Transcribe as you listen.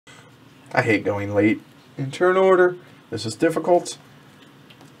I hate going late in turn order. This is difficult.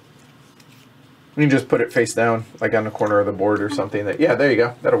 You can just put it face down, like on the corner of the board or something. Yeah, there you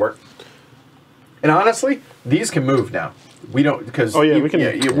go. That'll work. And honestly, these can move now. We don't, because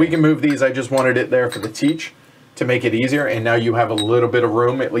we can move these. I just wanted it there for the teach to make it easier. And now you have a little bit of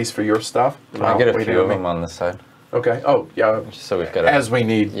room, at least for your stuff. I'll get a few of them on this side. Okay. Oh, yeah. So we've got as we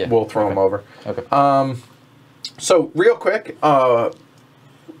need, we'll throw them over. Okay. So real quick,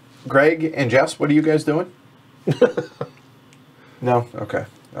 Greg and Jess, what are you guys doing? No? Okay.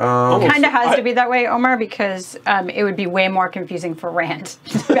 Kind of has to be that way, Omar, because it would be way more confusing for Rand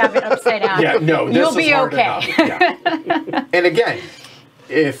to have it upside down. Yeah, no, this You'll is be hard okay. Yeah. And again,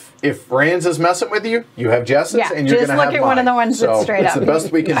 if Rand's is messing with you, you have Jess's, and you're going to have mine. just look at one of the ones that's straight up. It's the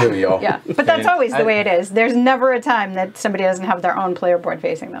best we can do, y'all. Yeah, but that's always the way it is. There's never a time that somebody doesn't have their own player board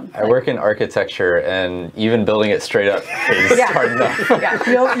facing them. I work in architecture, and even building it straight up is hard enough. Yeah,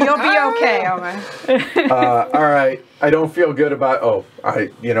 you'll be okay, Omar. All right. I don't feel good about,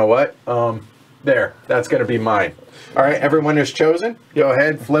 you know what? There, that's going to be mine. All right, everyone is chosen. Go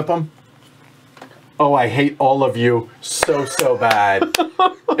ahead, flip them. Oh, I hate all of you so bad,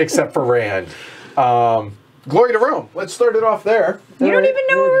 except for Rand. Glory to Rome. Let's start it off there. You don't even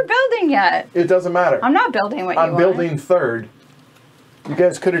know what we're building yet. It doesn't matter. I'm not building what you want. I'm building third. You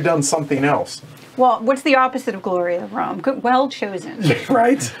guys could have done something else. Well, what's the opposite of Glory of Rome? Good, well chosen.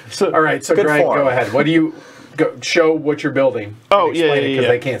 Right? All right, so Greg, go ahead. What do you... show what you're building. Oh, yeah, because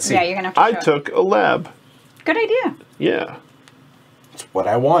they can't see. Yeah, you're going to have to show I took a lab. Good idea. Yeah. It's what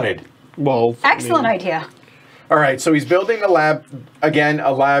I wanted. Well, excellent idea. All right, so he's building a lab. Again,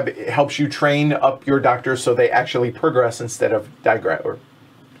 a lab helps you train up your doctors so they actually progress instead of digress or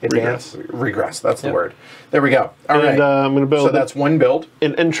advance. Regress, that's the word. There we go. All right. I'm going to build. So that's one build.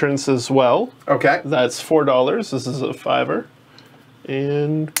 An entrance as well. Okay. That's $4. This is a $5.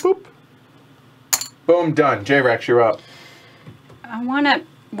 And boop. Boom, done. J-Rex, you're up. I want to,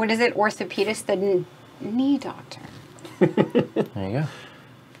 what is it, orthopedist, the knee doctor. There you go.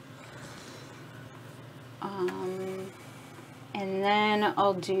 And then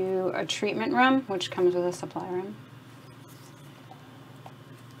I'll do a treatment room, which comes with a supply room.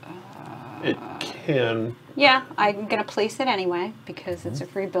 It can. Yeah, I'm going to place it anyway because it's a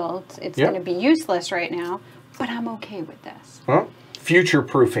free build. It's going to be useless right now, but I'm okay with this. Well,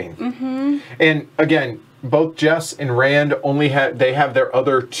 future-proofing. And again, both Jess and Rand only have their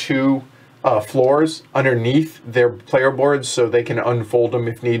other two floors underneath their player boards, so they can unfold them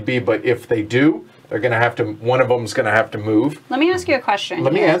if need be. But if they do, they're going to have to. One of them's going to have to move. Let me ask you a question.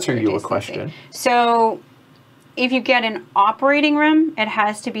 Let me answer you a question. So, if you get an operating room, it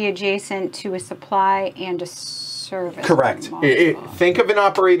has to be adjacent to a supply and a service. Correct. Think of an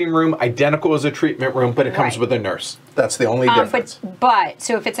operating room identical as a treatment room, but it comes with a nurse. That's the only difference. But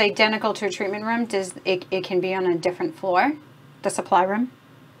so if it's identical to a treatment room, does it can be on a different floor, the supply room?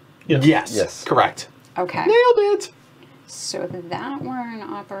 Yes. Yes. Correct. Okay. Nailed it. So if that were an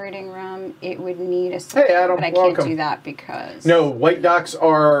operating room, it would need a. Hey, Adam, but I welcome. can't do that because. No, white docs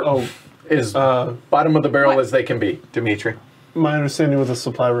are as bottom of the barrel as they can be, Dimitri. My understanding with the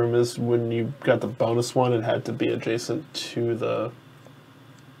supply room is when you got the bonus one, it had to be adjacent to the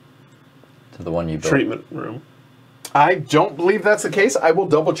one you built. Treatment room. I don't believe that's the case. I will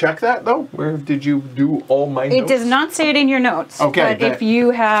double check that though. Where did you do all my notes? It does not say it in your notes. Okay. But if you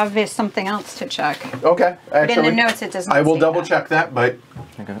have something else to check. Okay. Actually, but in the notes it does not. I will double check that, but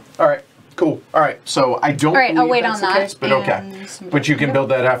okay. All right. Cool. All right. So I don't believe I'll wait that's on the that. case, but okay. But you can build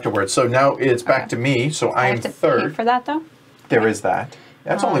that afterwards. So now it's back to me. So I am have to third. pay for that though? There is that.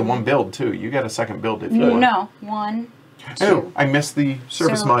 That's only one build too. You got a second build if you want. No, 1, 2. Oh, I missed the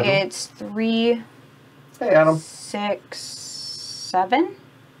service module. It's 3. Hey, Adam. 6, 7,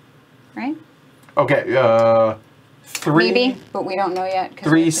 right? Okay. 3. Maybe, but we don't know yet.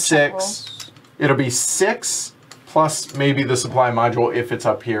 3, 6. It'll be 6 plus maybe the supply module if it's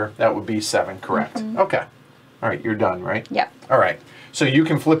up here. That would be 7. Correct. Okay. All right. You're done, right? Yep. All right. So you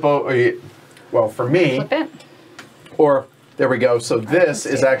can flip over. Well, for me. Flip it. Or. There we go. So this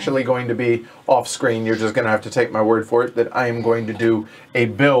is actually going to be off screen. You're just going to have to take my word for it that I am going to do a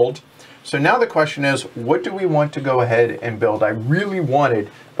build. So now the question is, what do we want to go ahead and build? I really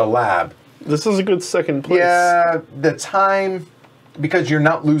wanted the lab. This is a good second place. Yeah, the time, because you're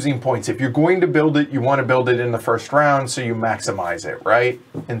not losing points. If you're going to build it, you want to build it in the first round so you maximize it, right?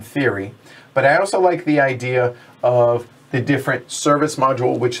 In theory. But I also like the idea of the different service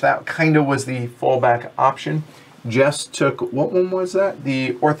module, which that kind of was the fallback option. Jess took, what one was that?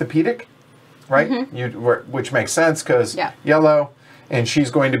 The orthopedic, right? Which makes sense because yellow, and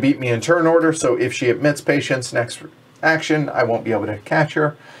she's going to beat me in turn order. So if she admits patients next action, I won't be able to catch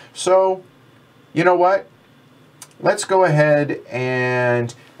her. So, you know what? Let's go ahead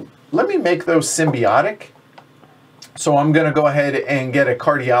and let me make those symbiotic. So I'm going to go ahead and get a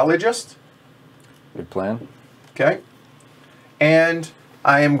cardiologist. Good plan. Okay. And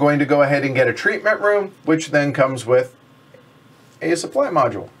I am going to go ahead and get a treatment room, which then comes with a supply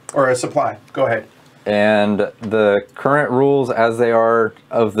module, or a supply. Go ahead. And the current rules as they are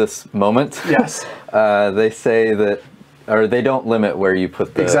of this moment, Yes. they say that, or they don't limit where you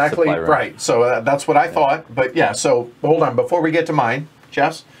put the Exactly, supply room. right. So that's what I thought. But yeah, so hold on. Before we get to mine,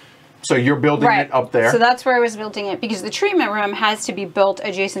 Jess, so you're building it up there. So that's where I was building it, because the treatment room has to be built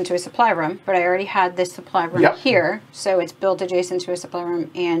adjacent to a supply room, but I already had this supply room here, so it's built adjacent to a supply room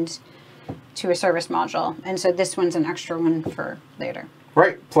and to a service module. And so this one's an extra one for later.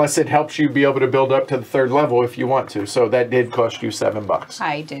 Right. Plus it helps you be able to build up to the 3rd level if you want to. So that did cost you $7.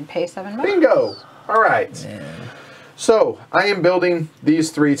 I did pay $7. Bingo. All right. Yeah. So I am building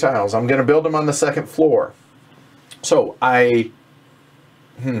these 3 tiles. I'm going to build them on the 2nd floor. So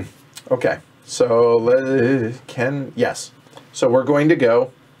okay. So yes. So we're going to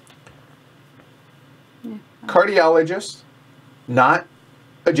go cardiologist, not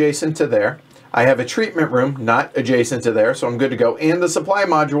adjacent to there. I have a treatment room, not adjacent to there, so I'm good to go. And the supply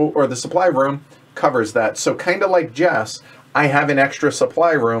module, or the supply room, covers that. So kind of like Jess, I have an extra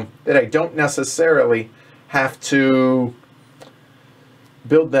supply room that I don't necessarily have to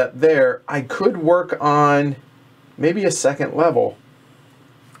build that there. I could work on maybe a 2nd level.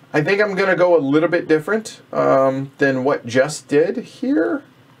 I think I'm going to go a little bit different than what Jess did here.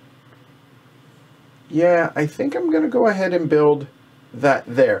 Yeah, I think I'm going to go ahead and build that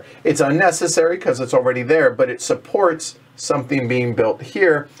there. It's unnecessary because it's already there, but it supports something being built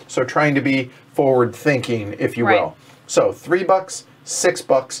here. So trying to be forward thinking, if you will. So $3,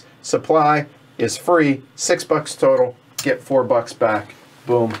 $6, supply is free, $6 total, get $4 back.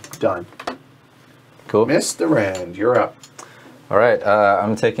 Boom, done. Cool. Mr. Rand, you're up. All right,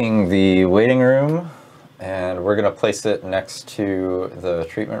 I'm taking the waiting room, and we're going to place it next to the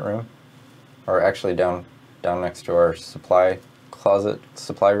treatment room, or actually down next to our supply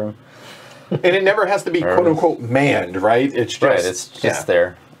room. And it never has to be quote unquote manned, right? It's just, right, it's just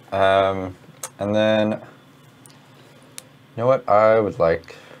there. And then, you know what I would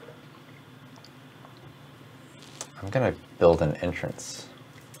like? I'm going to build an entrance.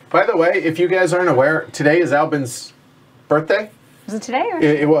 By the way, if you guys aren't aware, today is Albin's birthday. Is it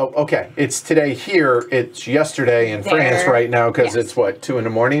today? Or? Well, okay. It's today here. It's yesterday in France right now because it's what, 2 in the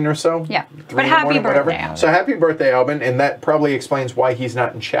morning or so? Yeah. 3 but in happy the morning, birthday, whatever. Albin. So happy birthday, Albin, and that probably explains why he's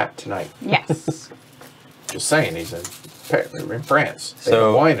not in chat tonight. Yes. Just saying, he's in France. They So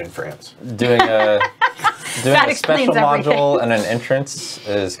have wine in France. Doing a special explains module and an entrance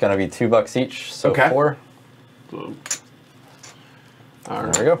is going to be $2 each. So 4. All There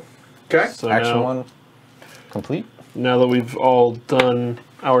right. we go. Okay. So Action now, 1 complete. now that we've all done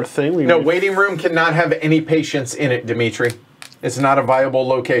our thing, we No, waiting room cannot have any patients in it, Dimitri. It's not a viable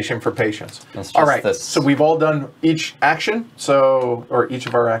location for patients. It's All just right, this. so we've all done each action, or each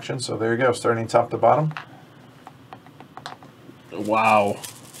of our actions. So there you go, starting top to bottom. Wow.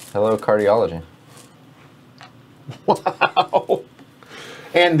 Hello, cardiology. Wow.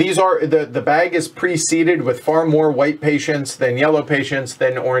 And these are, the bag is pre-seeded with far more white patients than yellow patients,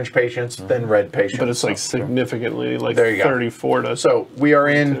 than orange patients, than red patients. But it's like significantly like There you go. 34 to... So we are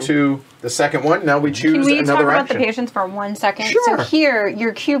into the 2nd one. Now we choose Can we talk another about action. the patients for 1 second? Sure. So here,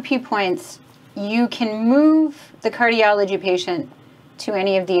 your QP points, you can move the cardiology patient to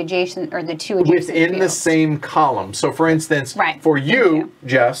any of the adjacent, or the 2 adjacent Within the fields. same column. So for instance, Right. for Thank you,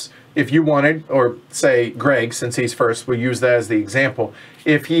 Jess, if you wanted, or say Greg, since he's first, we'll use that as the example.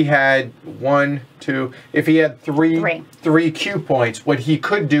 If he had 1, 2, if he had three Q points, what he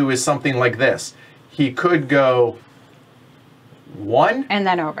could do is something like this. He could go 1, And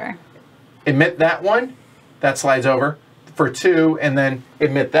then over. emit that one, that slides over, for 2, and then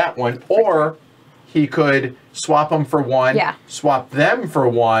emit that one. Or he could swap them for 1, swap them for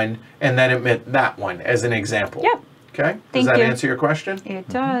 1, and then emit that one as an example. Yep. Okay? Does Thank that you. answer your question? It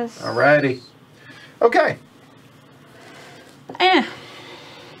does. Alrighty. Okay.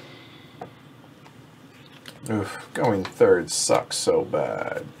 Oof, going 3rd sucks so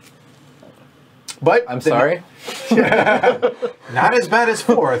bad. But I'm sorry. not as bad as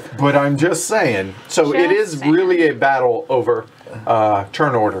 4th, but I'm just saying. So it is saying. really a battle over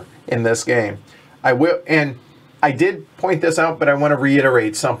turn order in this game. And I did point this out, but I want to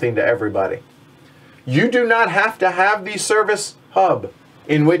reiterate something to everybody. You do not have to have the service hub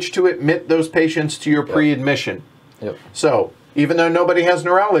in which to admit those patients to your pre-admission. Yep. So even though nobody has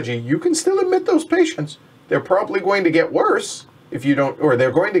neurology, you can still admit those patients. They're probably going to get worse if you don't, or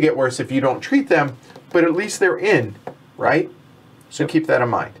they're going to get worse if you don't treat them, but at least they're in, right? So keep that in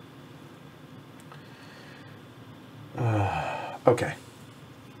mind. Okay.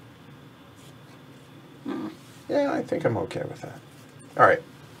 Yeah, I think I'm okay with that. All right.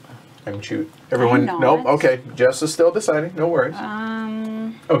 Everyone, I'm nope. not. Okay, Jess is still deciding. No worries.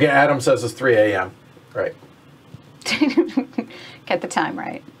 Okay, Adam says it's 3 a.m. Right. Get the time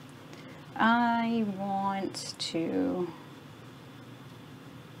right. I want to.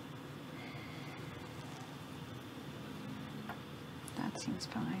 That seems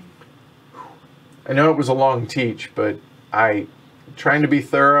fine. I know it was a long teach, but trying to be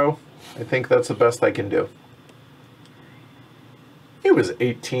thorough, I think that's the best I can do. It was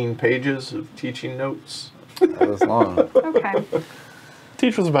 18 pages of teaching notes. That was long. Okay.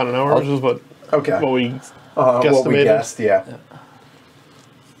 Teach was about an hour, which is what we guesstimated. What we guessed, yeah.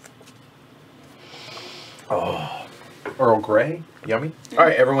 Oh, Earl Grey, yummy. All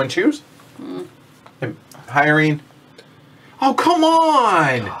right, everyone choose. And hiring. Oh, come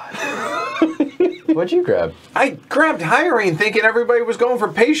on! What'd you grab? I grabbed hiring thinking everybody was going for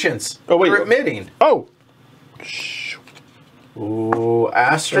patience. Oh, wait. For admitting. Oh! Ooh,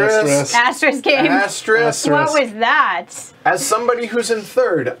 asterisk. Asterisk game. Asterisk. What was that? As somebody who's in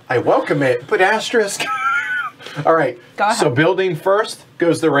third, I welcome it, but asterisk. All right. Go ahead. So building first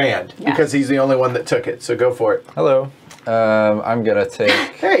goes to Rand Yes. because he's the only one that took it. So go for it. Hello. I'm gonna take.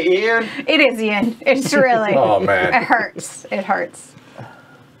 Hey, Ian. It is, Ian. It's really. Oh, man. It hurts. It hurts.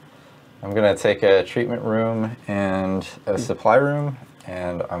 I'm gonna take a treatment room and a supply room,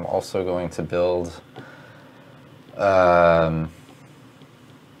 and I'm also going to build. Let's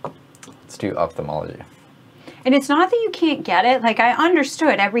do ophthalmology. And it's not that you can't get it. Like, I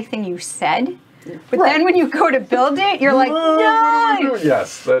understood everything you said. But then when you go to build it, you're like, no!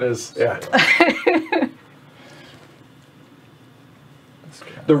 Yes, that is, yeah.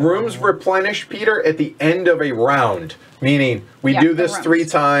 The rooms replenish, Peter, at the end of a round. Meaning, we do this 3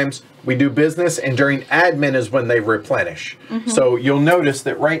 times, we do business, and during admin is when they replenish. So you'll notice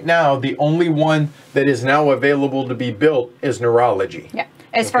that right now, the only one that is now available to be built is neurology. Yeah.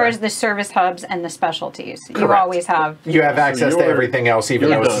 As far as the service hubs and the specialties, you Correct. always have. You have access to everything else, even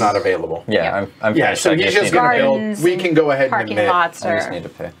though it's done. not available. Yeah, I'm Yeah, finished. so I he's just just need to going to pay. build. Gardens We can go ahead and Parking admit. lots I just or. need to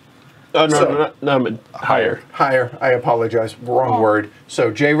pay. Oh, no, So- no, I meant higher. Higher. I apologize. Wrong word.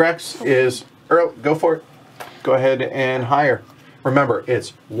 So J-Rex is Earl. Go for it. Go ahead and hire. Remember, it's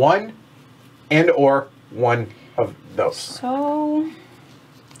one or one of those. So.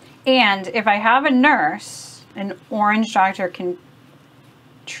 And if I have a nurse, an orange doctor can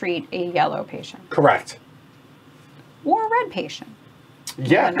treat a yellow patient Correct. or a red patient.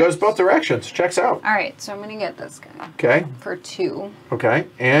 Yeah, it goes both directions. Checks out. All right, so I'm going to get this guy Okay. for 2 Okay.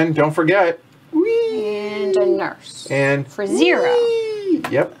 And don't forget. and a nurse And for 0.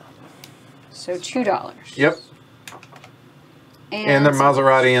 Yep. So $2. Yep. And their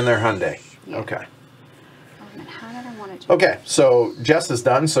Maserati and their Hyundai. Yeah. Okay. And how did I want it to Okay. So Jess is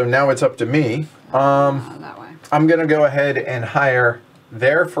done. So now it's up to me. that way? I'm going to go ahead and hire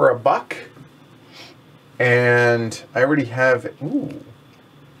there for $1. And I already have, ooh.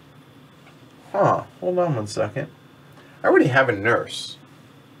 Huh, hold on 1 second. I already have a nurse.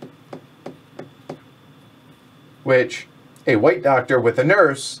 Which a white doctor with a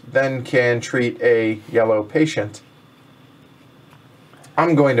nurse then can treat a yellow patient.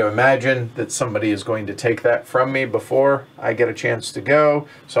 I'm going to imagine that somebody is going to take that from me before I get a chance to go.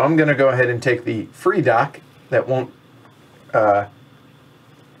 So I'm going to go ahead and take the free doc that won't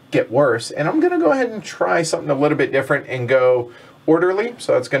get worse. And I'm going to go ahead and try something a little bit different and go orderly.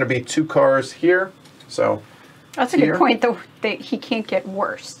 So it's going to be 2 cars here. So That's a here. good point, though, that he can't get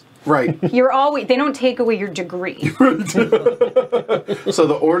worse. Right. You're always, they don't take away your degree. So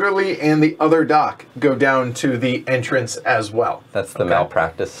the orderly and the other doc go down to the entrance as well. That's the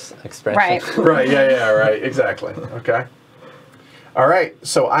malpractice expression. Right. Right, yeah, right, exactly. Okay. All right,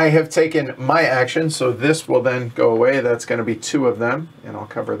 so I have taken my action, so this will then go away. That's going to be 2 of them, and I'll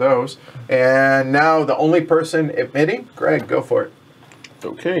cover those. And now the only person admitting, Greg, go for it.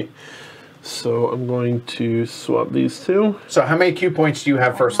 Okay. So I'm going to swap these 2. So how many Q points do you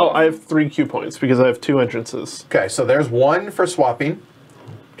have first? Oh, I have 3 Q points because I have 2 entrances. Okay, so there's 1 for swapping,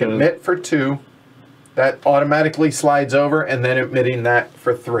 Gonna- admit for 2. That automatically slides over, and then admitting that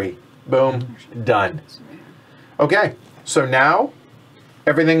for 3. Boom, done. Okay, so now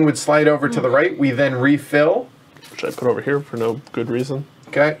everything would slide over to the right. We then refill. Which I put over here for no good reason.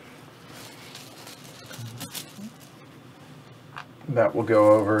 Okay. That will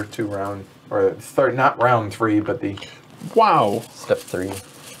go over to round, or third, not round 3, but the, Wow. Step 3.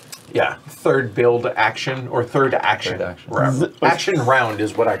 Yeah, third build action or third action. Third action. Action round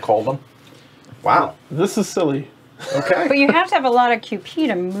is what I call them. Wow. This is silly. Okay. But you have to have a lot of QP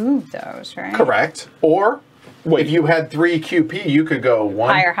to move those, right? Correct. Or if you had 3 QP, you could go 1,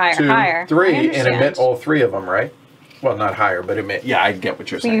 Higher, higher, 2, higher. 3, I and understand. emit all 3 of them, right? Well, not higher, but emit. Yeah, I get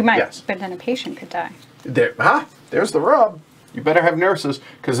what you're Well, saying. you might, Yes. but then a patient could die. There's the rub. You better have nurses,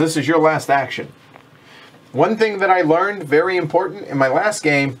 because this is your last action. One thing that I learned, very important, in my last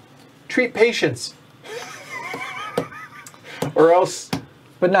game, treat patients. Or else...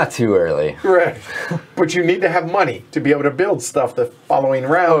 But not too early. Correct. But you need to have money to be able to build stuff the following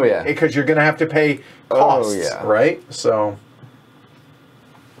round. Oh, yeah. Because you're going to have to pay costs, yeah. right? So,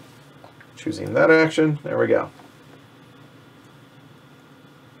 choosing that action. There we go.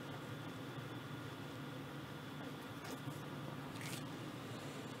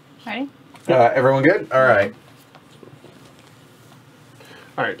 Ready? Everyone good? All right.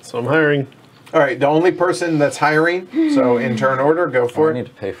 All right, so I'm hiring. All right, the only person that's hiring, so in turn order, go Oh, for I it. need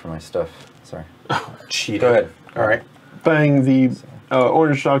to pay for my stuff. Sorry. Cheating. Go ahead. All right. Buying the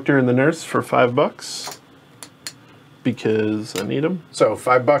orange doctor and the nurse for $5 because I need them. So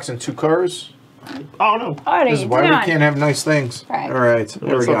 $5 and 2 cars. Oh no, Alrighty, This is why we can't have nice things. Right. All right. There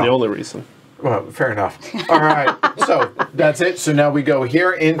that's we not the go. only reason. Well, fair enough. All right. So that's it. So now we go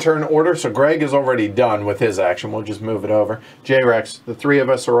here in turn order. So Greg is already done with his action. We'll just move it over. J-Rex, the 3 of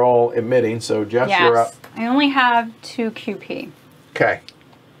us are all admitting. So Jess, you're up. Yes. I only have 2 QP. Okay.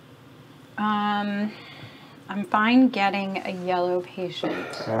 I'm fine getting a yellow patient.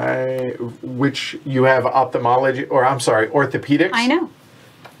 Which you have ophthalmology, or I'm sorry, orthopedics? I know.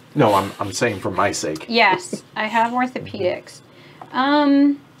 No, I'm saying for my sake. Yes, I have orthopedics.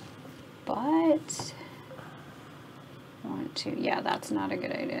 But yeah, that's not a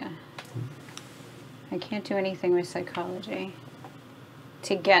good idea. I can't do anything with psychology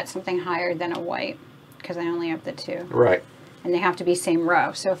to get something higher than a white because I only have the 2. Right. And they have to be same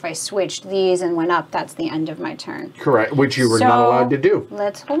row. So if I switched these and went up, that's the end of my turn. Correct. Which you were not allowed to do.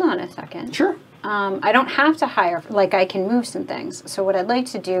 Let's hold on a second. Sure. I don't have to hire, like I can move some things. So what I'd like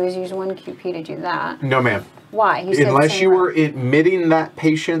to do is use 1 QP to do that. No, ma'am. Why? You said Unless same you row. were admitting that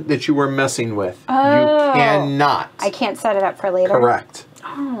patient that you were messing with. Oh. You cannot. I can't set it up for later? Correct.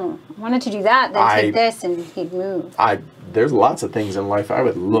 Oh, I wanted to do that, then take this and he'd move. There's lots of things in life I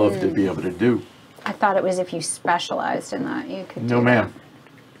would love to be able to do. I thought it was if you specialized in that, you could do No, ma'am.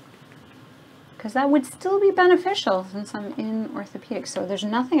 Because that would still be beneficial since I'm in orthopedics. So there's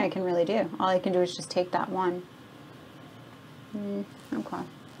nothing I can really do. All I can do is just take that 1. Okay.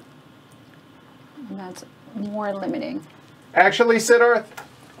 And that's more limiting. Actually, Siddharth,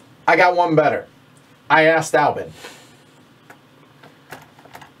 I got one better. I asked Albin.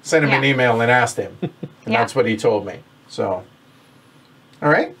 Sent him an email and asked him. And that's what he told me. So, all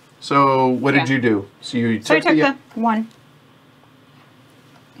right. So what did you do? So you took, So I took the 1.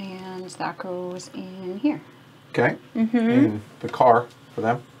 And that goes in here. Okay. In the car for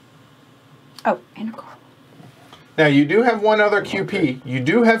them. Oh, in a car. Now you do have 1 other QP. You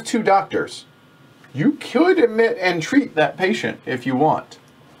do have 2 doctors. You could admit and treat that patient if you want.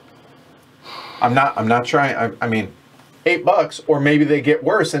 I'm not trying. I mean, $8, or maybe they get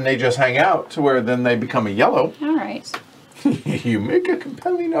worse and they just hang out to where then they become a yellow. All right. You make a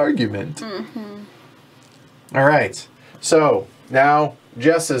compelling argument. All right. So now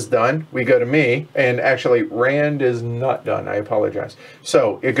Jess is done. We go to me. And actually, Rand is not done. I apologize.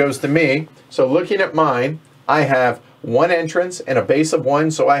 So it goes to me. So looking at mine, I have 1 entrance and a base of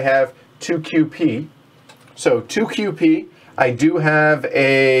 1. So I have 2 QP. So 2 QP. I do have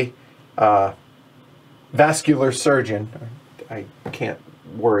a vascular surgeon. I can't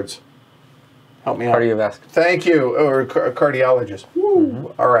words. Help me out. Cardiovascular. Thank you. Or cardiologist.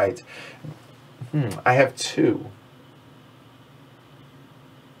 Woo. All right. I have 2.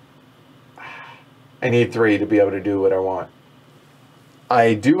 I need 3 to be able to do what I want.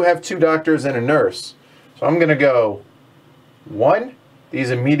 I do have 2 doctors and a nurse. So I'm going to go 1. These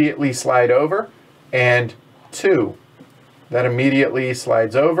immediately slide over. And 2. That immediately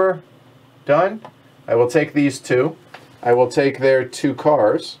slides over. Done. I will take these 2. I will take their 2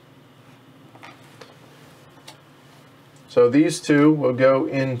 cars. So these 2 will go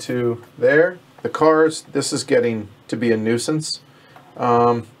into there. The cars, this is getting to be a nuisance.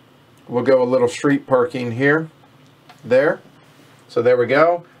 We'll go a little street parking here. There. So there we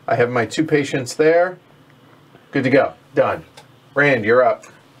go. I have my 2 patients there. Good to go. Done. Rand, you're up.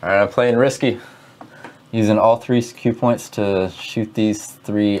 All right, I'm playing risky. Using all 3 Q points to shoot these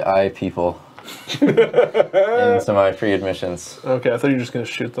 3 eye people into my free admissions. Okay, I thought you were just going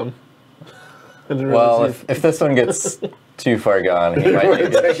to shoot them. Well, if this one gets too far gone, he might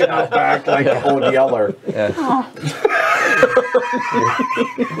need Take it out back like the old Yeller. Yeah.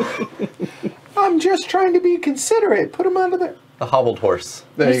 I'm just trying to be considerate. Put him under there. The hobbled horse.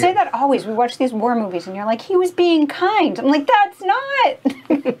 There You you say go. that always. We watch these war movies, and you're like, he was being kind. I'm like, that's not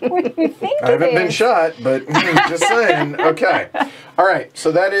what you think I haven't it been is. shot, but just saying. Okay. All right.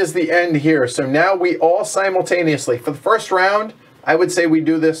 So that is the end here. So now we all simultaneously, for the first round, I would say we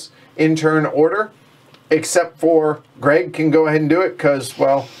do this in turn order, except for Greg can go ahead and do it because,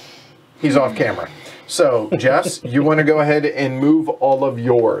 well, he's off camera. So, Jess, you want to go ahead and move all of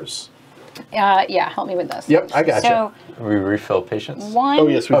yours. Yeah, help me with this. Yep, I got So We refill patients. 1 Oh,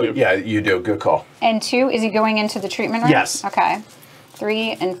 yes, we Oh, do. yeah, you do. Good call. and 2, is he going into the treatment room? Yes. Okay.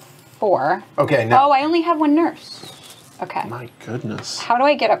 3 and 4. Okay, now. Oh, I only have 1 nurse. Okay. My goodness. How do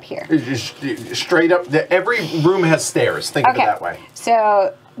I get up here? Just straight up. Every room has stairs. Think of it Okay. that way.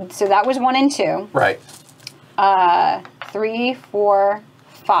 So that was 1 and 2. Right. 3, 4,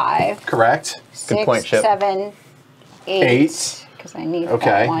 5. Correct. 6, point, Chip. 7, 8. 8. Because I need Okay.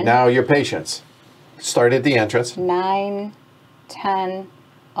 that one. Now your patients. Start at the entrance. 9, 10,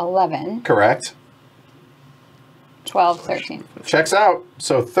 11, Correct. 12, 13. Checks out.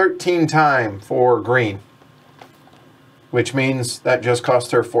 So 13 time for green, which means that just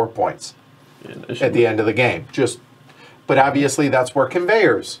cost her 4 points at the end of the game. But obviously that's where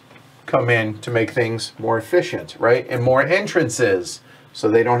conveyors come in to make things more efficient, right? And more entrances, so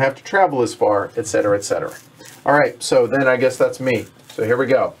they don't have to travel as far, et cetera, et cetera. All right, so then I guess that's me. So here we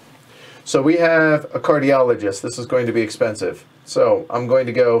go. So we have a cardiologist. This is going to be expensive. So I'm going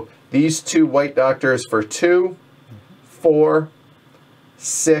to go these 2 white doctors for 2, 4,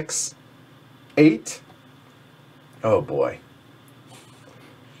 6, 8. Oh boy.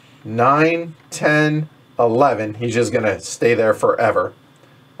 9, 10, 11. He's just going to stay there forever.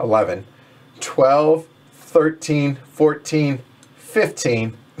 11. 12, 13, 14,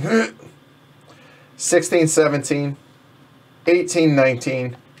 15, 16, 17, 18,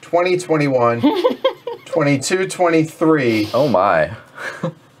 19, 20, 21, 22, 23. Oh my.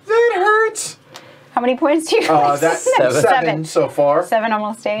 That hurts. How many points do you guys? That's 7 so far. 7,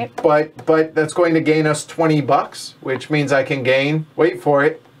 almost 8. But that's going to gain us $20, which means I can gain, wait for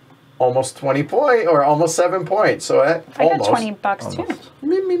it, almost 20 points, or almost 7 points. So that I got almost. $20 too.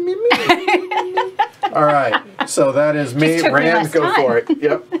 Me, me, me, me. All right. So that is me. Just took me Rand, less go time. for it.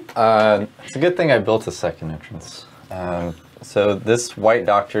 Yep. It's a good thing I built a second entrance. So this white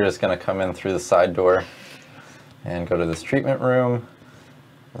doctor is going to come in through the side door and go to this treatment room.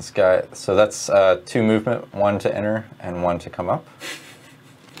 This guy, so that's 2 movement, 1 to enter and 1 to come up.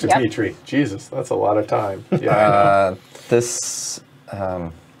 Dimitri. Jesus, that's a lot of time. Yeah. This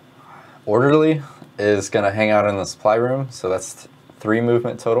orderly is going to hang out in the supply room, so that's 3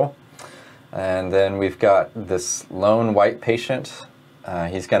 movement total. And then we've got this lone white patient.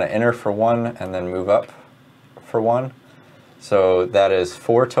 He's going to enter for 1 and then move up for 1. So that is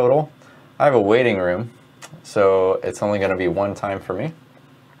 4 total. I have a waiting room, so it's only going to be 1 time for me.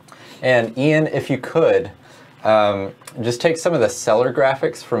 And Ian, if you could, just take some of the seller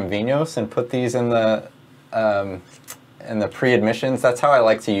graphics from Vinos and put these in the pre-admissions. That's how I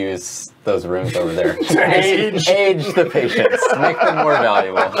like to use those rooms over there. Age. Age the patients, make them more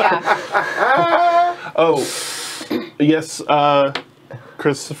valuable. Yeah. Oh, yes,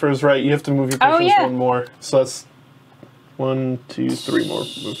 Christopher's right. You have to move your Oh, patients yeah. 1 more. So that's 1, 2, 3 more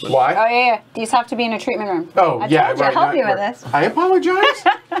movement. Why? Oh, yeah. These have to be in a treatment room. Oh, I yeah. told you, right, help not- you with right. this. I apologize.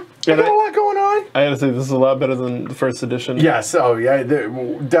 I got a lot going on. I gotta say, this is a lot better than the first edition. Yes. Oh, yeah.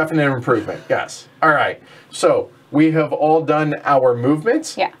 Definite improvement. Yes. All right. So we have all done our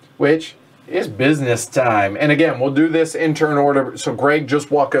movements. Yeah. Which is business time. And again, we'll do this in turn order. So Greg, just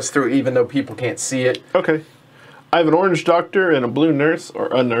walk us through, even though people can't see it. Okay. I have an orange doctor and a blue nurse,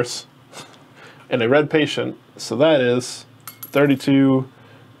 or a nurse, and a red patient. So that is 32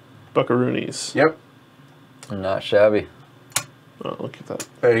 buckaroonies. Yep. Not shabby. Oh, look at that.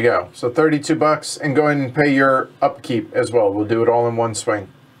 There you go. So $32, and go ahead and pay your upkeep as well. We'll do it all in one swing.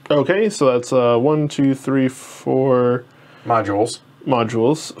 Okay, so that's 1, 2, 3, 4 Modules.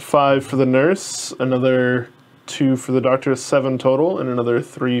 modules. 5 for the nurse, another 2 for the doctor, 7 total, and another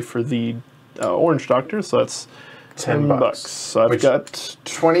 3 for the orange doctor. So that's $10. So I've Which- got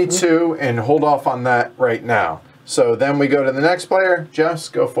 22, and hold off on that right now. So then we go to the next player. Jess,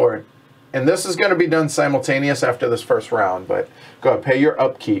 go for it. And this is going to be done simultaneous after this first round, but go ahead, pay your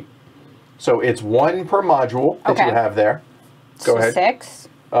upkeep. So it's 1 per module that Okay. you have there. Go So ahead. 6.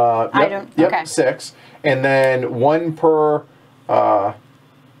 Yep, I don't- Yep, okay. 6. And then 1 per...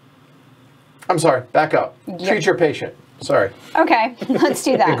 I'm sorry, back up. Yep. Treat your patient. Sorry. Okay, let's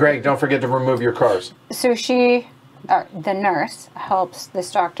do that. And Greg, don't forget to remove your cars. So the nurse helps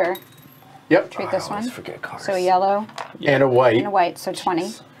this doctor Yep. treat this one. Always forget cars. So a yellow And a white. and a white, so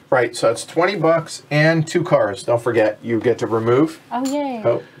 20. Right, so that's $20 and 2 cars. Don't forget, you get to remove. Oh, yay.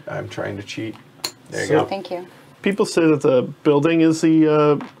 Oh, I'm trying to cheat. There you So- go. Thank you. People say that the building is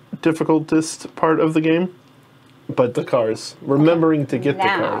the difficultest part of the game, but the cars. Remembering to get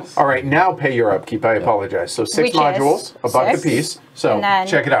Now. the cars. All right, now pay your upkeep. I apologize. So 6 Which is modules, $1 a 6. piece. So And then-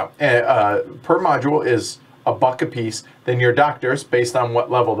 check it out. Per module is $1 a piece. Then your doctors, based on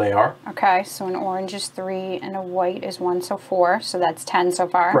what level they are. Okay, so an orange is 3 and a white is 1, so 4. So that's 10 so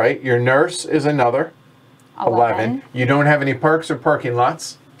far. Right. Your nurse is another 11. You don't have any parks or parking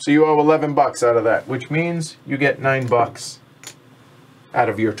lots, so you owe $11 out of that, which means you get $9 out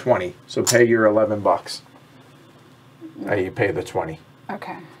of your 20. So pay your $11. You pay the 20.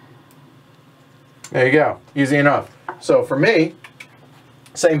 Okay. There you go. Easy enough. So for me,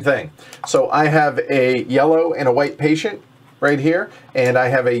 same thing. So I have a yellow and a white patient right here, and I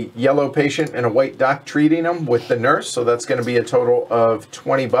have a yellow patient and a white doc treating them with the nurse. So that's going to be a total of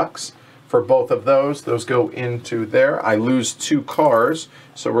 $20 for both of those. Those go into there. I lose 2 cars,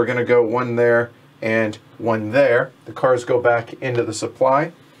 so we're going to go 1 there and 1 there. The cars go back into the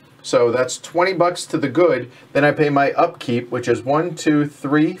supply. So that's $20 to the good. Then I pay my upkeep, which is 1, 2,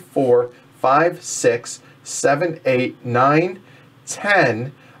 3, 4, 5, 6, 7, 8, 9,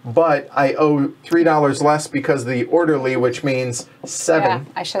 10. But I owe $3 less because of the orderly, which means 7 Yeah,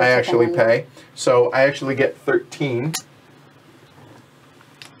 I should've I taken actually one. pay. So I actually get 13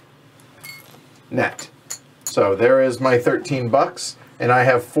 net. So there is my $13, and I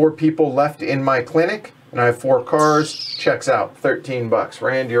have 4 people left in my clinic, and I have 4 cars. Checks out. $13.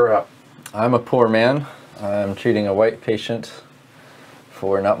 Rand, you're up. I'm a poor man. I'm treating a white patient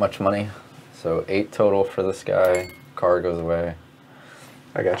for not much money. So 8 total for this guy. Car goes away.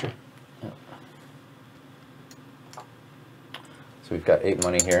 I got you. So we've got 8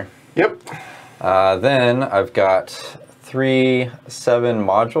 money here. Yep. Then I've got 3 7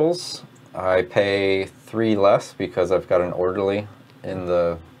 modules. I pay 3 less because I've got an orderly in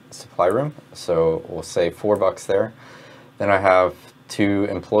the supply room. So we'll say $4 there. Then I have 2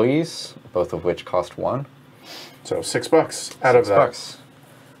 employees, both of which cost 1. So $6 out of that. $6.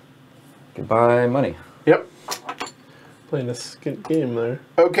 Goodbye money. Yep. Playing a skint game there.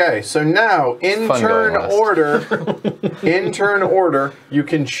 Okay, so now in Fun turn going order, you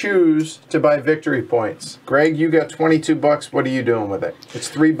can choose to buy victory points. Greg, you got $22. What are you doing with it? It's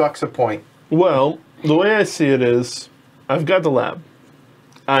 $3 a point. Well, the way I see it is, I've got the lab.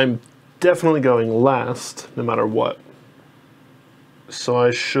 I'm definitely going last, no matter what. So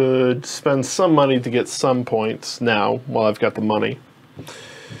I should spend some money to get some points now, while I've got the money.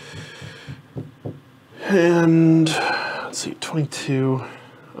 And, let's see, 22.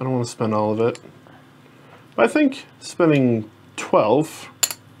 I don't want to spend all of it. But I think spending 12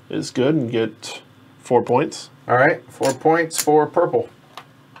 is good and get 4 points. All right, 4 points for purple.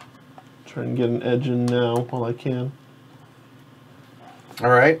 Try and get an edge in now while I can.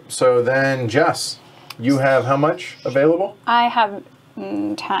 All right, so then Jess, you have how much available? I have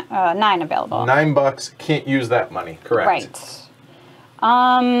 9 available. $9. Can't use that money, correct? Right.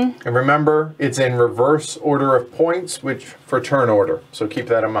 And remember, it's in reverse order of points, which for turn order. So keep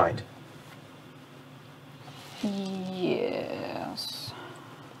that in mind. Yes.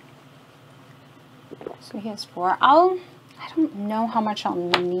 So he has 4. I don't know how much I'll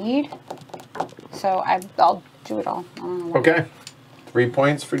need. So I'll do it all. I don't know. Okay, 3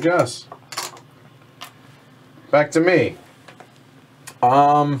 points for Jess. Back to me.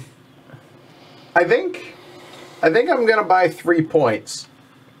 I think I'm gonna buy 3 points,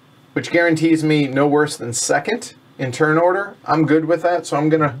 which guarantees me no worse than second in turn order. I'm good with that, so I'm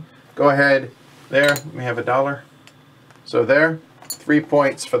gonna go ahead there. Let me have $1. So there, 3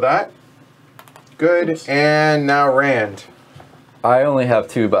 points for that. Good, and now Rand, I only have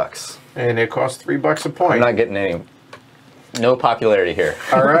 $2. and it costs $3 a point. I'm not getting no popularity here.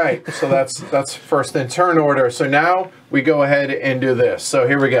 All right, so that's first in turn order. So now we go ahead and do this. So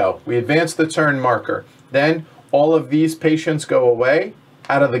here we go. We advance the turn marker. Then all of these patients go away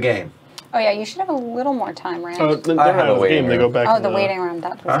out of the game. Oh yeah, you should have a little more time, Rand. They're I have out a of the waiting game. They go room. back. Oh, in the waiting room.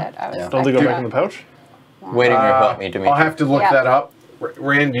 That was it. Yeah. Don't they go I back in the forgot. pouch? Waiting room help me, Dimitri. I'll have to look Yeah. that up.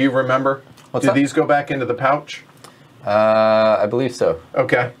 Rand, do you remember? What's Did up? these go back into the pouch? I believe so.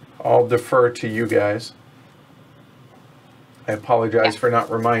 Okay, I'll defer to you guys. I apologize for not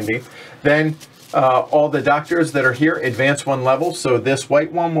reminding. Then all the doctors that are here advance 1 level. So this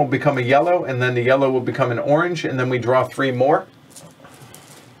white one will become a yellow, and then the yellow will become an orange, and then we draw 3 more.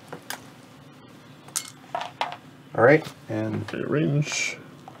 All right, and Rearrange.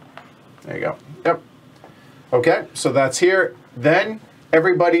 there you go. Yep. Okay, so that's here. Then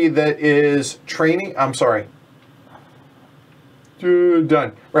everybody that is training, I'm sorry.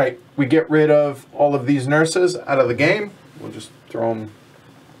 Done. Right, we get rid of all of these nurses out of the game. We'll just throw them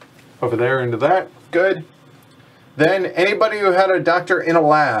over there into that. Good. Then anybody who had a doctor in a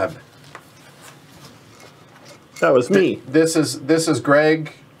lab. That was me. This is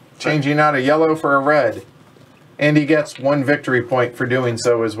Greg changing out a yellow for a red. And he gets 1 victory point for doing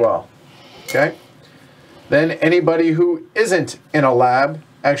so as well. Okay? Then anybody who isn't in a lab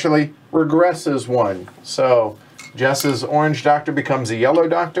actually regresses 1. So Jess's orange doctor becomes a yellow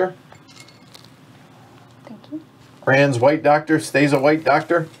doctor. Thank you. Rand's white doctor stays a white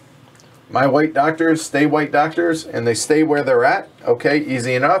doctor. My white doctors stay white doctors, and they stay where they're at. Okay,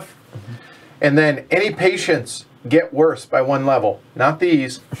 easy enough. And then any patients get worse by 1 level. Not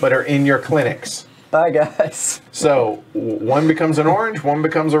these, but are in your clinics. Bye, guys. So 1 becomes an orange, 1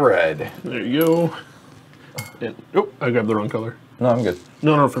 becomes a red. There you go. And, oh, I grabbed the wrong color. No, I'm good.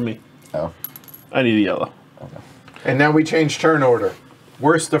 No, for me. Oh. I need a yellow. Okay. And now we change turn order.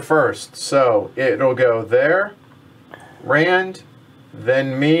 Worst to first. So it'll go there, Rand,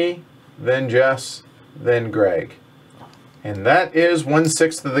 then me, then Jess, then Greg. And that is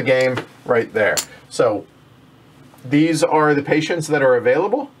 1/6 of the game right there. So these are the patients that are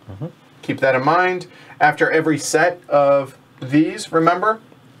available. Keep that in mind. After every set of these, remember,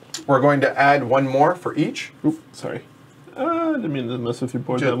 we're going to add 1 more for each. Oop, sorry. I didn't mean to mess with your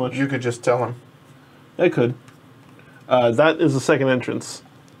board that much. You could just tell them. I could. That is the second entrance.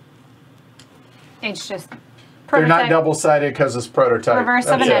 It's just They're not prototype. double-sided because it's prototype. Reverse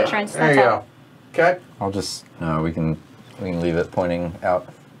of That's an it. entrance, There you that's go. all. Okay. I'll just no. We can leave it pointing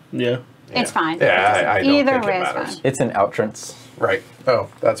out. Yeah. It's fine. Yeah, I don't Either think way it is matters. fine. It's an outrance. Right. Oh,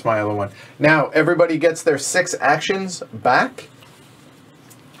 that's my other one. Now, everybody gets their 6 actions back.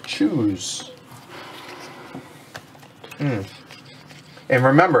 Choose. And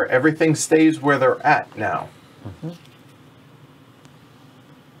remember, everything stays where they're at now.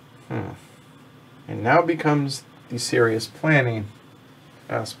 And now becomes the serious planning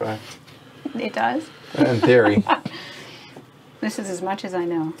aspect. It does. In theory. This is as much as I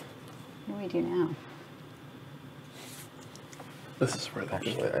know. What do we do now? This is where they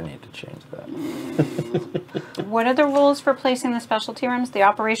Actually, I need to change that. What are the rules for placing the specialty rooms? The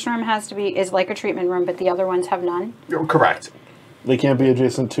operation room is like a treatment room, but the other ones have none. You're correct. They can't be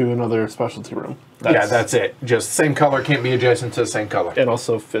adjacent to another specialty room. Yeah, that's it. Just same color can't be adjacent to the same color. And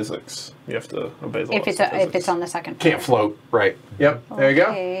also physics. You have to obey the laws If it's of if physics. it's on the second floor. Can't float. Right. Yep. There you go.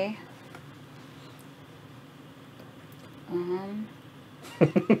 Okay.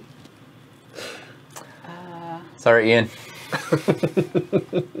 Sorry, Ian.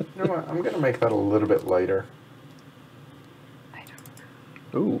 You know what? I'm going to make that a little bit lighter.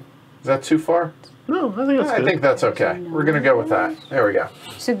 Ooh. Is that too far? No, I think that's I good. think that's okay. We're going to go with that. There we go.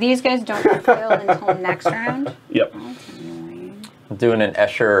 So these guys don't fulfill until next round? Yep. That's annoying. I'm doing an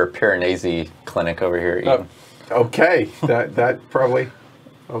Escher Piranesi clinic over here, Ian. Okay. That probably...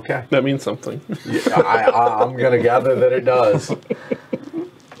 Okay. That means something. Yeah, I'm going to gather that it does.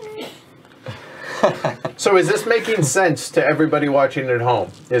 So is this making sense to everybody watching at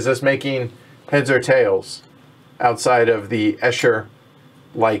home? Is this making heads or tails outside of the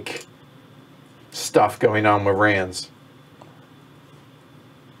Escher-like stuff going on with Rands?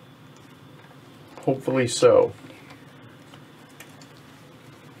 Hopefully so.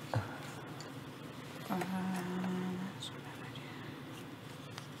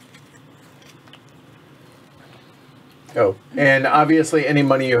 Oh, and obviously any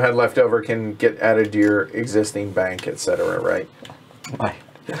money you had left over can get added to your existing bank, etc., right?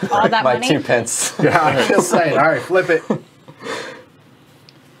 All that My money? 2 pence. Yeah, I'm just saying. All right, flip it.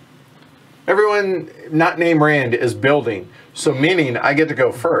 Everyone not named Rand is building, so meaning I get to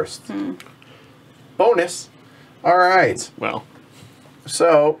go first. Bonus. All right. Well,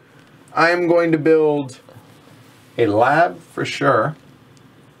 So I'm going to build a lab for sure.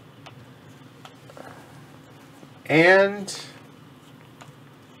 And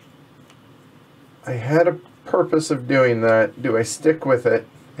I had a purpose of doing that. Do I stick with it?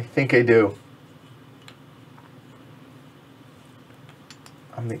 I think I do.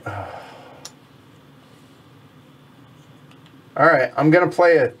 All right, I'm going to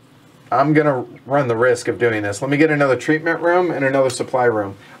play it. I'm going to run the risk of doing this. Let me get another treatment room and another supply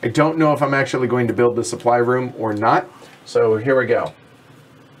room. I don't know if I'm actually going to build the supply room or not. So here we go.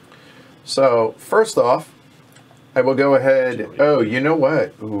 So first off, I will go ahead. Oh, you know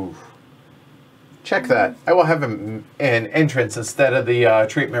what? Ooh. Check that. I will have an entrance instead of the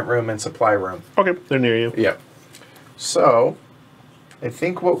treatment room and supply room. okay, they're near you. Yep. So, I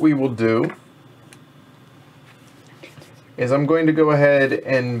think what we will do is I'm going to go ahead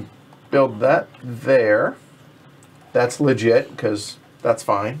and build that there. That's legit, because that's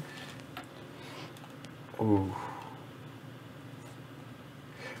fine. Ooh.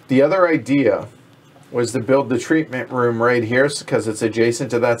 The other idea was to build the treatment room right here because it's adjacent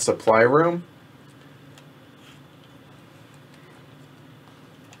to that supply room.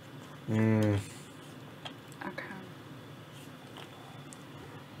 Okay.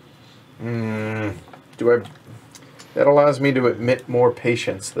 That allows me to admit more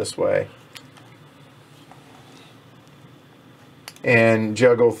patients this way. And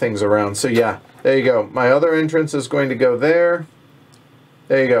juggle things around. So yeah, there you go. My other entrance is going to go there.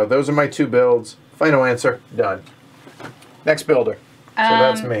 There you go. Those are my two builds. Final answer. Done. Next builder. So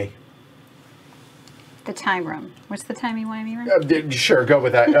that's me. The time room. What's the time you want me room? Sure, go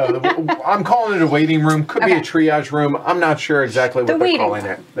with that. I'm calling it a waiting room. Could be a triage room. I'm not sure exactly what they're calling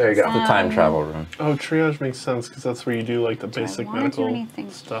it. There you go. The time travel room. Oh, triage makes sense because that's where you do like the basic wanna do medical anything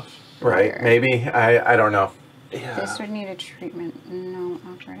stuff. Right, here? maybe. I don't know. Yeah. This would need a treatment. No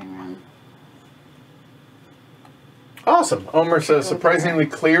operating room. Awesome. Omer says, surprisingly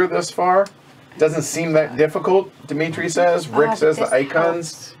clear this far. Doesn't seem that difficult, Dimitri says. Rick says the this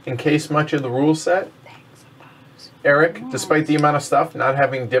icons encase much of the rule set. Eric, despite the amount of stuff, not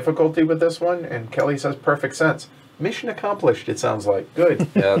having difficulty with this one. And Kelly says, perfect sense. Mission accomplished, it sounds like. Good.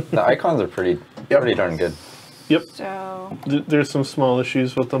 Yeah, the icons are pretty darn good. Yep. So. There's some small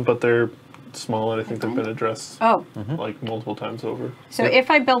issues with them, but they're small, and I think they've been addressed Oh. like multiple times over. So if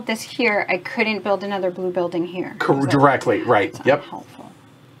I built this here, I couldn't build another blue building here. Directly, right. Yep. Helpful.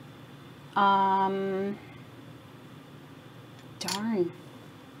 Darn.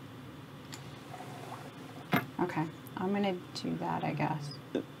 Okay, I'm gonna do that, I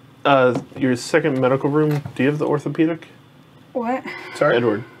guess. Your second medical room, do you have the orthopedic? What? Sorry?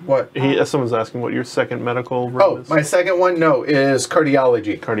 Edward. What? Someone's asking what your second medical room Oh, is. my second one, no, is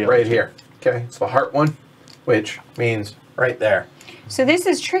cardiology. Cardiology. Right here. Okay, it's the heart one, which means right there. So this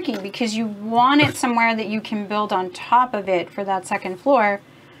is tricky because you want it somewhere that you can build on top of it for that second floor.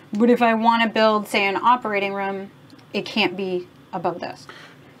 But if I want to build, say, an operating room, it can't be above this.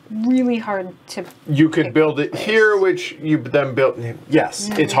 Really hard to. You could build it here, which you then built. Yes,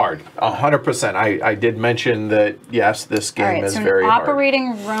 it's hard. 100%. I did mention that, yes, this game is very an hard.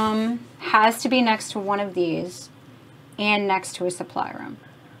 operating room has to be next to one of these and next to a supply room,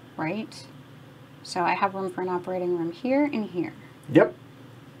 right? So I have room for an operating room here and here. Yep.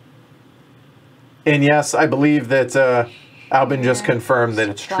 And yes, I believe that Albin just confirmed that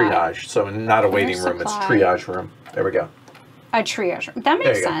it's Supply. triage. So not a waiting room, it's supply. triage room. There we go. A triage room. That There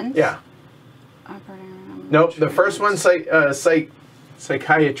makes you go. sense. Yeah. Operating room. Nope, the first one's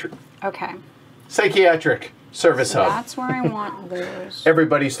psychiatric Okay. Psychiatric Service Hub. That's where I want those.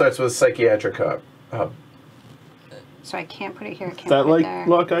 Everybody starts with psychiatric hub. So I can't put it here. I can't That put it like there.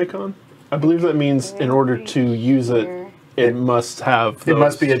 lock icon? I believe that means in order to use it, it must have. It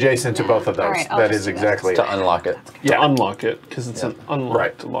must be adjacent to both of those. All right, I'll That just is do that. exactly To it. unlock it. to unlock it because it's an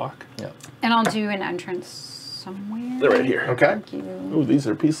unlocked Right. lock. Yeah. And I'll do an entrance somewhere. They're right here. Okay. Thank you. Oh, these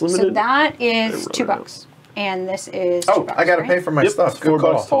are piece limited. So that is They wrote it $2. And this is $2. Oh, I got to pay for my Yep, stuff. Good $4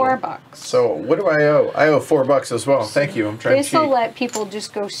 call. total. $4. So what do I owe? I owe $4 as well. Thank you. I'm trying to This will cheat. let people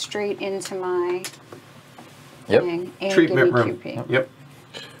just go straight into my Yep. thing and Treatment give me room. QP. Yep.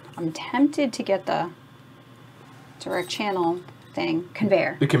 I'm tempted to get the direct channel thing.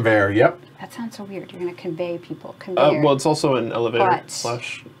 Conveyor. The conveyor. Yep. That sounds so weird. You're going to convey people. Conveyor. Well, it's also an elevator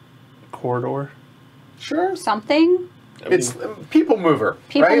But- / corridor. Sure. Something. It's people mover,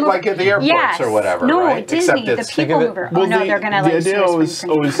 People right? mover. Like at the airports Yes. or whatever, No, right? Disney, the it's people of it- mover. Well, oh no, the, they're going to the like idea Swiss always from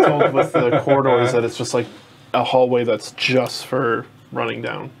always told with the corridor is that it's just like a hallway that's just for running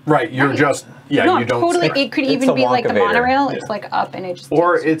down. right. You're Right. just No, you don't. totally. It could It's even a be like the walkavator. monorail. Yeah. It's like up and it just.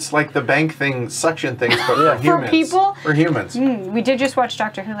 Or takes- it's like the bank thing, suction things, but for humans. people? For humans. We did just watch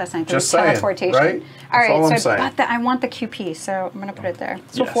Doctor Who last night. There Just was saying, teleportation. right? All That's right, all I'm so saying. I want the QP, so I'm gonna put it there.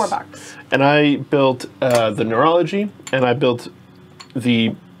 So Yes. $4. And I built the neurology, and I built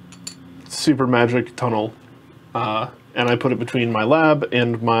the super magic tunnel, and I put it between my lab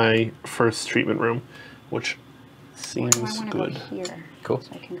and my first treatment room, which seems I want to good. go here. Cool.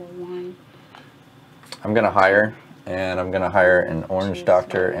 So I can go one. I'm going to hire, and I'm going to hire an orange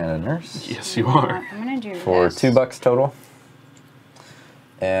doctor and a nurse Yes, you are. I'm gonna do for this. $2 total.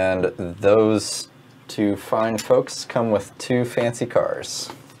 And those two fine folks come with 2 fancy cars.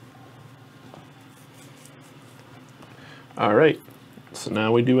 All right. So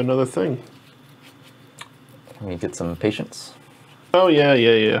now we do another thing. Let me get some patience. Oh,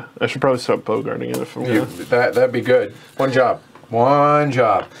 yeah. I should probably start bogarting it if I'm gonna... That'd be good. One job. One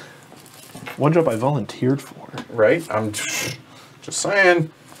job. One job I volunteered for. Right? I'm just saying.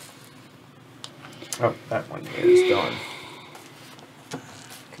 Oh, that one is done.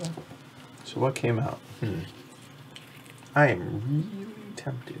 Okay. So what came out? I am really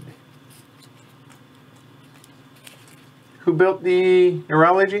tempted. Who built the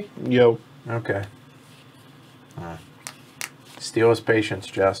neurology? Yo. Okay. Steal his patience,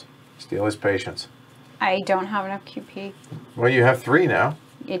 Jess. Steal his patience. I don't have enough QP. Well, you have 3 now.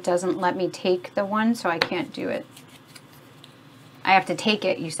 It doesn't let me take the one, so I can't do it. I have to take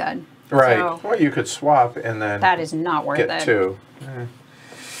it, you said. Right. So well, you could swap and then that is not worth get it. 2.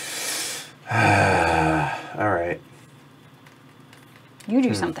 All right. You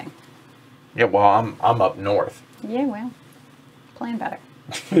do something. Yeah. Well, I'm up north. Yeah, well, plan better.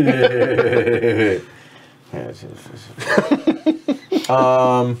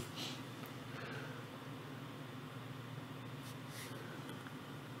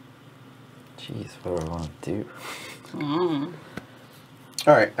 Jeez, what do I want to do?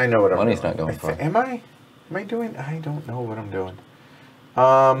 All right, I know what I'm doing. Money's not going far. Am I doing? I don't know what I'm doing.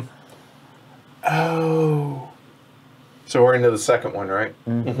 Oh. So we're into the second one, right?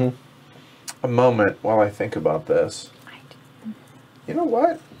 Mm-hmm. A moment while I think about this. You know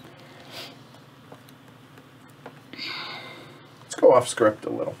what? Let's go off script a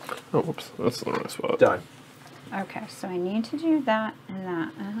little. Oh, whoops. That's the wrong spot. Done. Okay, so I need to do that and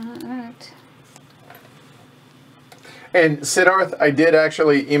that. All right. And Siddharth, I did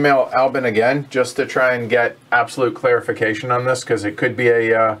actually email Albin again just to try and get absolute clarification on this because it could be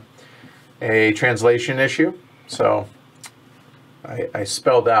a translation issue. So I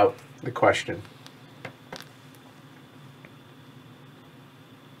spelled out the question.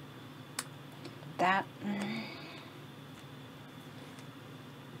 That.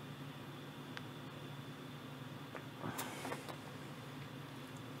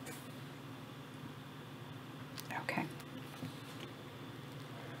 Okay.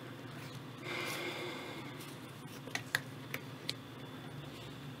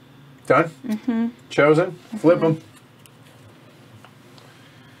 Done? Mm-hmm. Chosen? Flip them.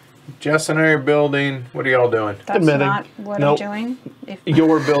 Jess and I are building. What are y'all doing? That's Admitting. not what Nope. I'm doing. If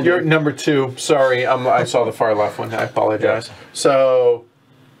You're building. You're number 2. Sorry, I saw the far left one. I apologize. So,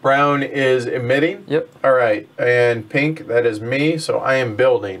 brown is emitting? Yep. All right. And pink, that is me. So I am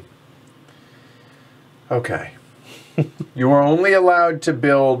building. Okay. You are only allowed to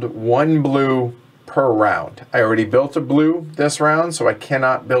build 1 blue per round. I already built a blue this round, so I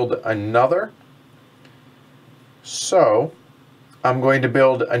cannot build another. So, I'm going to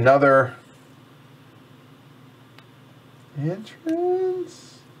build another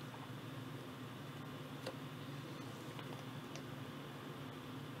entrance.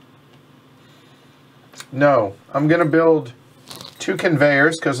 No, I'm going to build 2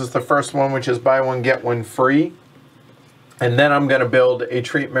 conveyors because it's the first one, which is buy one, get one free. And then I'm going to build a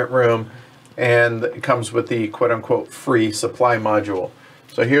treatment room, and it comes with the quote-unquote free supply module.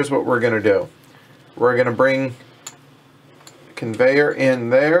 So here's what we're going to do. We're going to bring conveyor in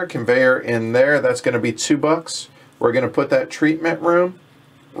there, conveyor in there. That's going to be $2. We're going to put that treatment room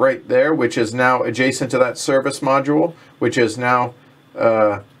right there, which is now adjacent to that service module, which is now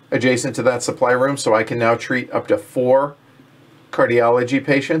adjacent to that supply room. So I can now treat up to 4 cardiology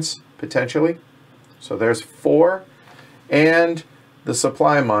patients, potentially. So there's 4. And the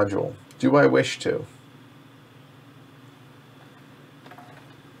supply module. Do I wish to?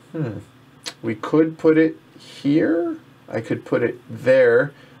 We could put it here. I could put it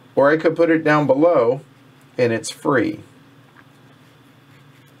there. Or I could put it down below, and it's free.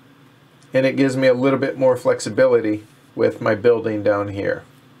 And it gives me a little bit more flexibility with my building down here.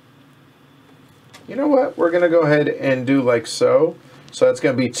 You know what? We're going to go ahead and do like so. So that's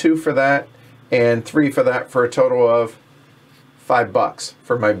going to be 2 for that and 3 for that for a total of $5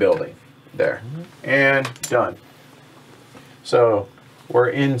 for my building. There. And done. So we're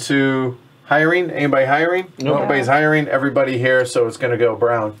into hiring. Anybody hiring? Nope. Nobody's hiring. Everybody here, so it's going to go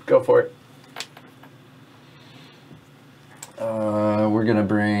brown. Go for it. We're going to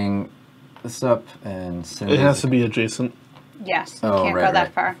bring this up and send It has to be adjacent. yes, you Oh, can't right, go that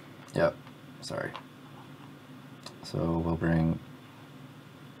right. far. Yep. Sorry. So we'll bring...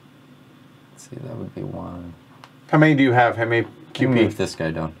 Let's see, that would be 1. How many do you have? How many Can move QP? this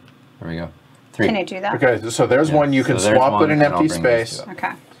guy down. There we go. 3. Can I do that? Okay, so there's Yeah, one. You can so there's swap one, with an and I'll empty bring these space. two up.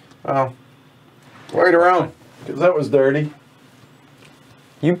 Okay. Oh. Right around. Because that was dirty.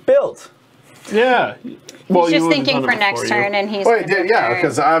 You built! Yeah. Well, He's you just would've thinking done it for next before you. turn, and he's. Well, I gonna did, go yeah, third.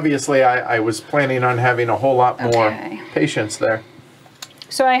 because obviously I was planning on having a whole lot more Okay. patience there.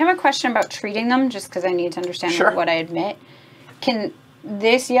 So I have a question about treating them, just because I need to understand Sure. what I admit. Can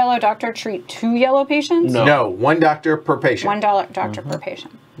this yellow doctor treat 2 yellow patients? No. No, one doctor per patient. $1 doctor per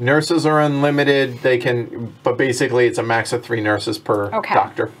patient. Nurses are unlimited. They can, but basically it's a max of 3 nurses per Okay.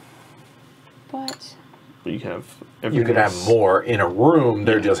 doctor. But, You can have You could have more in a room.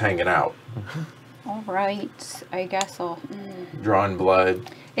 They're just hanging out, all right, I guess I'll... drawing blood.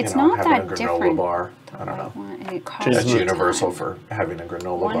 It's you know, not having that a granola different. bar. I don't know. And it costs Change That's the universal time. for having a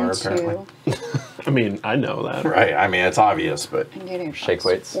granola 1, bar, apparently. 2, I mean, I know that. Right. I mean, it's obvious, but I'm getting Shake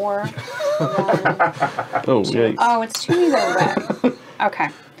weights. 4, 1. Oh, yikes. Oh, it's 2 either way. Okay.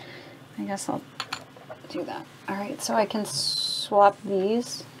 I guess I'll do that. All right, so I can swap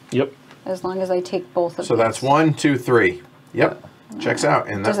these Yep. as long as I take both of so these. that's 1, 2, 3. Yep. Checks out,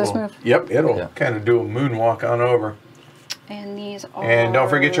 and Does that this will. move? Yep, it'll Yeah. kind of do a moonwalk on over. And these are... And don't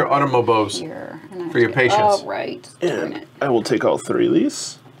forget your automobiles here. And I have for your to- patients. Oh, right. Darn And it. I will take all 3 of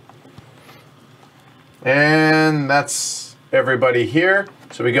these. And that's everybody here.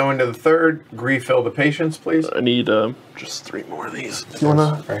 So we go into the third. Refill the patients, please. I need just 3 more of these. If you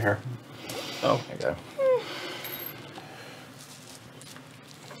wanna? Right here. There you go.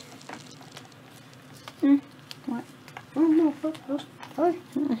 What?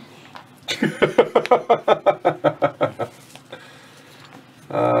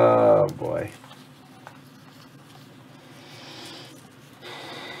 Oh boy.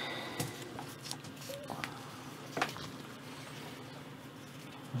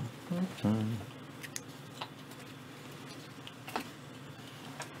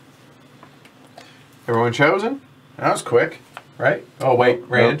 Everyone chosen? That was quick, right? Oh wait,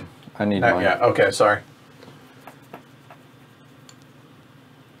 Rand. Nope. I need Not mine. yet. Okay, sorry.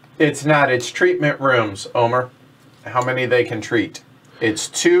 It's not. It's treatment rooms, Omer. How many they can treat? It's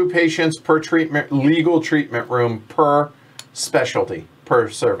 2 patients per treatment, legal treatment room per specialty, per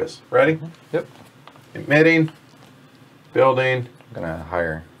service. Ready? Yep. Admitting, building, I'm gonna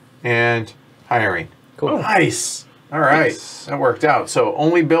hire. and hiring. Cool. Nice. All right. Nice. That worked out. So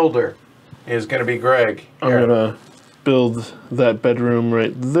only builder is going to be Greg. I'm Here. gonna build that bedroom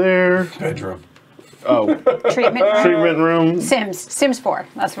right there. Bedroom. Oh, Treatment room. treatment room. Sims 4.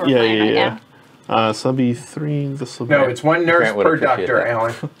 That's what we're Yeah, playing yeah, right yeah. now. So that'll be 3. This will be. No, it's 1 nurse Grant would per appreciate doctor, that.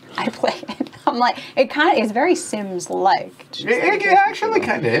 Alan. I play it. I'm like, it kind of is very Sims-like. It actually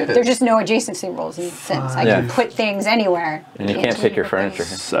kind of is. There's just no adjacency rules in Sims. I can Yeah. put things anywhere. And you can't take your furniture.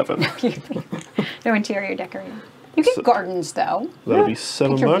 7. No interior decorating. You get gardens, though. That'll be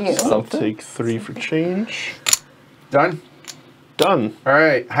 $7. your I'll view. Something. take 3 for change. Done? Done. All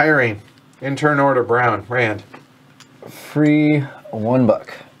right, hiring. Intern order Brown, Rand. Free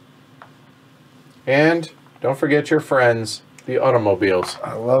 $1. And don't forget your friends, the automobiles.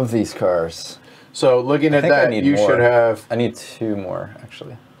 I love these cars. So looking at think I that, need you more. should have, I need 2 more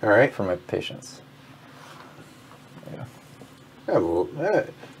actually all right. for my patients.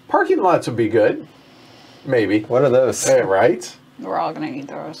 Parking lots would be good. Maybe. What are those? Right? We're all going to need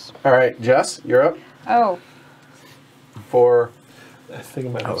those. All right, Jess, you're up Oh, for I think I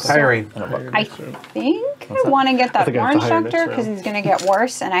might have hiring. I think I want to get that think I have to orange hire next doctor because round. he's going to get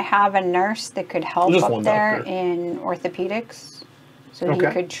worse, and I have a nurse that could help Just up one there doctor. in orthopedics, so Okay.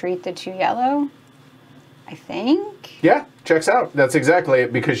 he could treat the 2 yellow. I think. Yeah, checks out. That's exactly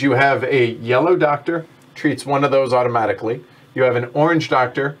it because you have a yellow doctor, treats one of those automatically. You have an orange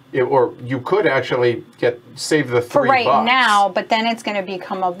doctor, or you could actually save the $3 For right now, but then it's going to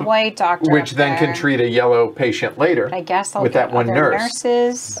become a white doctor, which up then can there. treat a yellow patient later. I guess I'll with get that one other nurse.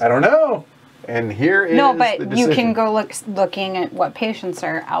 nurses. I don't know. And here is No, the but you can decision. go looking at what patients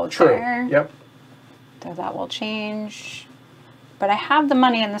are out True. there. Yep. So that will change. But I have the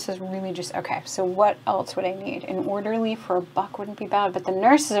money, and this is really just okay. So what else would I need? An orderly for $1 wouldn't be bad, but the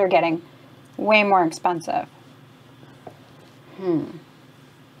nurses are getting way more expensive.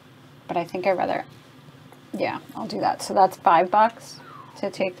 But I think I'd rather. Yeah, I'll do that. So that's $5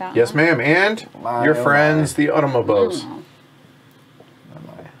 to take that. Yes, one. ma'am. And My, your oh friends, the automobiles.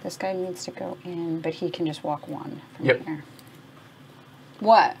 This guy needs to go in, but he can just walk 1 from Yep. here.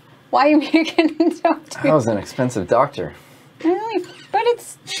 What? Why are you making don't do That was an expensive doctor. Really? But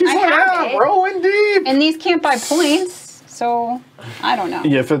it's. She's I like, have it. rolling deep. And these can't buy points, so I don't know.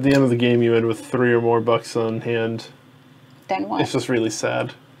 Yeah, if at the end of the game you end with 3 or more bucks on hand, Then what? it's just really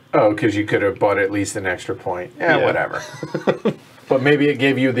sad. Oh, because you could have bought at least an extra point. Yeah, Yeah. whatever. But maybe it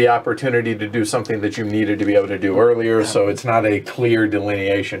gave you the opportunity to do something that you needed to be able to do earlier, so it's not a clear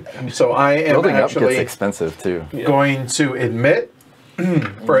delineation. So I am Building up actually gets expensive too. going to admit.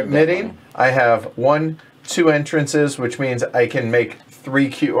 For admitting, I have 1, 2 entrances, which means I can make 3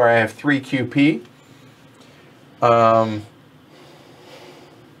 Q, or I have 3 QP.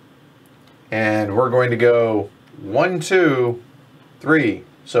 And we're going to go 1, 2, 3.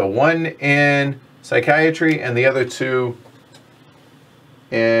 So 1 in psychiatry and the other 2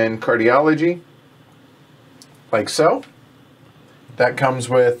 in cardiology, like so. That comes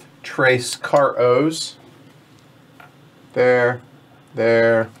with trace car O's. There,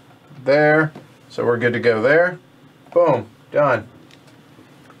 there, there. So we're good to go there. Boom, done.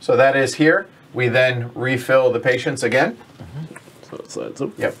 So that is here. We then refill the patients again. So it slides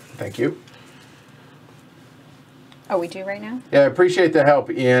up. Yep, thank you. Oh, we do right now? Yeah, I appreciate the help,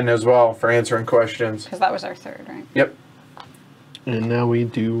 Ian, as well, for answering questions. Because that was our third, right? Yep, And now we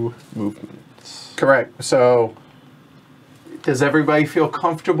do movements. correct. So, does everybody feel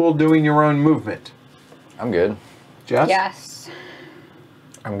comfortable doing your own movement? I'm good. Jess? Yes.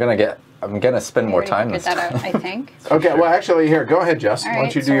 I'm gonna spend more time Get this that time. out, I think. Okay, well, actually, here, go ahead, Jess. All Why right,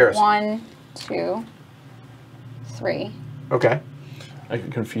 don't you do so yours? 1, 2, 3, Okay, I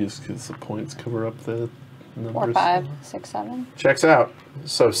get confused because the points cover up the numbers. 4, 5, 6, 7. checks out.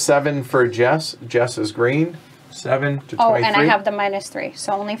 So 7 for Jess. Jess is green. 7 to 23. Oh, and I have the -3,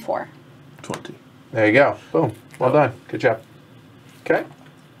 so only 4. 20. There you go. Boom. Well done. Good job. Okay.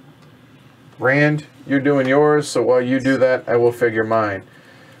 Rand, you're doing yours, so while you do that, I will figure mine.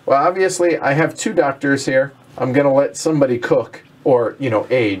 Well, obviously, I have 2 doctors here. I'm going to let somebody cook or,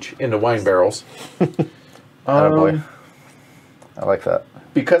 age in the wine barrels. Attaboy. I like that.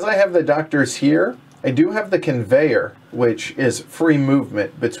 Because I have the doctors here, I do have the conveyor, which is free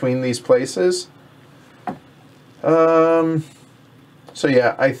movement between these places. So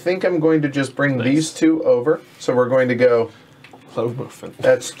yeah, I think I'm going to just bring these 2 over. So we're going to go, Love movement.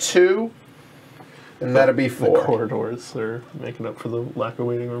 that's 2, and that'll be The 4. corridors are making up for the lack of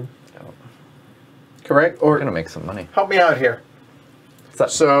waiting room. Correct? We're Or gonna make some money. help me out here.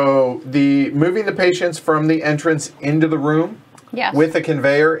 So moving the patients from the entrance into the room Yes. with a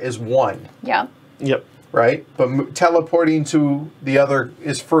conveyor is 1, Yep. Yep. right? But teleporting to the other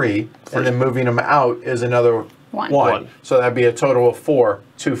is free, and then moving them out is another 1. 1. So that'd be a total of 4,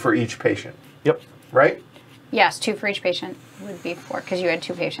 2 for each patient, Yep. right? Yes, 2 for each patient would be 4 because you had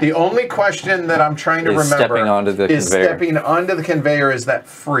 2 patients. The only question that I'm trying to Is remember stepping onto the is conveyor. stepping onto the conveyor, is that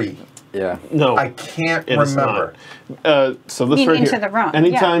free? Yeah. No. I can't it is remember. not. So this mean right into here. the room,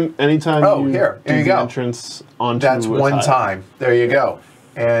 Anytime Oh, you here. do There you the go. entrance onto That's a 1 tile. time. There you go.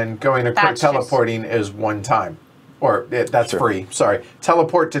 And going to That's teleporting is 1 time. Or that's Sure. free. Sorry.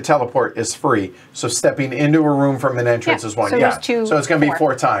 Teleport to teleport is free. So stepping into a room from an entrance Yeah, is 1. so Yeah. there's 2, So it's going to be 4.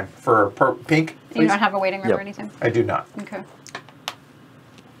 4 time for pink, You please. don't have a waiting room Yep. or anything? I do not. Okay.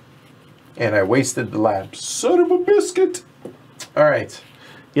 And I wasted the lab. Son of a biscuit. All right.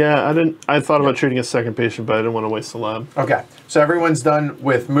 Yeah, I thought about treating a second patient, but I didn't want to waste the lab. Okay. So everyone's done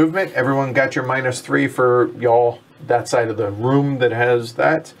with movement. Everyone got your -3 for y'all, that side of the room that has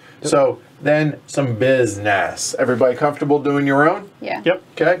that. So then some business. Everybody comfortable doing your own? Yeah. Yep.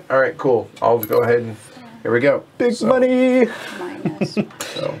 Okay. All right, cool. I'll go ahead and here we go. Big money. Minus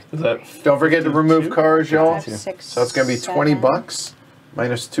So Is that don't forget to remove cars, y'all. 5, 6, So it's going to be 20 7. bucks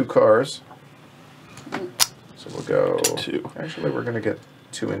minus 2 cars. So we'll go 2? Actually, we're going to get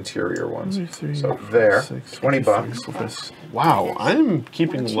 2 interior ones. 3, So there, 6, 20 bucks. 5. Wow, I'm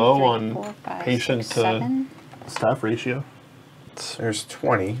keeping 1, 2, low 3, on 4, 5, patient 6, to 7. staff ratio. There's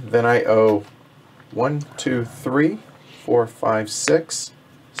 20. Then I owe 1, 2, 3, 4, 5, 6,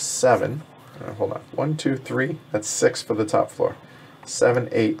 7. Hold on. 1, 2, 3. That's 6 for the top floor. 7,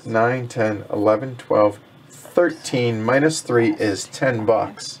 8, 9, 10, 11, 12, 13 minus 3 is 10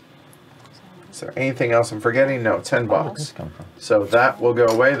 bucks. Is there anything else I'm forgetting? No, 10 bucks. So that will go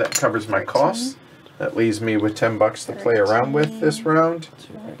away. That covers my costs. That leaves me with 10 bucks to play around with this round.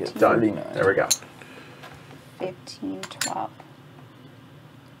 Done. 39. There we go. 15, 12.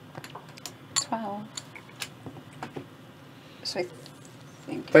 12. So I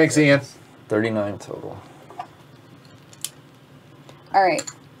think. Thanks, Ian. 39 total. All right.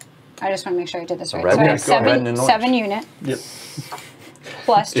 I just want to make sure I did this right. red So I one? have Go ahead. Red and seven, orange. 7 unit Yep.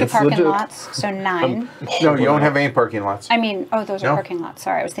 plus 2 It's parking legit. lots, so 9. No, you don't have any parking lots. I mean, oh, those are No. parking lots.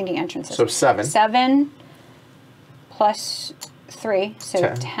 Sorry, I was thinking entrances. So 7. 7 plus 3, so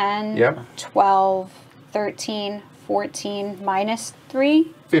 10. 10, Yep. 12, 13, 14, minus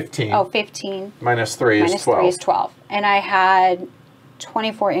 3. 15. Oh, 15. Minus 3 is Minus 12. 3 is 12. And I had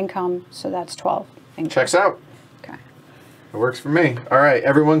 24 income, so that's 12 income. Checks out. Okay. It works for me. All right,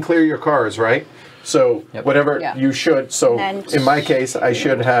 everyone clear your cars, right? So Yep. whatever Yeah. you should. So And then in my case, I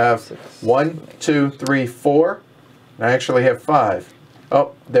should have 1, 2, 3, 4. And I actually have 5.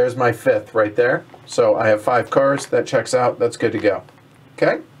 Oh, there's my 5th right there. So I have 5 cars. That checks out. That's good to go.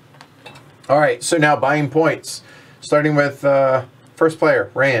 Okay? All right, so now buying points. Starting with, for first player,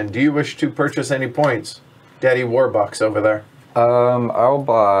 Rand, do you wish to purchase any points? Daddy Warbucks over there. I'll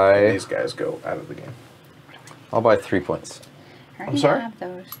buy. These guys go out of the game. I'll buy 3 points. I already sorry? have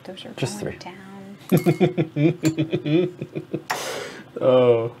those. Those are Just going 3. down.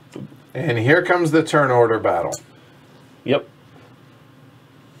 Oh. And here comes the turn order battle. Yep.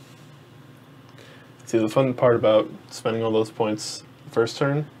 See, the fun part about spending all those points first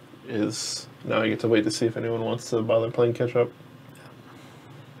turn is now I get to wait to see if anyone wants to bother playing catch up.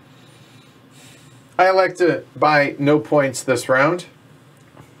 I like to buy no points this round.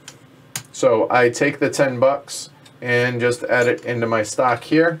 So I take the $10 and just add it into my stock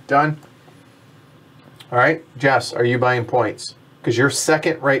here. Done. All right, Jess, are you buying points? Because you're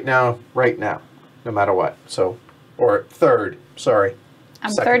second right now, no matter what. So, or third, sorry. I'm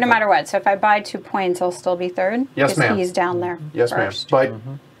Second third no thing. matter what. So if I buy 2 points, I'll still be third? Yes, Because ma'am. he's down there Yes, ma'am. first. But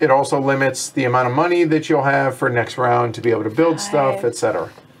it also limits the amount of money that you'll have for next round to be able to build stuff, Five. etc.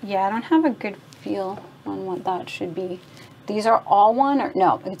 Yeah, I don't have a good feel on what that should be. These are all 1 or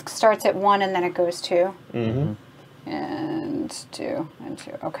no? It starts at 1 and then it goes 2. Mm-hmm. And 2 and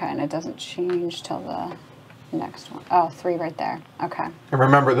 2. Okay, and it doesn't change till the next one. Oh, 3 right there. Okay. And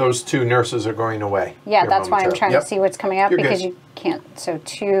remember, those 2 nurses are going away. Yeah, here that's why I'm momentarily. trying Yep. to see what's coming up You're because good. you can't. So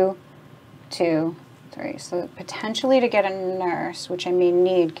 2, 2, 3. So potentially to get a nurse, which I may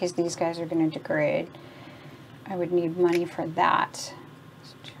need because these guys are going to degrade, I would need money for that.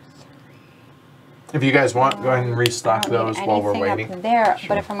 So 2, 3. If you guys want, go ahead and restock I don't need those while we're anything waiting. up there,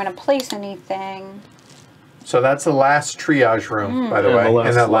 but if I'm going to place anything, So that's the last triage room, by the And way, the last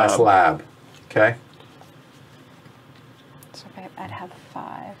and that last lab. Okay. so if I'd have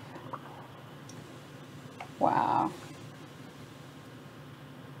 5. Wow.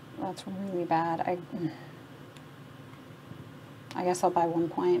 That's really bad. I guess I'll buy 1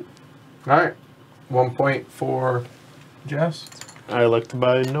 point. All right. 1 point for Jess. I like to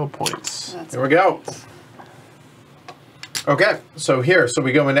buy no points. That's Here we go. Okay, so here, so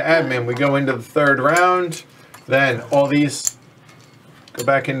we go into admin, we go into the third round, then all these go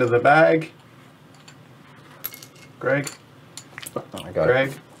back into the bag. Greg, I got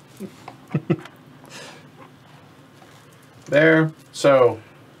Greg. There. So,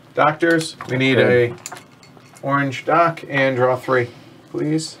 doctors, we need a orange doc and draw 3,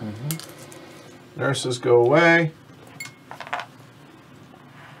 please. Nurses go away.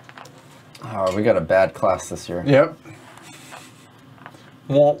 Oh, we got a bad class this year. Yep.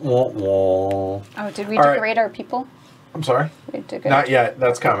 Wah, wah, wah. Oh, did we All right. degrade our people? I'm sorry? We degrade Not yet.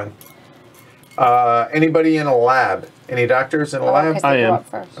 That's coming. Anybody in a lab? Any doctors in a lab? Because I they go am. up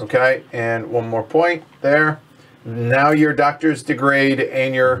first. Okay, and 1 more point there. Now your doctors degrade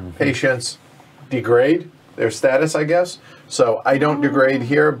and your patients degrade their status, I guess. So I don't degrade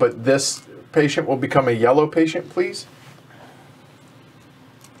here, but this patient will become a yellow patient, please.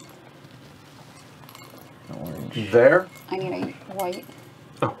 There. I need a white.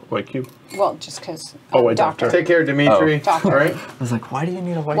 Oh, white cube. Well, just because. Oh, white doctor. Take care, Dimitri. Doctor. All right. I was like, why do you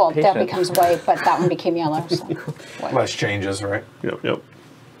need a white Well, patient? that becomes white, but that one became yellow. So white. Less changes, right? Yep.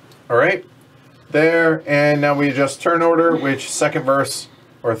 All right. There, and now we adjust turn order, which second verse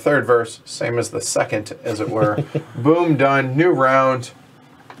or third verse, same as the second, as it were. Boom, done. New round.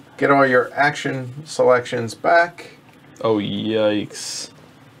 Get all your action selections back. Oh, yikes.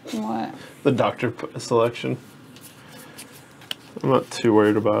 What? The doctor selection. I'm not too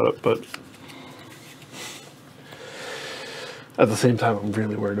worried about it, but at the same time, I'm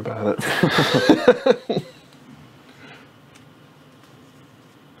really worried about it.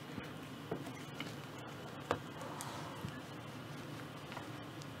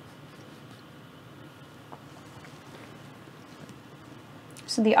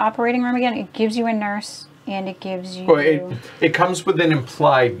 So the operating room again, it gives you a nurse and it gives you. Well, it comes with an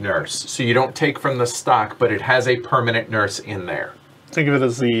implied nurse, so you don't take from the stock, but it has a permanent nurse in there. Think of it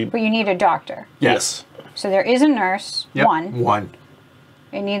as the But you need a doctor. Yes. So there is a nurse, Yep. one. One.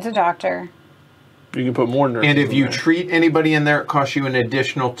 It needs a doctor. you can put more nurses. And if in you there. treat anybody in there, it costs you an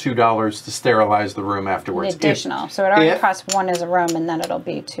additional $2 to sterilize the room An afterwards. additional. So it already if- costs 1 as a room and then it'll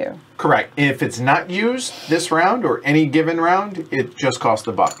be 2. Correct. If it's not used this round or any given round, it just costs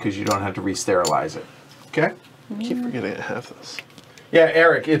 $1 because you don't have to re-sterilize it. Okay? I keep forgetting I have this. Yeah,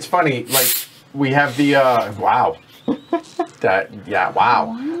 Eric, it's funny. Like, we have the, wow.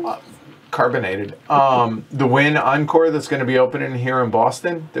 Wow. Carbonated. The Wynn Encore that's going to be opening here in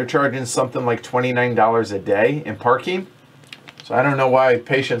Boston, they're charging something like $29 a day in parking. So I don't know why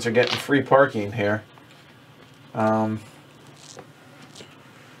patients are getting free parking here.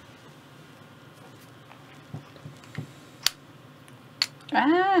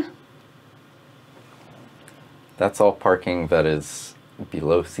 That's all parking that is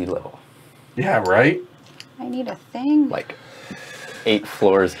below sea level. Yeah, right? I need a thing. Like 8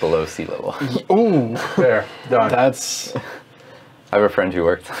 floors below sea level. Ooh, There, done. that's I have a friend who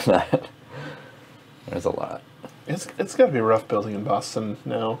worked on that. There's a lot. it's got to be rough building in Boston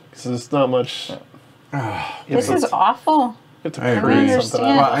now because there's not much. This is awful. You have to I create agree. something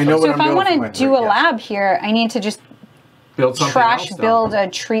understand. out. Well, I know So what if I'm I doing want for my to do third, a yes. lab here, I need to just Build something trash else, build though. a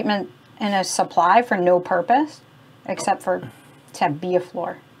treatment in a supply for no purpose, except for to be a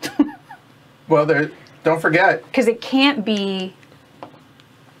floor. Well, don't forget, Because it can't be.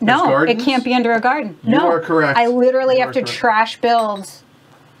 There's No, gardens? it can't be under a garden. You No, are correct. I literally You have are to correct. trash build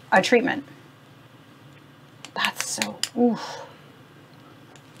a treatment. That's so. Oof.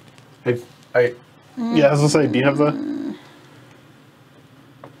 Yeah, I was gonna say, do you have the?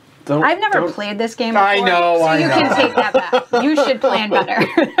 Don't, I've never don't- played this game before, I know, so I you know. can take that back. You should plan better.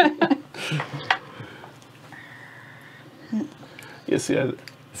 Yeah, see,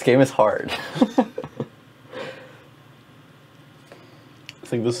 This game is hard. I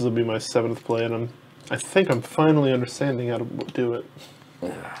think this will be my 7th play, and I think I'm finally understanding how to do it.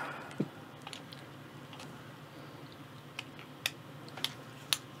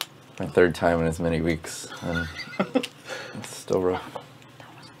 My 3rd time in as many weeks, and it's still rough.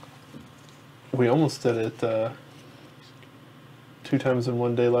 We almost did it 2 times in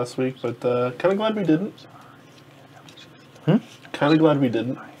one day last week, but kind of glad we didn't. Kind of glad we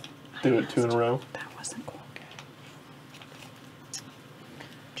didn't do it 2 in a row. That wasn't cool.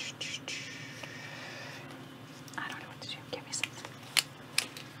 I don't know what to do. Give me something.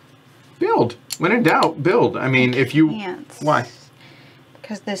 build. When in doubt, build. I mean, if you... Can't. Why?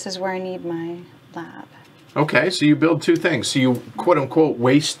 Because this is where I need my lab. Okay, so you build 2 things. So you, quote unquote,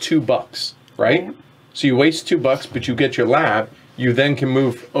 waste $2, right? Right. So you waste $2, but you get your lab. You then can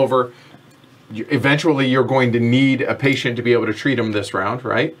move over. Eventually, you're going to need a patient to be able to treat them this round,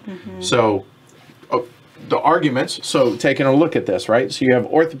 right? So the arguments, so taking a look at this, right? So you have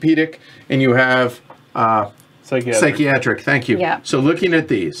orthopedic and you have psychiatric, thank you. Yeah. So looking at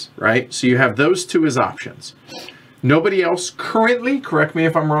these, right? So you have those 2 as options. Nobody else currently, correct me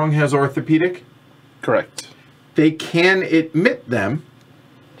if I'm wrong, has orthopedic. Correct. They can admit them.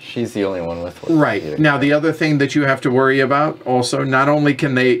 She's the only one with Right. orthopedic. Now, the other thing that you have to worry about also, not only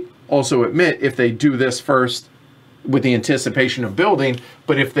can they also admit if they do this first with the anticipation of building,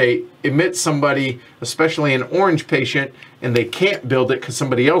 but if they admit somebody, especially an orange patient, and they can't build it because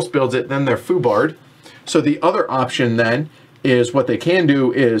somebody else builds it, then they're foobarred. So the other option then is what they can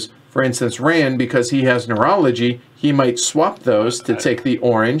do is, for instance, Rand, because he has neurology, he might swap those to take the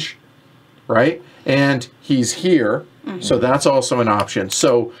orange, right? And he's here, so that's also an option.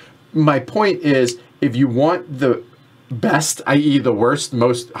 So my point is, if you want the best, i.e. the worst,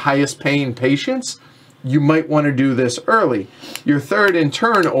 most highest paying patients, you might want to do this early. Your 3rd in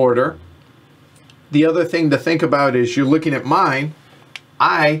turn order, the other thing to think about is you're looking at mine.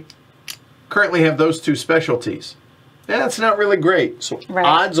 I currently have those 2 specialties. That's not really great. So Right.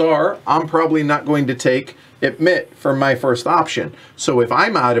 odds are I'm probably not going to take admit for my first option. So if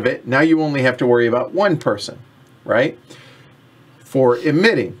I'm out of it, now you only have to worry about 1 person, right? For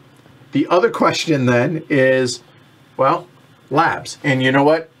admitting. The other question then is, well, labs. And you know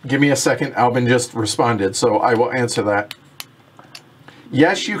what? Give me a second. Albin just responded, so I will answer that.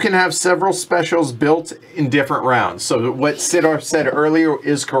 Yes, you can have several specials built in different rounds. So what Sidar said earlier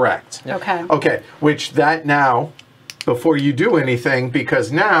is correct. Okay. Okay, which that now, before you do anything, because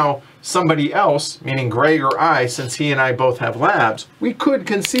now somebody else, meaning Greg or I, since he and I both have labs, we could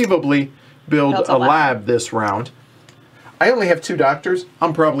conceivably build Build a a lab. lab this round. I only have 2 doctors.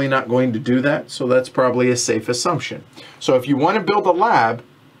 I'm probably not going to do that, so that's probably a safe assumption. So if you want to build a lab,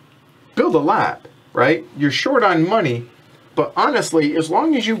 right? You're short on money, but honestly, as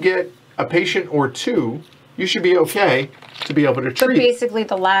long as you get a patient or 2, you should be okay to be able to But treat. basically,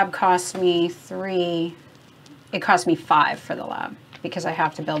 the lab cost me 3. It cost me 5 for the lab because I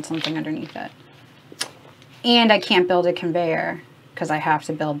have to build something underneath it. And I can't build a conveyor because I have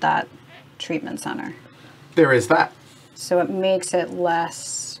to build that treatment center. There is that. So it makes it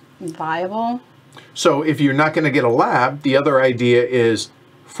less viable. So if you're not going to get a lab, the other idea is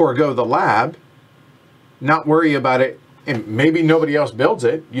forego the lab, not worry about it, and maybe nobody else builds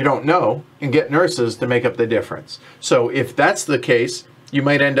it, you don't know, and get nurses to make up the difference. So if that's the case, you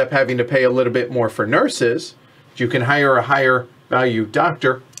might end up having to pay a little bit more for nurses. You can hire a higher value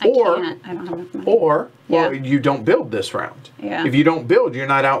doctor, I don't have enough money. well, Yeah. you don't build this round. Yeah. If you don't build, you're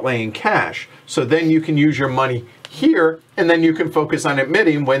not outlaying cash. So then you can use your money here, and then you can focus on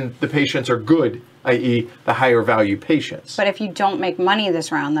admitting when the patients are good i.e. the higher value patients. But if you don't make money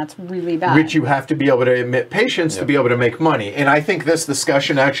this round, that's really bad. Which you have to be able to admit patients to be able to make money. And I think this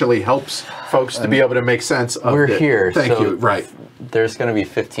discussion actually helps folks to be able to make sense of We're it. here. Thank so you. Right. There's going to be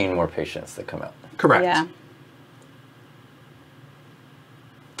 15 more patients that come out. Correct. Yeah.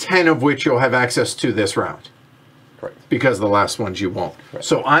 10 of which you'll have access to this round. Correct. Because the last ones you won't. Right.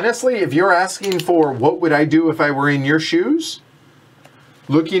 So honestly, if you're asking for what would I do if I were in your shoes,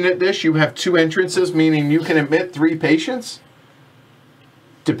 looking at this, you have 2 entrances, meaning you can admit 3 patients.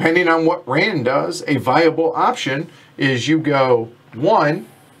 Depending on what Rand does, a viable option is you go 1,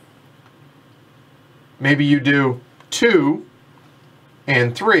 maybe you do 2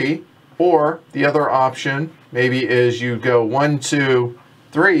 and 3, or the other option maybe is you go 1, 2,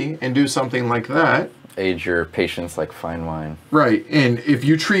 3 and do something like that. Age your patients like fine wine. Right, and if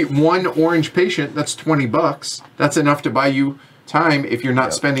you treat 1 orange patient, that's $20. That's enough to buy you time if you're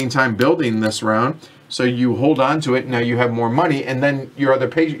not spending time building this round. So you hold on to it. Now you have more money, and then your other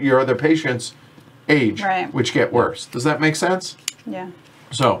patients age, which get worse. Does that make sense? Yeah.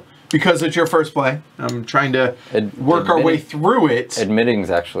 So because it's your first play, I'm trying to work our way through it. Admitting is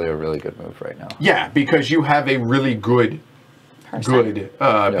actually a really good move right now. Yeah, because you have a really good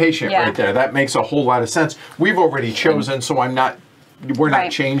patient right there. That makes a whole lot of sense. We've already chosen, so we're not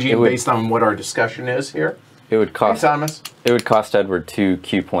changing based on what our discussion is here. It would cost Thomas. It would cost Edward 2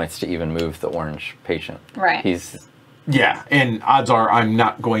 Q points to even move the orange patient. Right. Yeah, and odds are I'm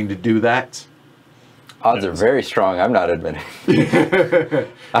not going to do that. Odds are very strong. I'm not admitting.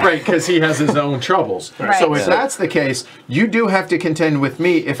 Right, because he has his own troubles. Right. So if that's the case, you do have to contend with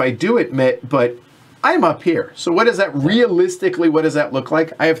me if I do admit, but I'm up here. So what does that realistically, what does that look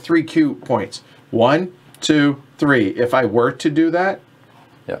like? I have 3 Q points. 1, 2, 3. If I were to do that,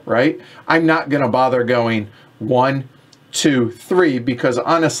 right, I'm not going to bother going 1, 2, 3 because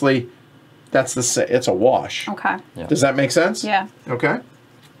honestly, it's a wash. Okay. Yeah. Does that make sense? Yeah. Okay.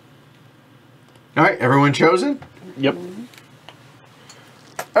 All right, everyone chosen? Yep.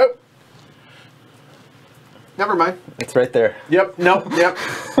 Oh. Never mind. It's right there. Yep, nope, yep.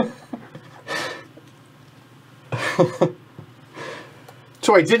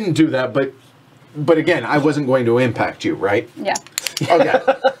 So I didn't do that, but again, I wasn't going to impact you, right? Yeah.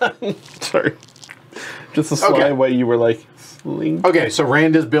 Okay. Sorry. Just a sly way you were like, slink. Okay, so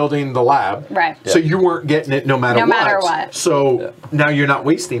Rand is building the lab. Right. So you weren't getting it no matter what. No matter what. So now you're not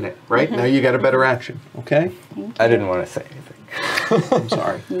wasting it, right? Now you got a better action. Okay? I didn't want to say anything. I'm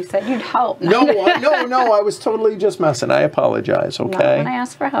sorry. You said you'd help. No, I was totally just messing. I apologize, okay? Not when I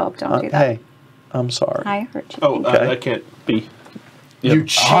ask for help. Don't do that. Hey, I'm sorry. I hurt you. Oh, Okay. I can't be. You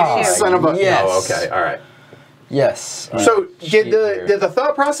cheating son of a... yes. Oh, okay, all right. Yes. So did the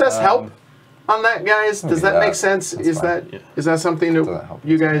thought process help on that, guys? Does that make sense? Is that something that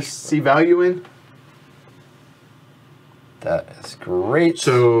you guys see value in? That is great.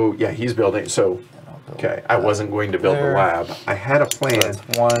 So yeah, he's building. So okay, I wasn't going to build the lab. I had a plan. So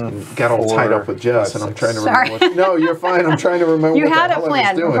that's 1, Got all 4, tied up with Jess, 5, and I'm 6. trying to remember. What, no, you're fine. I'm trying to remember. You what had the a hell plan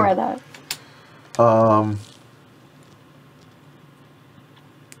I was doing. before that.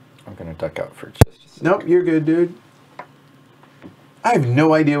 I'm gonna duck out for just a second. Nope, you're good, dude. I have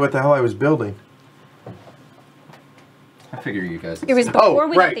no idea what the hell I was building. I figure you guys. It was before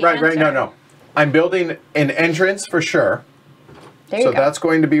we right. got the answer. No. I'm building an entrance for sure. There you So go. that's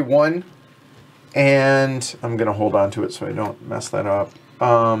going to be 1, and I'm going to hold on to it so I don't mess that up.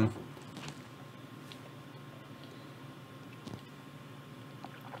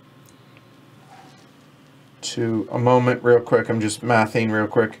 To a moment, real quick. I'm just mathing real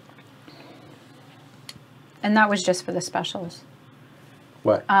quick. And that was just for the specials.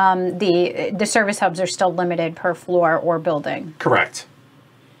 What? The service hubs are still limited per floor or building. Correct.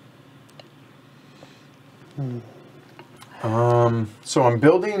 So I'm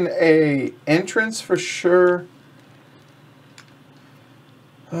building a entrance for sure.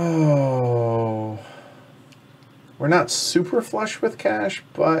 Oh, we're not super flush with cash,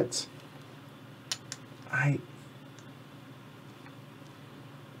 but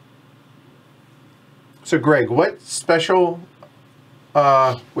So Greg, what specialties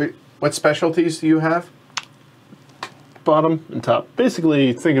do you have? Bottom and top.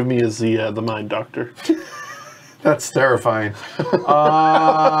 Basically, think of me as the mind doctor. That's terrifying.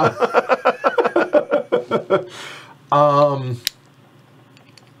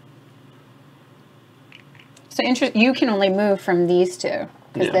 So you can only move from these two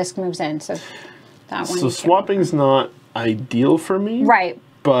because this moves in. So that one. So swapping's not ideal for me. Right.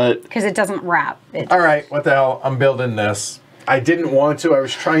 But Because it doesn't wrap. All right, what the hell? I'm building this. I didn't want to. I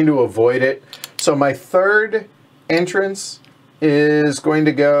was trying to avoid it. So my third entrance is going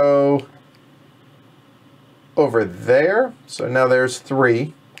to go over there. So now there's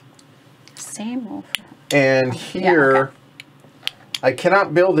 3. Same rule. And here, okay. I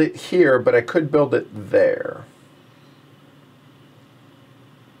cannot build it here, but I could build it there.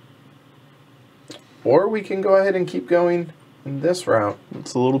 Or we can go ahead and keep going in this route.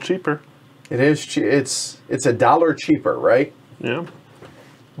 It's a little cheaper. It is. It's $1 cheaper, right? Yeah.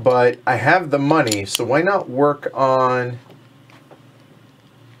 But I have the money, so why not work on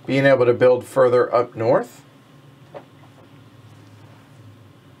being able to build further up north?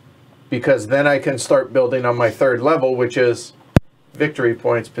 Because then I can start building on my 3rd level, which is victory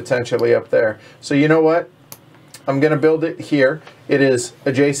points potentially up there. So you know what? I'm going to build it here. It is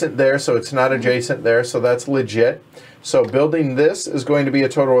adjacent there, so it's not adjacent there, so that's legit. So building this is going to be a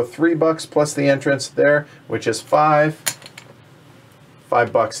total of $3 plus the entrance there, which is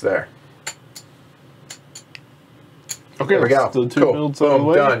 $5 there. Okay, there we go. The 2 cool. builds out of the Boom,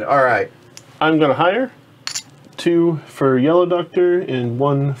 way. done. All right. I'm going to hire 2 for Yellow Doctor and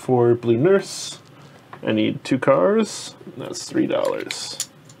 1 for Blue Nurse. I need 2 cars. That's $3.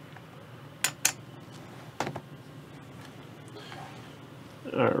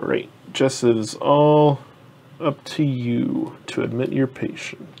 All right, Jess, it is all up to you to admit your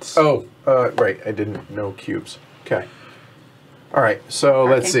patients. Oh, right. I didn't know cubes. Okay. All right. So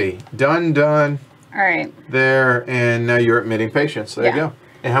let's see. Done. All right. There, and now you're admitting patients. There you Yeah. go.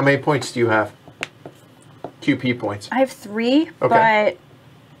 And how many points do you have? QP points. I have 3, Okay. but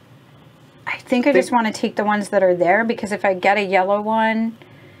I think I just want to take the ones that are there because if I get a yellow one,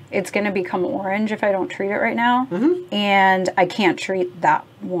 it's going to become orange if I don't treat it right now. And I can't treat that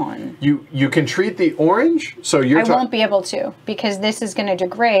one. You can treat the orange, so you're I won't be able to because this is going to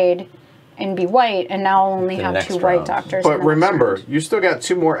degrade and be white, and now I'll only The have next 2 white round. doctors. But in the next remember, round. you still got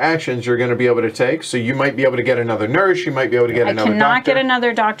 2 more actions you're going to be able to take. So you might be able to get another nurse. You might be able to get I another cannot doctor. get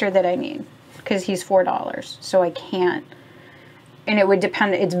another doctor that I need because he's $4, so I can't. And it would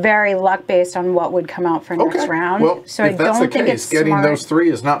depend. It's very luck based on what would come out for next round. Well, so if I that's don't the think case, it's getting smart those 3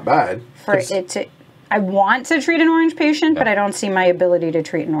 is not bad. for it to. I want to treat an orange patient, but I don't see my ability to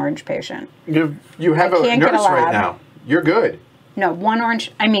treat an orange patient. You have I a can't get a nurse right lab. now. You're good. No, 1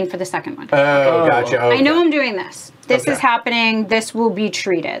 orange. I mean, for the second one. Oh, gotcha. Okay. I know I'm doing this. This Okay. is happening. This will be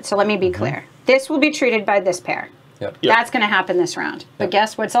treated. So let me be clear. This will be treated by this pair. Yep. That's going to happen this round. But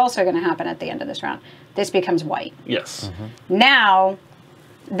guess what's also going to happen at the end of this round? This becomes white. Yes. Now,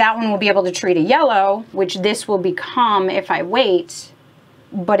 that one will be able to treat a yellow, which this will become if I wait,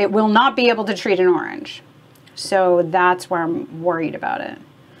 but it will not be able to treat an orange. So that's where I'm worried about it.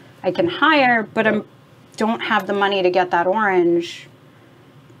 I can hire, but I don't have the money to get that orange.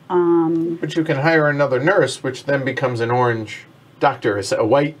 But you can hire another nurse, which then becomes an orange doctor. A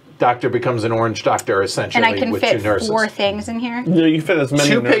white doctor becomes an orange doctor, essentially, And I can with fit 2 nurses. 4 things in here. No, you fit as many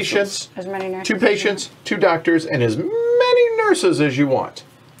 2 nurses. patients, As many nurses. 2 patients, 2 doctors, and as many nurses as you want.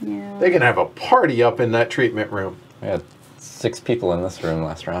 Yeah. They can have a party up in that treatment room. We had 6 people in this room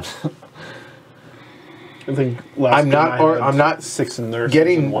last round. I think last I'm not- game I or had I'm not 6 nurses in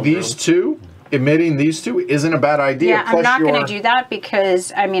Getting 1 these room. 2, admitting these 2 isn't a bad idea. Yeah, I'm Plus not going your- to do that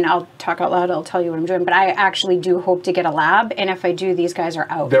because, I mean, I'll talk out loud, I'll tell you what I'm doing, but I actually do hope to get a lab, and if I do, these guys are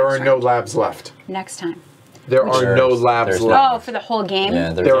out. There next are no round. labs left. Next time. There are no There's- labs there's left. Oh, for the whole game?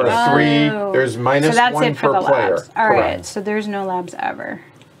 Yeah, There are only- 3. Oh. There's minus So that's 1 it for per the player. labs. All right, Correct. so there's no labs ever.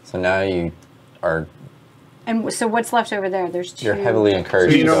 So now you are And so what's left over there? There's 2. you're heavily So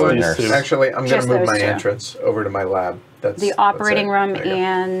encouraged you to know go what? with nurse. Actually, I'm going Just to move those my 2. entrance over to my lab. That's The operating that's it. room There you go.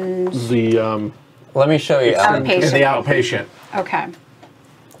 and... The Let me show you. Outpatient. And the outpatient. Okay.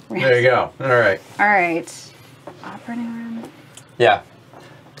 There you go. All right. All right. Operating room. Yeah.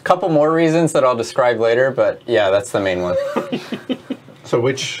 A couple more reasons that I'll describe later, but yeah, that's the main one. So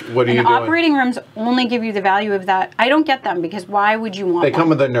what are And you doing? operating rooms only give you the value of that. I don't get them because why would you want They come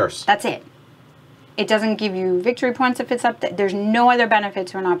one? with a nurse. That's it. It doesn't give you victory points if it's up there. There's no other benefit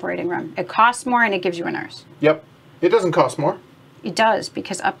to an operating room. It costs more and it gives you a nurse. Yep. It doesn't cost more It does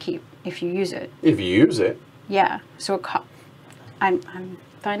because upkeep if you use it. if you use it. Yeah. So I'm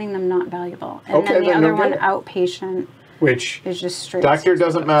finding them not valuable. And Okay, then the then other don't one, get it. outpatient, Which is just straight. doctor $6.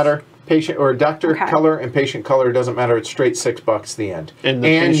 doesn't matter. Patient or doctor Okay. color and patient color doesn't matter. It's straight $6 the end. And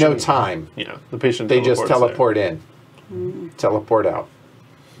And, the no patient- time. yeah, the patient. They just teleports there. teleport in. Teleport out.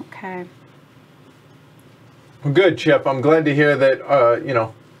 Okay. Well, good, Chip. I'm glad to hear that,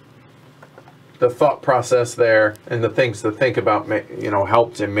 the thought process there and the things to think about,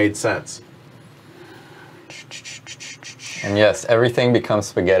 helped and made sense. And yes, everything becomes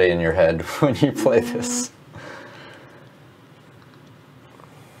spaghetti in your head when you play this.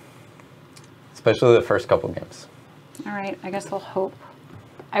 Especially the first couple games. All right. I guess I'll hope.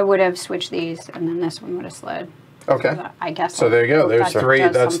 I would have switched these, and then this one would have slid. Okay. So I guess. So there you go. hope There's that three.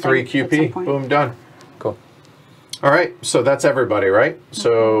 does That's something 3 at some QP. point. Boom, done. Cool. All right. So that's everybody, right?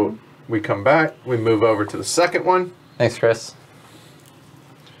 So we come back. We move over to the second one. Thanks, Chris.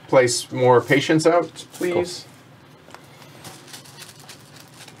 Place more patients out, please.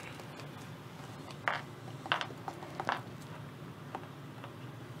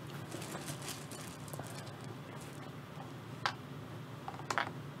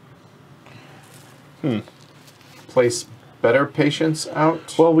 Place better patients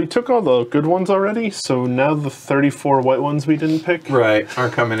out. Well, we took all the good ones already, so now the 34 white ones we didn't pick, Right, are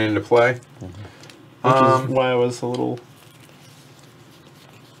coming into play. which is why I was a little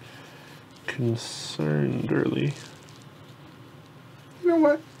concerned early. You know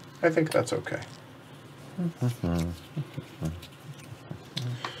what? I think that's okay.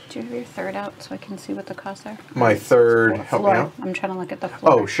 Do you have your third out so I can see what the costs are? My third, help me Floor. out. I'm trying to look at the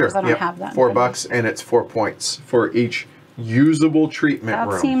floor. Oh, sure. 'cause I don't Yep. have that. in front of $4, me. and it's 4 points for each usable treatment That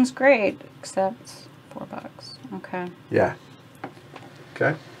room. seems great, except $4. Okay. Yeah.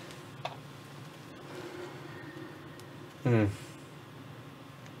 Okay.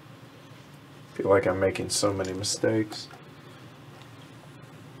 Feel like I'm making so many mistakes.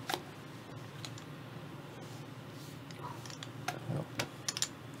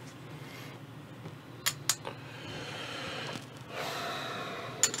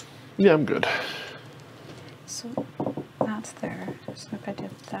 Yeah, I'm good. So that's there. So if I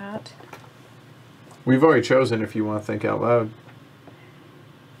did that. We've already chosen if you want to think out loud.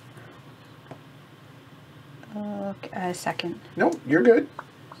 A second. Nope, you're good.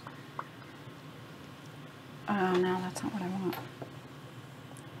 Oh, no, that's not what I want.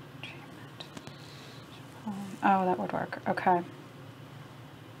 Treatment. Oh, that would work. Okay.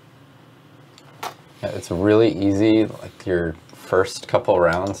 Yeah, it's really easy, like your first couple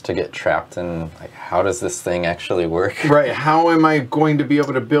rounds, to get trapped in like, how does this thing actually work? Right, how am I going to be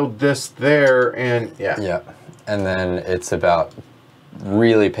able to build this there? And Yeah, and then it's about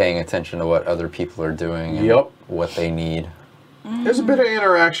really paying attention to what other people are doing and Yep. what they need. There's a bit of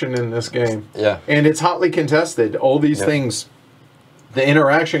interaction in this game. Yeah. And it's hotly contested. All these Yep. things, the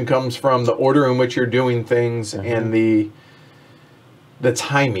interaction comes from the order in which you're doing things and the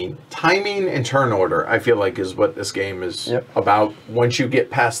timing. Timing and turn order, I feel like, is what this game is Yep. about once you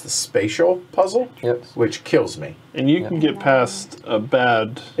get past the spatial puzzle, Yep. which kills me. And you can get past a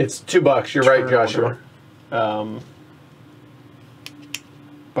bad It's $2. You're right, turn Joshua. order,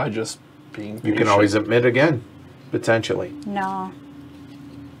 by just being You can patient. always admit again, potentially. No.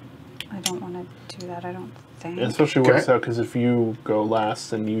 I don't want to do that, I don't think. It especially Okay. works out because if you go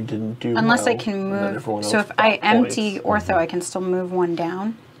last and you didn't do Unless I well, can and then move. everyone So else if I got empty points. ortho, I can still move one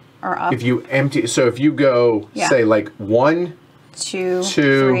down or up. If you empty, so if you go, Yeah. say, like 1, 2,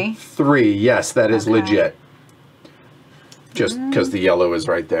 2, 3, yes, that is Okay. legit. Just because the yellow is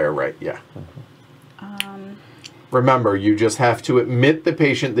right there, right? Yeah. Remember, you just have to admit the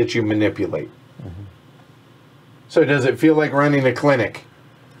patient that you manipulate. So does it feel like running a clinic?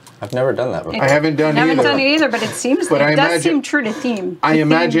 I've never done that before. I haven't done I haven't either. done it either, but it seems But I it does imagine- seem true to theme. I The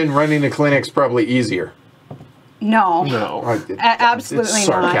theme- imagine running a clinic's probably easier. No. No. Absolutely it's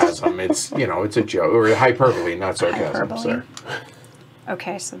not. sarcasm. It's it's a joke or hyperbole, not sarcasm. Hyperbole. Sorry.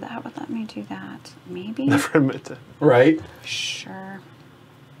 Okay, so that would let me do that. Maybe. Never admit it. Right? Sure.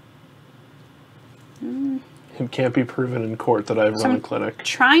 It can't be proven in court that I've run a clinic.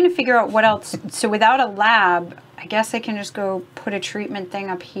 Trying to figure out what else. So without a lab, I guess I can just go put a treatment thing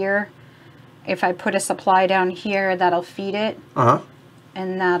up here. If I put a supply down here, that'll feed it, Uh huh.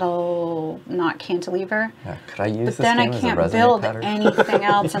 and that'll not cantilever. Yeah, could I use But this then I game as a can't resonate build pattern? anything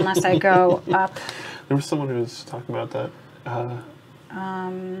else unless I go up. There was someone who was talking about that.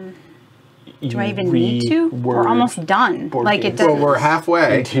 Do I even need to? We're almost done. board Like it games. Well, doesn't. we're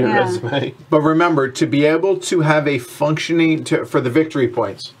halfway. into your Yeah. resume. But remember, to be able to have a functioning for the victory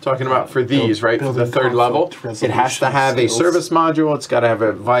points, talking about for these, right, for the building third level, conflict it has to resolution have a skills. service module. It's got to have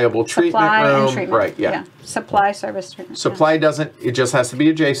a viable treatment Supply room. and treatment. Right, yeah. Supply, service, treatment. yeah. Supply doesn't, it just has to be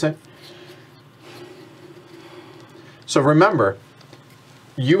adjacent. So remember,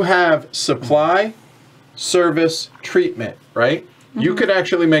 you have supply, service, treatment, right? You could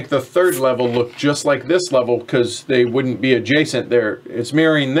actually make the third level look just like this level because they wouldn't be adjacent there. It's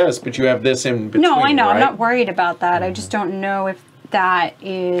mirroring this, but you have this in between. No, I know. Right? I'm not worried about that. I just don't know if that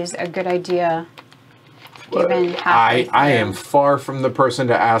is a good idea. Given halfway I am through. far from the person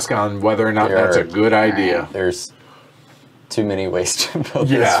to ask on whether or not There that's a are- good idea. There's too many ways to build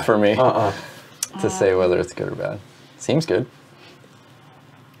Yeah. this for me Uh-uh. to say whether it's good or bad. Seems good.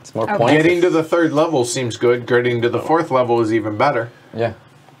 It's more Okay. points. Getting to the third level seems good. Getting to the fourth level is even better. Yeah.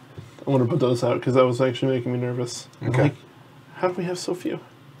 want to put those out because that was actually making me nervous. Okay. Like, how do we have so few?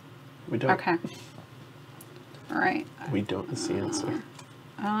 We don't. Okay. All right. We don't is the answer.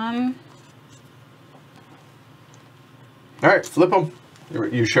 Um. All right, flip them.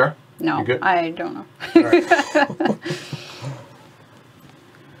 You sure? No, You good? I don't know. All right.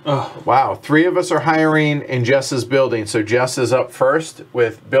 Oh, wow. 3 of us are hiring and Jess is building. So Jess is up first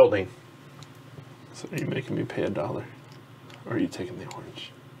with building. So are you making me pay $1? Or are you taking the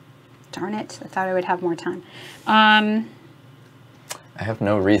orange? Darn it! I thought I would have more time. I have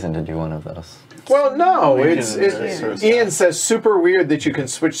no reason to do one of those. Well, no, Yeah, it's so Ian says super weird that you can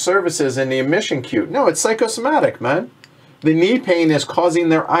switch services in the emission queue. No, it's psychosomatic, man. The knee pain is causing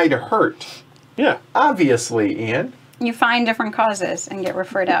their eye to hurt. Yeah. Obviously, Ian. You find different causes and get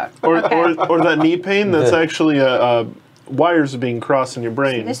referred out. Or, Okay. or that knee pain that's actually wires are being crossed in your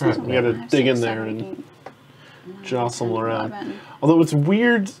brain. This is You got to 5, dig 6, in there 7, and 8, jostle 10, around. 11. Although it's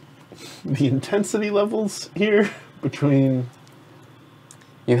weird, the intensity levels here between...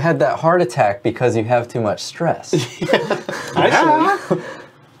 You had that heart attack because you have too much stress. Actually,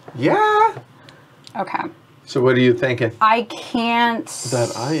 Yeah. Okay. So what are you thinking? I can't.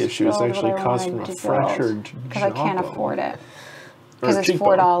 that eye issue is build actually what I caused from wanted a to build, fractured because I can't jawbone. afford it. Or Because it's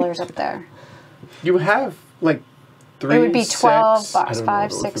cheekbone. $4 up there. You have like 3, It would be 12 6. bucks. I don't know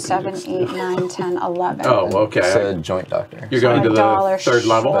 5, what 6, 7, orthopedics 8, 9, 10, 11. Oh, It's a okay. joint doctor. You're going to the $1 third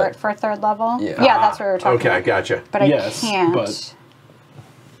level? short for third level? Yeah. Yeah, that's what we were talking Okay, about. gotcha. But I Yes, can't. but-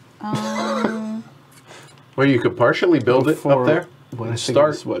 Well, you could partially build it up there. What I think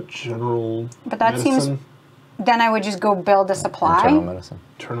Start. is what, general But that seems- medicine? Then I would just go build a supply Internal medicine.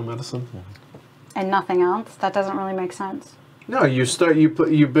 Internal medicine? and nothing else. That doesn't really make sense. No, you start. You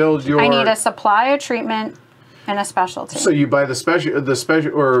build your. I need a supply, a treatment, and a specialty. So you buy the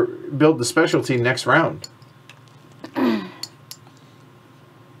special, or build the specialty next round.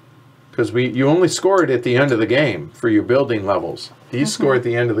 Because you only score it at the end of the game for your building levels. These score at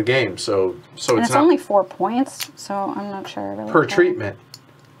the end of the game, so and it's it's not only 4 points, so I'm not sure. I really per care. treatment.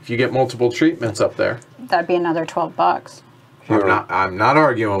 If you get multiple treatments up there, That'd be another 12 bucks. I'm not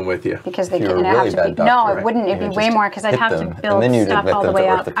arguing with you. Because they If you're can a have really to bad be. No, doctor, it wouldn't. you It'd would be way just more because I'd hit have them, to and build then you'd stuff admit all the them to way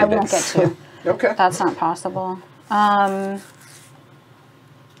up. I won't get orthopedics. to. Okay. That's not possible.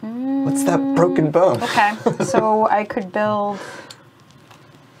 What's that broken bone? Okay, so I could build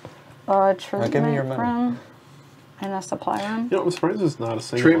a treatment give me your money. room and a supply room. You know, I'm surprised there's not a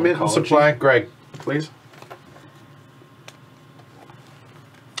single Treatment and oncology. supply, Greg, please.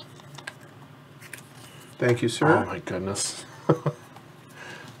 Thank you, Oh sir. my goodness.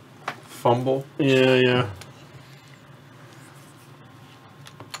 Fumble. Yeah.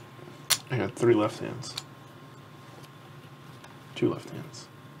 I got 3 left hands. 2 left hands.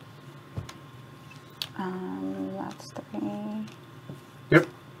 That's 3, Yep.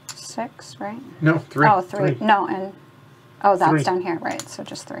 6, right? No, 3. Oh, 3. No, and that's 3. down here, right? So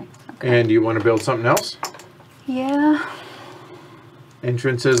just 3. Okay. And do you want to build something else? Yeah.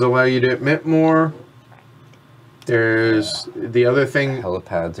 Entrances allow you to admit more. There's the other thing.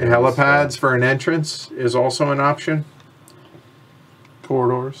 Helipads. are Helipads for an entrance is also an option.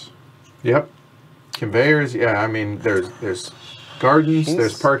 Corridors. Yep. Conveyors. Yeah, I mean, there's gardens. Jeez.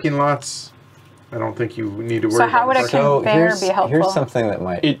 There's parking lots. I don't think you need to worry So about how would a parking. So conveyor here's, be helpful? here's something that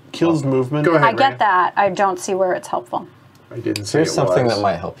might. It kills movement. Go ahead. I get Ray. that. I don't see where it's helpful. I didn't say Here's it something was. that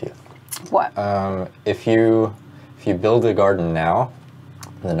might help you. What? If you build a garden now,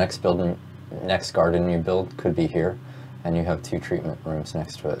 the next garden you build could be here, and you have 2 treatment rooms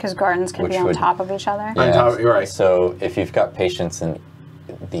next to it. Because gardens can which be on would- top of each other. On top, you're right. So if you've got patients in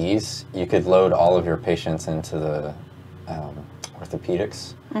these, you could load all of your patients into the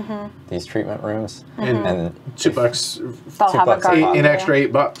orthopedics, these treatment rooms, and $2. They'll have a $2 garden. An area. extra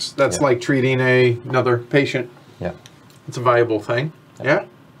 $8. That's Yeah. like treating another patient. yeah. It's a viable thing. Yeah.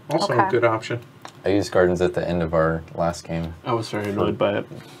 Also a Okay. good option. I used gardens at the end of our last game. I was very annoyed by it.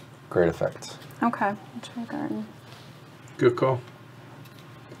 Great effect. Okay. I'll try garden. Good call.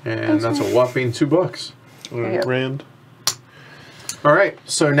 And that's a whopping $2. Yep. Rand. All right.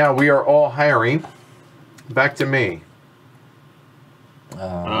 So now we are all hiring. Back to me.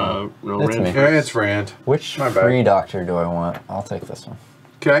 No, It's Rand. me. Yeah, it's Rand. Which My bad. free doctor do I want? I'll take this one.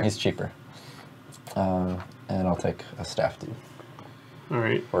 Okay. He's cheaper. And I'll take a staff dude. All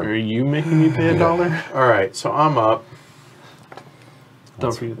right. Are you making me pay $1? All right. So I'm up.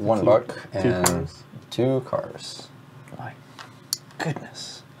 Don't forget the $1 2 and cars. 2 cars. My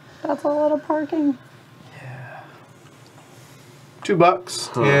goodness. That's a lot of parking.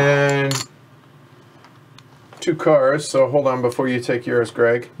 $2 and 2 cars. So hold on before you take yours,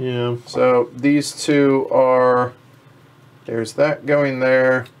 Greg. Yeah. So these 2 are. There's that going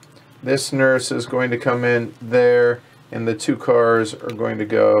there. This nurse is going to come in there, and the 2 cars are going to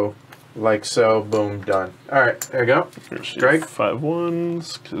go like so. Boom, done. All right, there you go. Greg? 5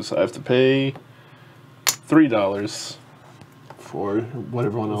 ones, because I have to pay $3 for what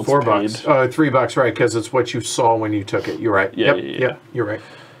everyone else $4. paid. $3, right? Because it's what you saw when you took it. You're right. Yeah, Yep, yeah. yep. You're right.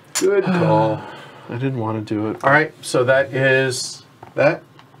 Good call. I didn't want to do it. All right, so that is that.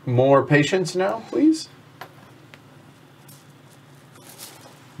 More patience now, please.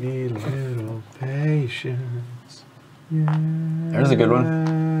 Need a little patience. Yeah. There's a good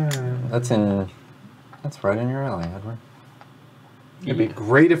one. That's right in your alley, Edward. It'd be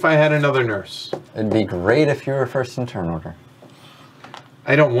great if I had another nurse. It'd be great if you were first in turn order.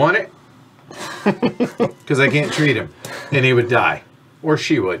 I don't want it because I can't treat him, and he would die, or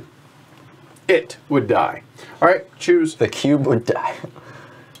she would. It would die. All right, choose. The cube would die.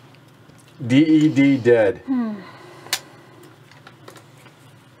 DED dead.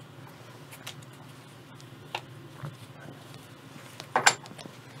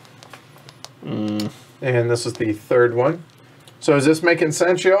 And this is the 3rd one. So is this making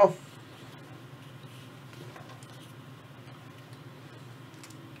sense, y'all?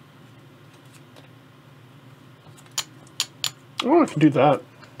 Oh, I can do that.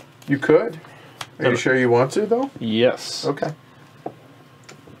 You could. Are you sure you want to, though? Yes. Okay.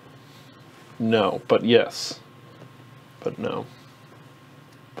 No, but yes. But no.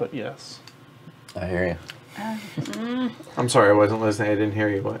 But yes. I hear you. I'm sorry, I wasn't listening. I didn't hear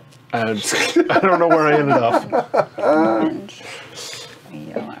you. What? I don't know where I ended up. Orange.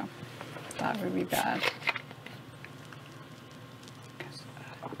 Yellow. That would be bad.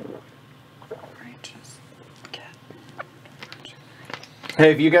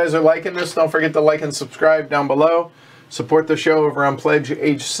 Hey, if you guys are liking this, don't forget to like and subscribe down below. Support the show over on Pledge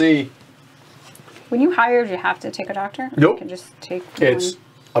HC. When you hire, do you have to take a doctor? Nope. You can just take It's one.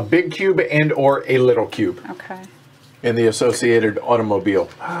 a big cube and or a little cube Okay. in the associated automobile.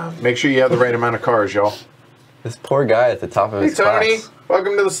 Make sure you have the right amount of cars, y'all. This poor guy at the top of Hey, his Tony. class.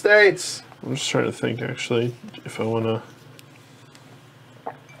 Welcome to the States. I'm just trying to think, actually, if I want to...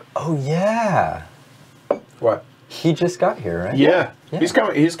 Oh, yeah. What? He just got here, right? Yeah. Yeah. He's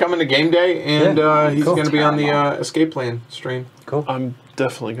coming. He's coming to game day, and Yeah. he's Cool. going to be on the escape plan stream. Cool. I'm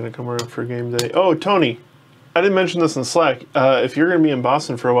definitely going to come around for game day. Oh, Tony, I didn't mention this in Slack. If you're going to be in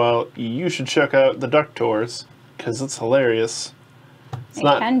Boston for a while, you should check out the Duck Tours, because it's hilarious. It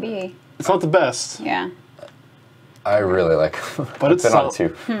can be. It's not the best, Yeah. I really like him. but it's been on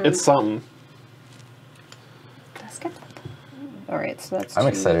something. two. It's something. That's good. All right, so that's. I'm 2,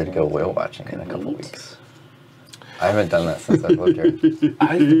 excited to go 3, whale watching in a couple 8. weeks. I haven't done that since I've lived here.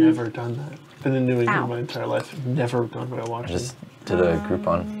 I've never done that. Been in New England Ow. my entire life. Never gone whale I watching. just did a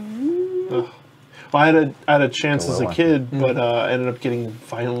Groupon. Ugh. Well, I had a chance Go as a whale kid, but I ended up getting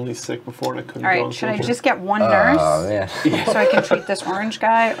violently sick before, and I couldn't All go on right, should I social. just get one nurse Oh, man. so I can treat this orange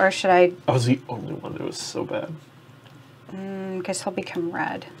guy, or should I? I was the only one that was so bad. Because he'll become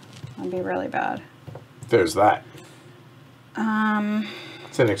red. That'll be really bad. There's that.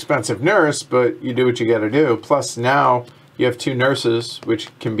 It's an expensive nurse, but you do what you got to do. Plus, now you have 2 nurses, which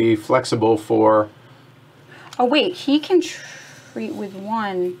can be flexible for. Oh wait, he can treat with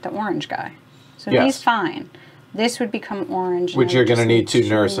one the orange guy, so Yes. he's fine. This would become orange, Which and you're I going to just need 2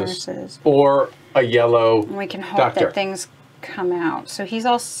 nurses. Or a yellow And we can hope doctor. that things come out. So he's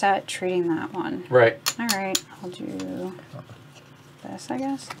all set treating that one. Right. All right, I'll do this, I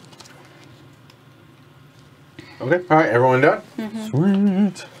guess. Okay. All right. Everyone done?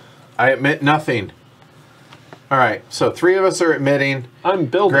 Sweet. I admit nothing. All right. So 3 of us are admitting. I'm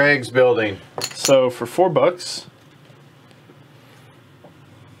building. Greg's building. So for $4.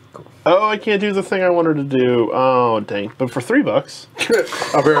 Oh, I can't do the thing I wanted to do. Oh, dang. But for $3.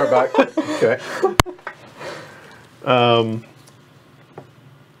 I'll be right back. Okay.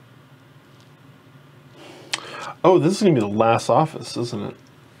 Oh, this is going to be the last office, isn't it?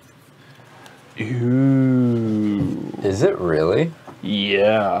 Ooh. Is it really?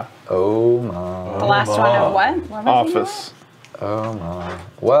 Yeah. Oh, my. The last one of what? What was he Office. Oh, my.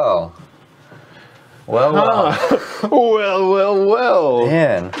 Well. Well. Well.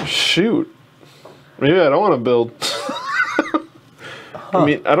 Man. Shoot. Maybe I don't want to build. I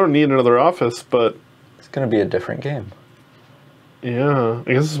mean, I don't need another office, but It's going to be a different game. yeah.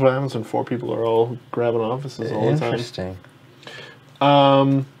 I guess this is what happens when 4 people are all grabbing offices all the time. Interesting.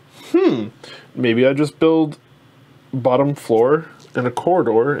 Maybe I just build bottom floor and a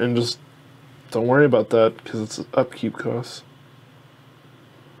corridor and just don't worry about that because it's upkeep costs.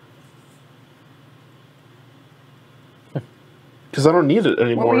 Because I don't need it What were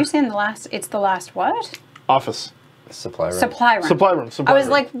anymore. you saying? The last? It's the last what? Office. Supply room. Supply room. Supply room. Supply I was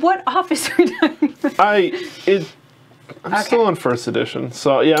room. like, what office are we talking about? I'm still on first edition,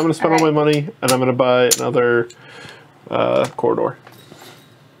 so yeah, I'm gonna spend all my money, and I'm gonna buy another corridor.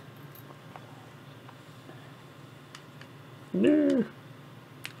 Yeah.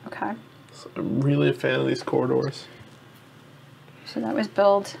 Okay. So I'm really a fan of these corridors. So that was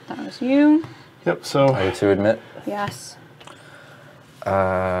build. That was you. Yep. So Are you to admit? Yes.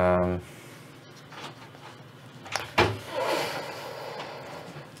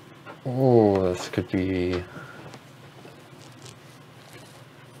 Oh, this could be.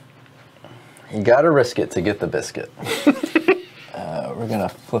 You gotta risk it to get the biscuit. We're gonna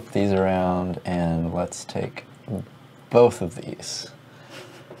flip these around and let's take both of these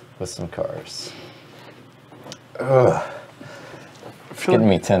with some cars. Ugh. It's getting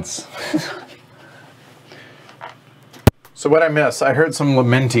me tense. So what I missed, I heard some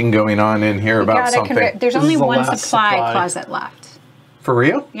lamenting going on in here about something. There's This only is the one last supply supply. closet left. For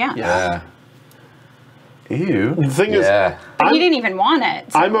real? Yeah. Yeah. Ew. the thing is, Yeah. But you didn't even want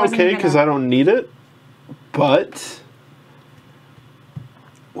it. So I'm okay because I don't need it, but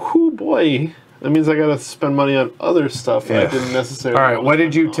oh boy, that means I gotta spend money on other stuff that I Yeah. didn't necessarily. All right, want what to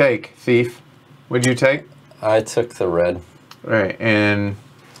did you spend on. take, Thief? What'd you take? I took the red All right, and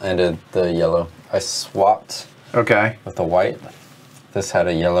and did the yellow. I swapped okay, with the white. This had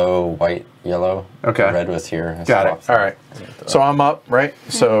a yellow, white, yellow. Okay. The red was here. I got it. swapped All them. right. So I'm up, right?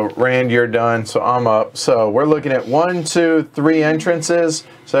 So Rand, you're done. So I'm up. So we're looking at 1, 2, 3 entrances.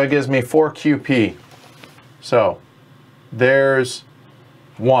 So that gives me 4 QP. So there's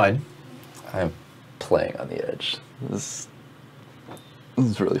 1. I'm playing on the edge. This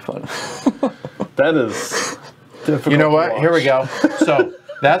is really fun. That is difficult. You know to what? Here we watch. go. So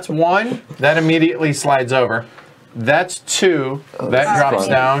that's 1. That immediately slides over. That's 2. That drops fun.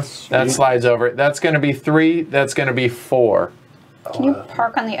 down. That slides over. That's going to be 3. That's going to be 4. Can you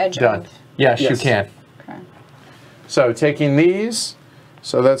park on the edge Done. of? Yes, you Yes. can. Okay. So taking these.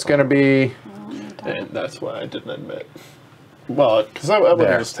 So that's going to be. And that's why I didn't admit. Well, because I would There.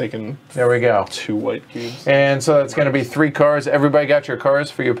 have just taken There we go. 2 white cubes. And so that's going to be 3 cars. Everybody got your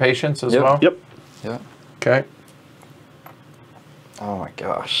cars for your patients as Yep. well? Yep. Yeah. Okay. Oh my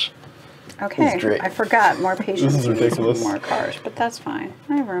gosh. Okay. It's great. I forgot more patients. This is means ridiculous. More cars, but that's fine.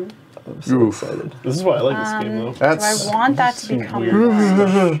 I have room. I'm so Oof. excited. This is why I like this game, though. That's. Do I want that to so become weird.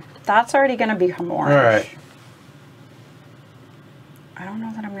 orange? That's already going to become orange. All right. I don't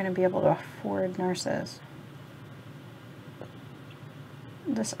know that I'm going to be able to afford nurses.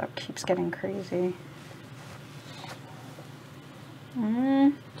 This up keeps getting crazy.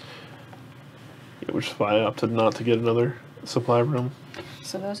 Yeah, which is why I opted not to get another supply room.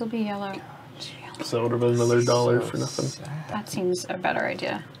 So those will be yellow. So it would have been another $1 for nothing. That seems a better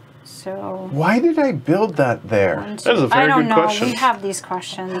idea. So Why did I build that there? 1, 2. That is a very I don't good know. question. We have these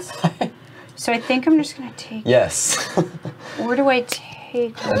questions. So I think I'm just going to take. Yes. Where do I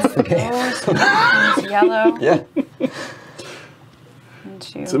take one of those? One's yellow. Yeah. And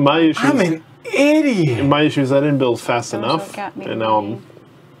 2. So my issue I'm is, an idiot. my issue is I didn't build fast Those enough, will get me and now money.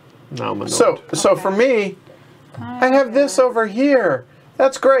 I'm annoyed. So for me, I have this over here.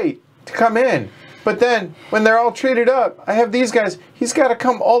 That's great to come in. But then when they're all treated up, I have these guys. He's got to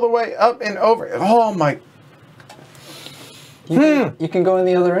come all the way up and over. Oh my. You can go in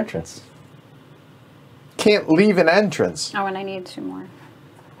the other entrance. Can't leave an entrance. Oh, and I need 2 more.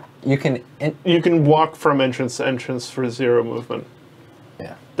 You can. You can walk from entrance to entrance for 0 movement.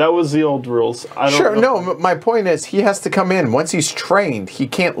 Yeah. That was the old rules. I don't Sure, know. no, my point is he has to come in. Once he's trained, he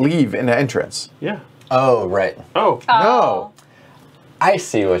can't leave an entrance. Yeah. Oh, right. Oh. No. I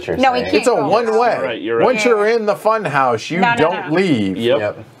see what you're No, he saying. can't. It's a go. one way. Right, you're right. Once you're in the fun house, you No, no, don't no. leave. Yep.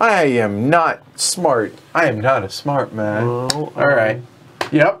 Yep. I am not smart. I am not a smart man. Well, All right.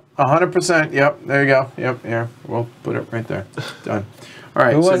 Yep. 100%. Yep. There you go. Yep. Here. We'll put it right there. Done. All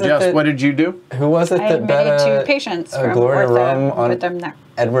right. Who So was it Jess, that- what did you do? Who was it I that bet admitted 2 a patients from Gloria ortho Rum on with them there.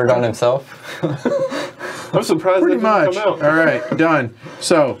 Edward on himself? I'm surprised Pretty that didn't much. come out. All right. Done.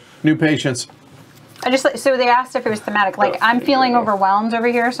 So new patients. I just so they asked if it was thematic. Like I'm feeling overwhelmed over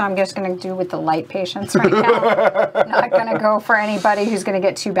here, so I'm just going to do with the light patients right now. Not going to go for anybody who's going to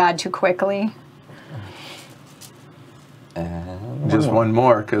get too bad too quickly. And Just one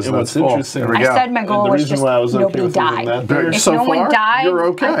more because And that's what's full. interesting- There we I go. said my goal And the was reason just why I was okay nobody with leaving died. that there If So no far, one died, you're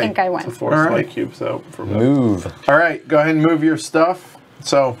okay. I think I to win. force All my right. cubes out for me. move. All right. Go ahead and move your stuff.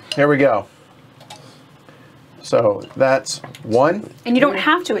 So here we go. So that's 1. And you don't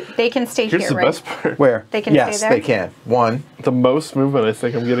have to. They can stay Here's here, the right? best part. Where? They can yes, stay there? they can. 1, The most movement I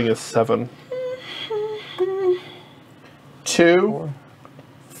think I'm getting is 7. 2,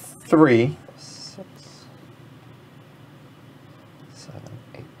 3,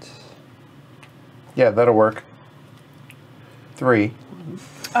 Yeah, that'll work. 3,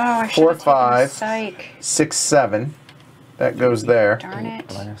 Oh, I 4, should have 5, Psych. 6, 7. That goes there. Darn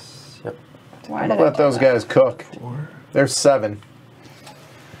it. Minus, yep. Why I'm did gonna I let do those that? guys cook. 4. There's 7.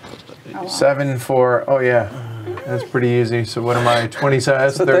 Oh, well. 7 for, oh yeah, that's pretty easy. So what am I, 27,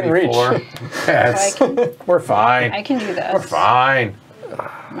 that's within reach. 34. Yes, So I we're fine. I can do this. We're fine.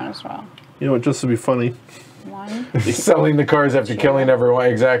 Might as well. You know what? Just to be funny, 1. He's selling the cars after killing everyone,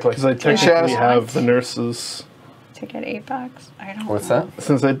 exactly. because I technically have the nurses. To get $8. I don't What's know. that?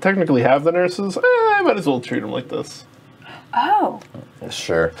 Since I technically have the nurses, I might as well treat them like this. Oh,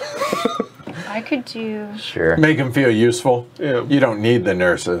 Sure. I could do. Sure. Make them feel useful. Yeah. You don't need the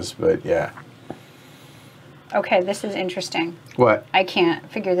nurses, but yeah. Okay, this is interesting. What? I can't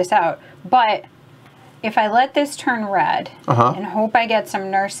figure this out. But if I let this turn red and hope I get some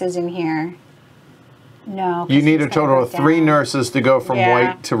nurses in here, no. 'cause You need a he's gonna total go of 3 down. nurses to go from Yeah,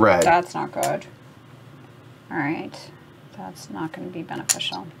 white to red. That's not good. All right, that's not going to be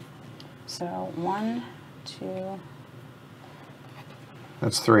beneficial. So 1, 2.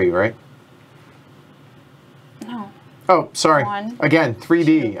 That's 3, right? No, Oh, sorry. 1. Again,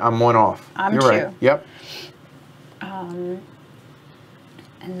 3D. I'm 1 off. I'm You're right. 2. Yep. And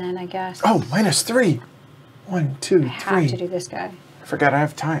then I guess. Oh, minus 3. 1, 2, I have to 3. do this guy. I forgot I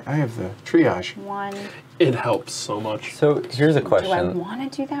have time. I have the triage. 1. It helps so much. So here's a Do I question.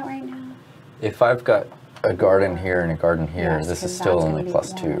 want to do that right now? If I've got a garden here and a garden here, Yes, this is 'cause still that's only gonna be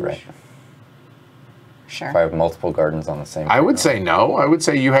 +2, orange. right? Sure. If I have multiple gardens on the same I would tree, say no. I would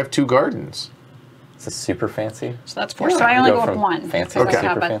say you have 2 gardens. Is this super fancy? So that's 4. So I only go with from 1. fancy because to I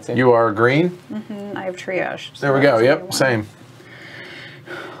have super a- fancy? You are green. I have triage. So There we go. that's Yep, only 1. same.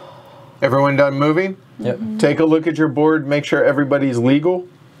 Everyone done moving? Yep. Take a look at your board. Make sure everybody's legal.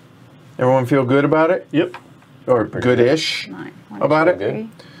 Everyone feel good about it? Yep. Or good-ish 9. 1, about 2, it? 3,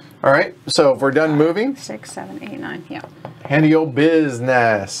 All right. So if we're done moving, 6, 7, 8, 9. Yeah. handy old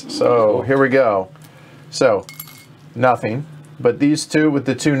business. So here we go. So nothing. But these 2 with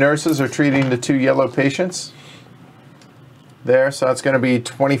the 2 nurses are treating the 2 yellow patients. There. So that's going to be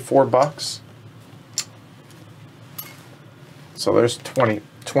 $24. So there's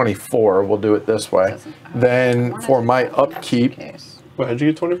 24. We'll do it this way. Then for my upkeep, What, how'd you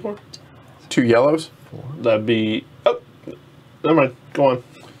get 24? 2 yellows. That'd be. Oh, never mind. Go on.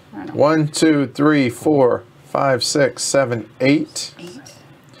 1, 2, 3, 4, 5, 6, 7, 8,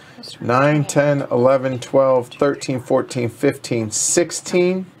 9, 10, 11, 12, 13, 14, 15,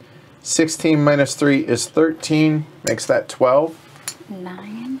 16. 16 minus 3 is 13. Makes that 12.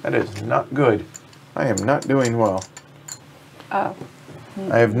 9. That is not good. I am not doing well. Oh.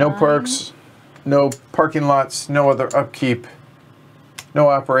 I have no perks, no parking lots, no other upkeep, no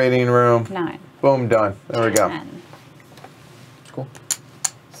operating room. 9. Boom, done. There we go. 10. Cool.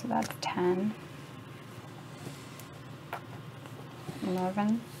 So that's 10.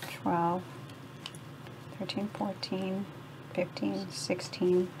 11, 12, 13, 14, 15,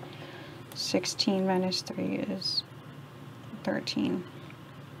 16. 16 minus 3 is 13.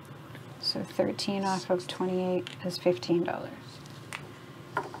 So 13 off of 28 is $15.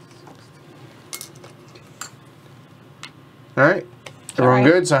 All right. Everyone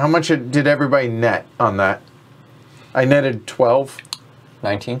Alright. good? So how much did everybody net on that? I netted 12.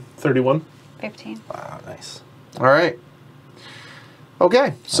 19? 31. 15. Wow, nice. All right.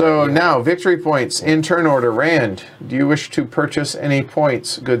 Okay, so now victory points in turn order. Rand, do you wish to purchase any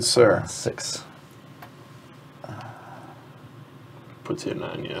points, good sir? 6. Puts you at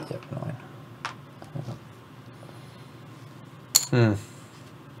 9, yeah. Yep, 9.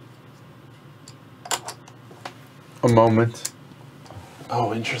 A moment.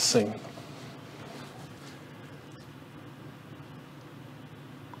 Oh, interesting.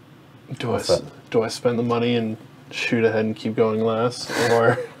 Do What's that? do I spend the money and shoot ahead and keep going last,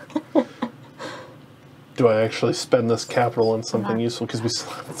 or do I actually spend this capital on something useful? Because we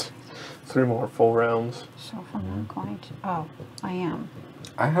still have 3 more full rounds. So if I'm not going to. Oh, I am.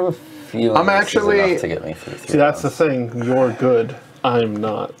 I have a feeling I'm this actually- is enough to get me through 3 See, that's the rounds. thing. You're good. I'm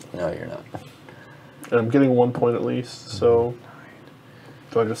not, No, you're not. and I'm getting 1 point at least. So,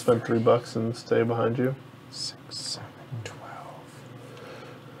 do I just spend $3 and stay behind you? 6, 7, 12.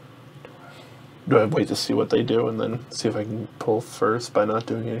 Do I wait to see what they do and then see if I can pull first by not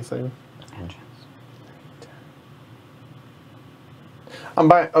doing anything? I'm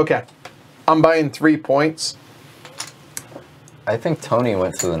buying, okay. I'm buying 3 points. I think Tony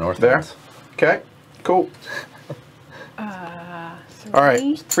went to the north There. end. Okay, cool. 3. All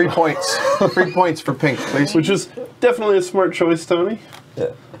right, 3 points. 3 points for pink, please. Which is definitely a smart choice, Tony. Yeah.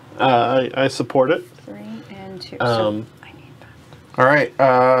 I support it. 3 and 2. Um, so I need that. All right,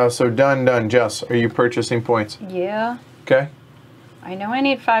 so done. Jess, are you purchasing points? Yeah. Okay. I know I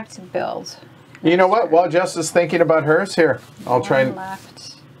need 5 to build. You know what? While Jess is thinking about hers, here, I'll try One and...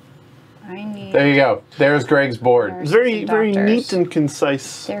 left. I need... There you go. There's Greg's board. There's Very, some very doctors. neat and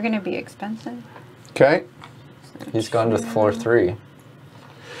concise. They're going to be expensive. Okay. He's gone to floor 3.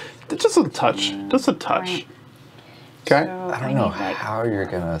 Just a touch. Just a touch. Right. Okay. So I don't know need, like, how you're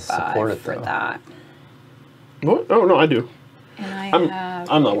gonna 5 support it for though. that. What? Oh, no, I do. And I I'm- have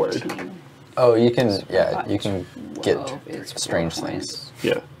I'm not worried. 15. Oh, you can. Yeah, you can 12 get is strange 4 things.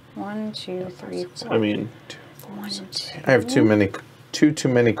 Yeah. 1, 2, 3, 4. I mean, 1, 2. I have too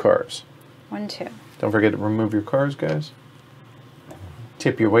many cars. 1, 2. Don't forget to remove your cars, guys.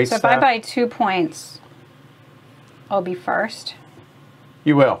 Tip your waist So if I buy 2 points, I'll be first.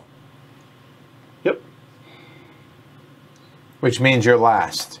 You will. yep. Which means you're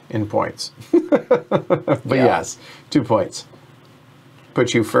last in points. But Yeah. yes, 2 points.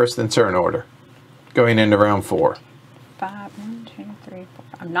 Put you first in turn order. Going into round 4. 5, 1, 2, 3, 4.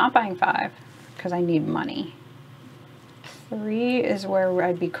 I'm not buying 5 because I need money. 3 is where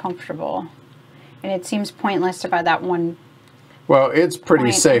I'd be comfortable. And it seems pointless to buy that one. Well, it's pretty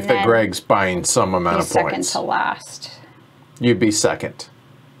Point, safe and that then Greg's buying some amount Be of second points. to last. You'd be second.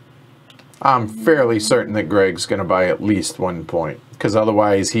 I'm fairly certain that Greg's going to buy at least 1 point, because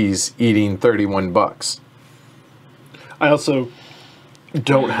otherwise he's eating 31 bucks. I also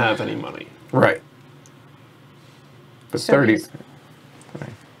don't have any money. Right. But So 30. he's-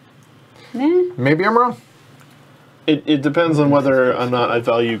 Nah. Maybe I'm wrong. It depends on whether or not I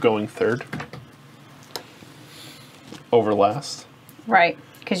value going third over last. Right.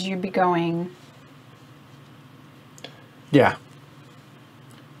 Because you'd be going. Yeah.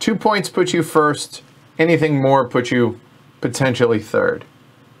 2 points put you first. Anything more put you potentially third,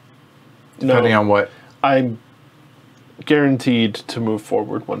 depending on what. I'm guaranteed to move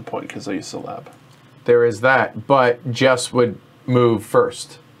forward 1 point because I used the lab. There is that, but Jess would move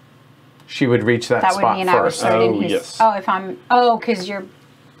first. She would reach that, That would spot mean I was first. third in Oh, his. yes. Oh, if I'm. Oh, because you're.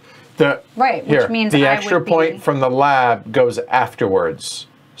 The, Right. here, Which means the I extra would point be, from the lab goes afterwards.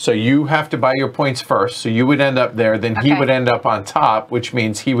 So you have to buy your points first. So you would end up there. Then he Okay. would end up on top, which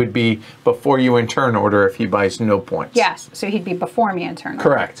means he would be before you in turn order if he buys no points. Yes. So he'd be before me in turn. order.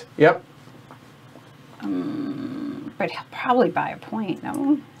 Correct. Yep. But he'll probably buy a point.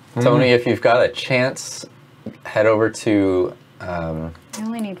 No. Tony, if you've got a chance, head over to I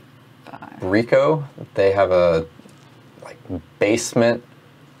only need 5. Rico. They have a basement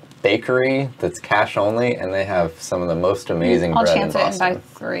bakery that's cash only, and they have some of the most amazing I'll bread in chance it and buy Boston.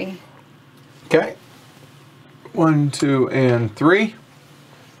 3. Okay. 1, 2, and 3.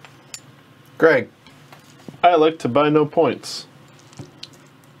 Greg. I like to buy no points.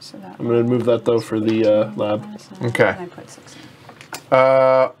 So that I'm going to move that though for the lab. Okay. And I put 6 in.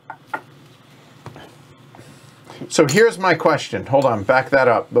 So here's my question. Hold on. Back that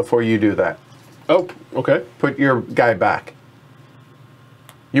up before you do that. Oh, okay. Put your guy back.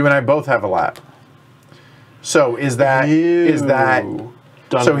 You and I both have a lap. So is that Ew.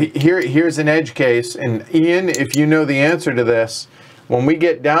 Done. so here's an edge case, and Ian, if you know the answer to this, when we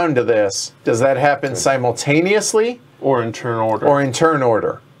get down to this, does that happen simultaneously Or in turn order. or in turn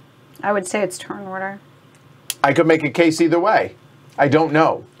order? I would say it's turn order. I could make a case either way. I don't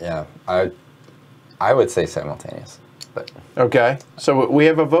know. Yeah, I would say simultaneous, but Okay, so we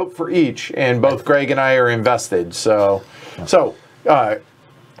have a vote for each, and both Greg and I are invested. So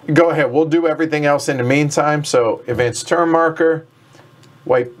go ahead. We'll do everything else in the meantime. So advanced turn marker,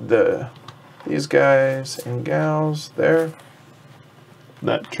 wipe these guys and gals there.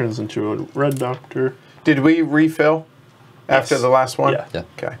 That turns into a red doctor. Did we refill after Yes. the last one? Yeah. yeah.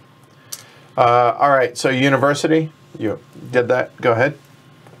 Okay. All right. So university, you did that. Go ahead.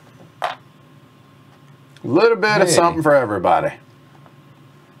 A little bit of Hey. something for everybody.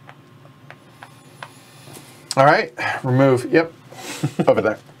 All right. Remove. Yep. Over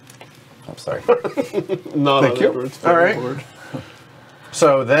there. I'm sorry. Not Thank on you. Edward's All right. board.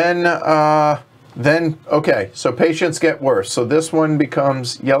 So then okay. So patients get worse. So this one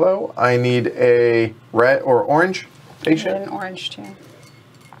becomes yellow. I need a red or orange I patient. did an orange too.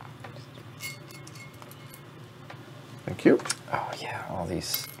 Thank you. Oh yeah, all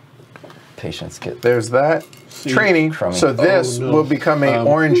these patients get. There's that. Training. crummy. So this Oh, no. will become a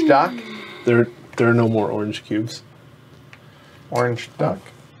orange duck. There are no more orange cubes. Orange duck.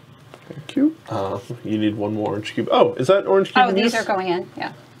 Thank you. You need one more orange cube. Oh, is that orange cube? Oh, in these use? are going in.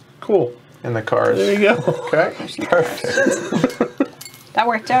 Yeah. Cool. And the cars. There you go. Okay. That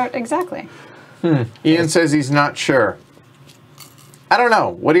worked out exactly. Ian says he's not sure. I don't know.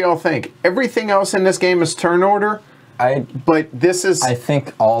 What do y'all think? Everything else in this game is turn order. But this is... I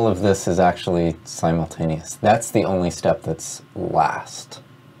think all of this is actually simultaneous. That's the only step that's last.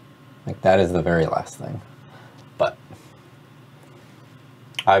 Like, that is the very last thing. But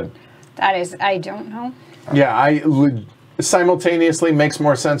I don't know. Yeah, simultaneously makes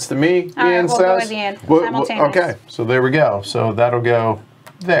more sense to me, All right, Ian we'll says. go with Ian. Simultaneous. Okay, so there we go. So that'll go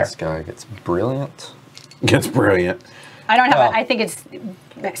there. this guy gets brilliant. Gets brilliant. I don't have. Well- I think it's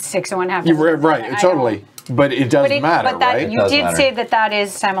 6 and 1/2. You're right, totally. But it does matter, but that, right? You does did matter. say that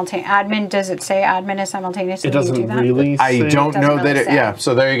is simultaneous. Admin, does it say admin is simultaneous? It Will you doesn't do that? really I say- don't know Doesn't that really it... say. Yeah,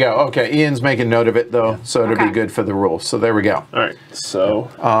 so there you go. Okay, Ian's making note of it, though, so it'll Okay. be good for the rules. So there we go. All right, so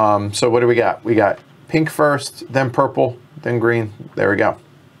So what do we got? We got pink first, then purple, then green. There we go.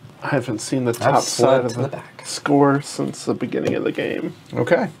 I haven't seen the top That's side of to the the back. score since the beginning of the game.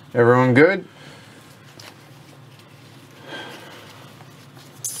 Okay, everyone good?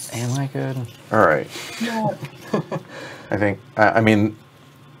 Am I good? All right. No. I think, I mean...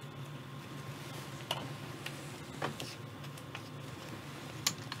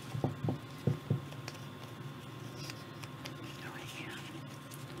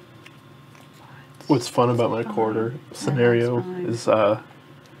 What's fun about my quarter scenario fine. is I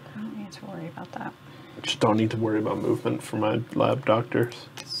don't need to worry about that. just don't need to worry about movement for my lab doctors.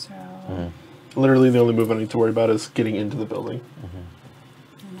 So Literally, the only move I need to worry about is getting into the building.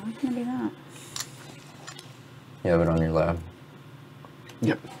 I'm not going to do that. You have it on your lab.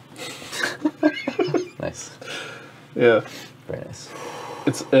 Yep. Nice. Yeah. Very nice.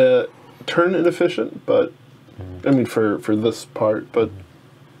 It's turn inefficient, but I mean for this part, but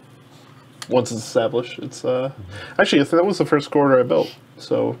once it's established, it's actually that was the first quarter I built.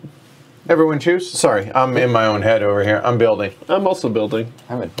 So Everyone choose? Sorry, I'm in my own head over here. I'm building. I'm also building.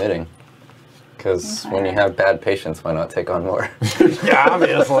 I'm admitting. Because when you have bad patients, why not take on more? Yeah,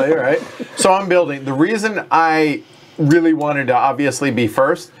 obviously, right? So I'm building. The reason I really wanted to obviously be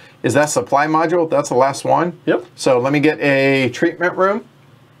first is that supply module. That's the last one. Yep. So let me get a treatment room.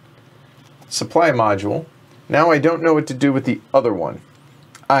 Supply module. Now I don't know what to do with the other one.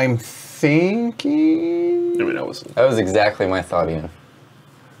 I'm thinking... I mean, I wasn't. That was exactly my thought, Ian.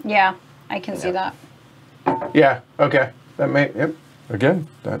 Yeah, I can see that. Yeah, okay. That may... Yep. Again,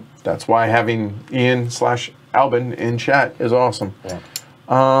 that's why having Ian/Albin in chat is awesome. Yeah.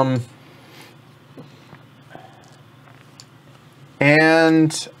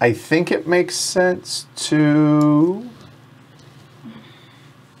 And I think it makes sense to...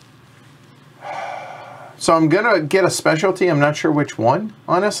 So I'm going to get a specialty. I'm not sure which one,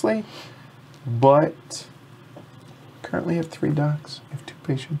 honestly. But currently I have 3 docs. I have 2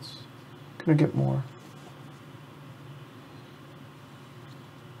 patients. Going to get more.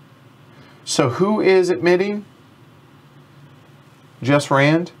 So who is admitting? Just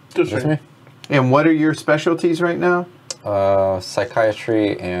Rand? Just That's right. me. And what are your specialties right now?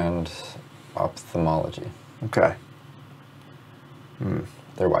 Psychiatry and ophthalmology. Okay.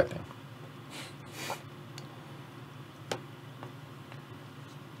 They're wiping.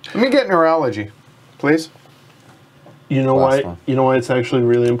 Let me get neurology, please. You know Last why? one. You know why it's actually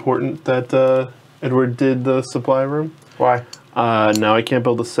really important that Edward did the supply room? Why? Now I can't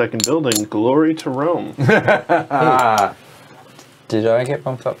build a second building. Glory to Rome. Did I get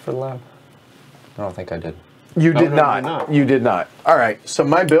bumped up for the lab? I don't think I did. You No, did no, not. you did not. You did not. All right. So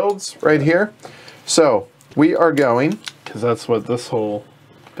my builds right here. So we are going Because that's what this whole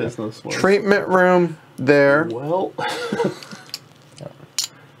business was. treatment room there. Well,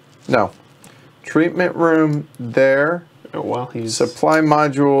 No. Treatment room there. while he's Supply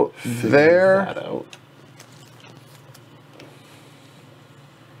module figuring there. that out.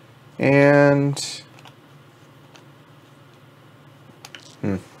 And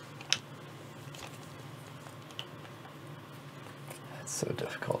It's so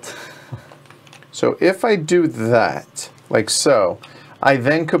difficult. so if I do that, like so, I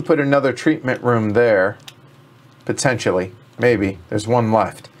then could put another treatment room there, potentially, maybe. There's one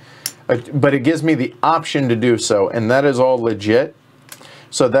left. But it gives me the option to do so, and that is all legit.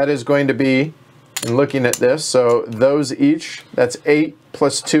 So that is going to be, in looking at this, so those each, that's 8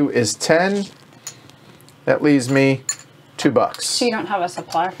 plus 2 is 10. That leaves me $2. So you don't have a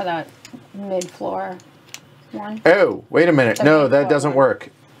supply for that mid-floor one? Oh, wait a minute. The No, main that floor doesn't one. work.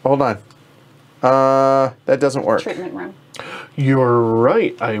 Hold on. That doesn't work. Treatment room. You're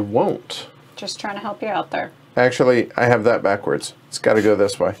right. I won't. Just trying to help you out there. Actually, I have that backwards. It's got to go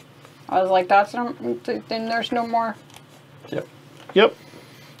this way. I was like, then there's no more. Yep. Yep.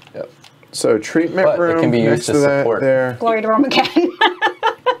 Yep. So treatment But it room can be next used to to that support. there. Glory to Rome again.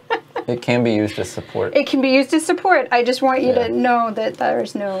 It can be used as support. It can be used as support. I just want you Yeah. to know that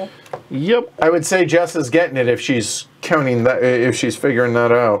there's no... Yep. I would say Jess is getting it if she's counting that if she's figuring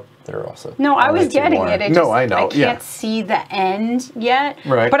that out. There are also. No, I only was two getting more. it. No, I know, I can't yeah. see the end yet.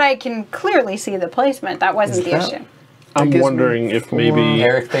 Right. But I can clearly see the placement. That wasn't the issue. I'm gives me wondering if maybe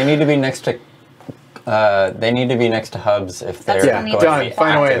Eric, they need to be next to. They need to be next to hubs if they're That's Yeah, need going to done. to be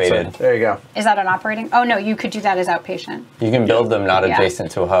Final answer. activated. There you go. Is that an operating? Oh, no, you could do that as outpatient. You can build them not Yeah.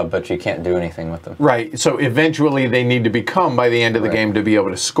 adjacent to a hub, but you can't do anything with them. Right. So eventually they need to become by the end of the Right. game to be able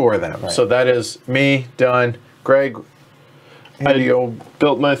to score them. Right. So that is me done. Greg,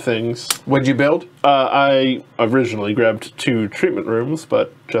 built my things. what'd you build? I originally grabbed 2 treatment rooms,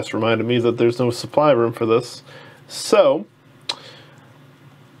 but Jess reminded me that there's no supply room for this. So,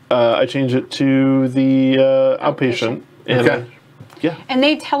 I changed it to the outpatient. And, Okay. yeah. And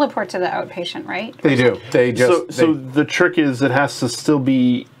they teleport to the outpatient, right? They do. They just. So the trick is it has to still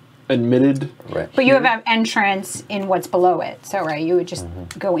be admitted. Right. But you have an entrance in what's below it. So, right, you would just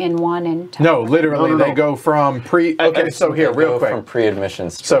go in one and no, teleport. literally, No, no, they no. go from pre. Okay, so here, They real go quick. From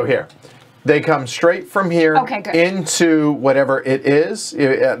pre-admissions. So here, they come straight from here Okay, good. into whatever it is,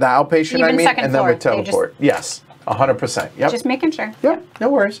 the outpatient. Even I mean, second and then floor, we teleport. Yes, 100%. Yep. Just making sure. Yep. No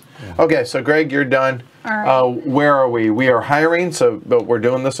worries. Okay, so Greg, you're done. All right. Where are we? We are hiring. So, but we're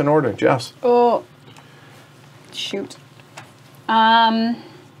doing this in order. Jess. Oh, shoot.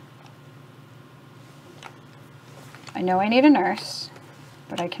 I know I need a nurse,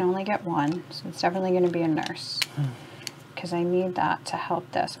 but I can only get one, so it's definitely going to be a nurse because I need that to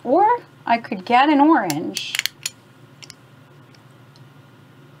help this. Or I could get an orange.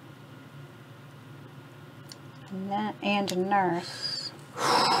 And a nurse.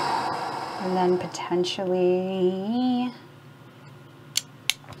 And then potentially...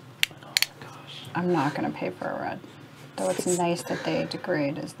 I'm not going to pay for a red. Though it's nice that they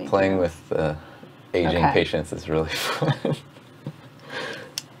degrade as they Playing do. with aging Okay. patients is really fun. Do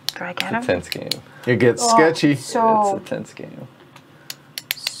I get It's a them? tense game. It gets sketchy. So, It's a tense game.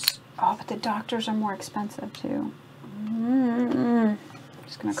 oh, but the doctors are more expensive too.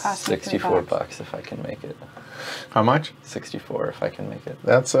 It's going to cost me $64 $3. if I can make it. How much? 64 if I can make it.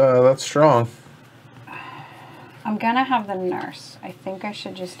 That's strong. I'm going to have the nurse. I think I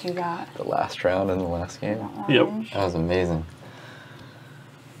should just do that. The last round in the last game. The Yep. orange. That was amazing.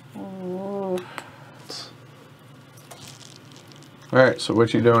 Ooh. All right. So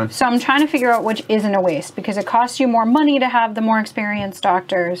what you doing? So I'm trying to figure out which isn't a waste because it costs you more money to have the more experienced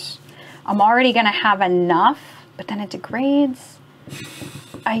doctors. I'm already going to have enough, but then it degrades.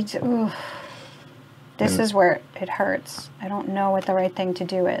 This is where it hurts. I don't know what the right thing to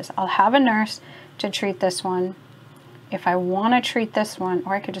do is. I'll have a nurse to treat this one. If I want to treat this one,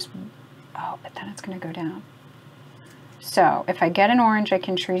 or I could just, oh, but then it's going to go down. So if I get an orange, I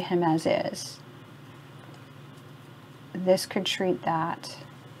can treat him as is. This could treat that.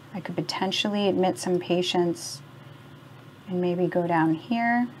 I could potentially admit some patients and maybe go down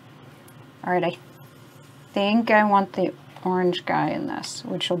here. All right, I think I want the orange guy in this,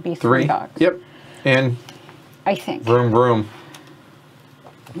 which will be $3. Yep. And I think. vroom vroom.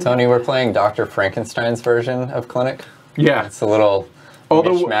 Tony, we're playing Dr. Frankenstein's version of Clinic. Yeah. It's a little All the-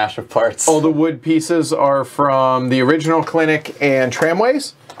 mishmash of parts. All the wood pieces are from the original Clinic and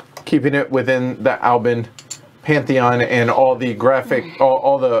Tramways, keeping it within the Albin pantheon, and all the graphic,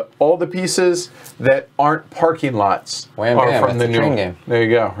 all the pieces that aren't parking lots Wham, are bam, from the it's a new train game. There you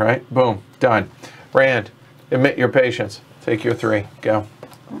go. Right. Boom. Done. Rand, admit your patients. Take your 3. Go.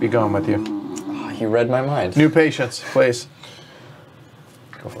 Be going with you. You read my mind. New patients, please.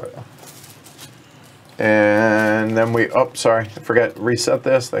 Go for it. And then we, oh, sorry, I forgot, reset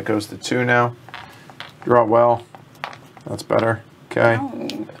this. That goes to 2 now. Draw well. That's better. Okay.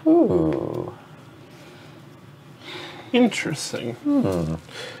 Ooh. Interesting.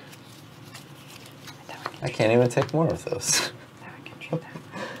 I can't even take more of those.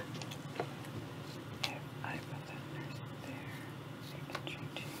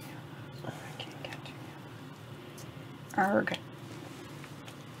 Arg.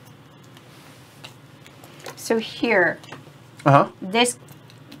 So here, Uh-huh. this,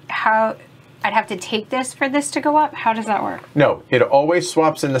 how, I'd have to take this for this to go up? How does that work? No, it always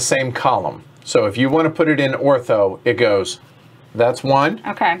swaps in the same column. So if you want to put it in ortho, it goes, that's 1.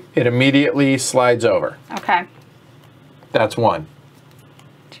 Okay, It immediately slides over. okay. That's 1.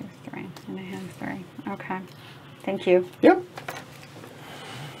 2, 3, and I have 3. Okay, thank you. Yep.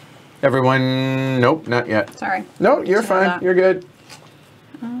 Everyone, nope, not yet. Sorry. No, you're Sorry fine. about that. You're good.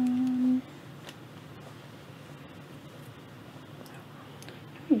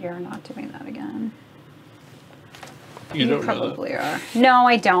 You're not doing that again. You don't know that. probably are. No,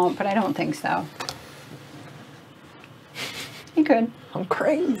 I don't, but I don't think so. He could. I'm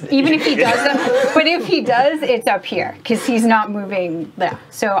crazy. Even if he doesn't, but if he does, it's up here because he's not moving there.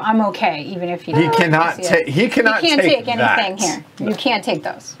 So I'm okay, even if he. He doesn't. cannot take. He cannot You can't take take anything here. You can't take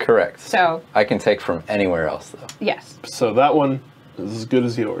those. Correct. So I can take from anywhere else, though. yes. So that one is as good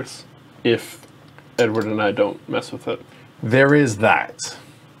as yours, if Edward and I don't mess with it. There is that.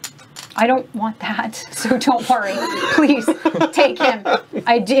 I don't want that, so don't worry. Please take him.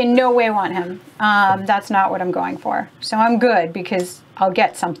 I in no way want him. That's not what I'm going for. So I'm good because I'll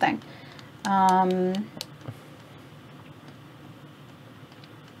get something. In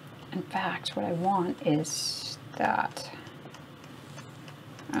fact, what I want is that.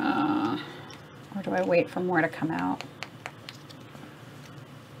 Or do I wait for more to come out?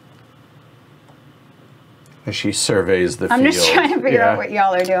 As she surveys the field. I'm just trying to figure out what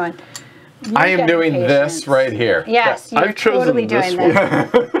y'all are doing. I am doing this right here. Yes, you're I've chosen totally this doing one.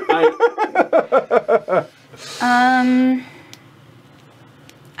 this.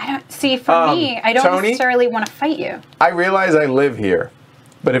 I don't see. For me, I don't Tony? necessarily want to fight you. I realize I live here,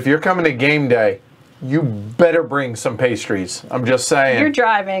 but if you're coming to game day, you better bring some pastries. I'm just saying. You're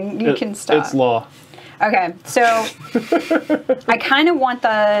driving. You can stop. It's law. Okay, so I kind of want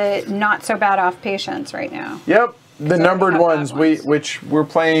the not so bad off patients right now. Yep, the I numbered already have ones. bad ones. Which we're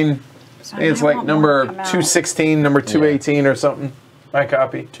playing. So I think it's like want number more to come out. 216, number 218, or something. My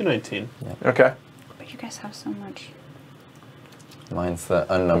copy. 219. Okay. But you guys have so much. Mine's the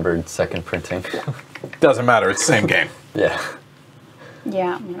unnumbered second printing. Doesn't matter. It's the same game. Yeah.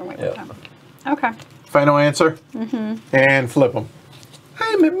 Yeah, I'm gonna wait with Yep. that. Okay. Final answer. Mm-hmm. And flip them.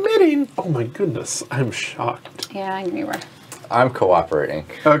 I'm admitting. Oh my goodness, I'm shocked. Yeah, I knew you were. I'm cooperating.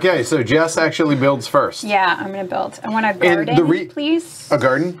 Okay, so Jess actually builds first. Yeah, I'm gonna build. I want a And the garden, please. A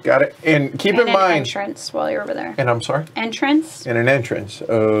garden, got it. And keep and in an mind. entrance while you're over there. And I'm sorry. Entrance. And an entrance.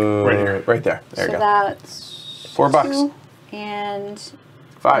 Right here. Right there. There So you go. that's $4. $2, and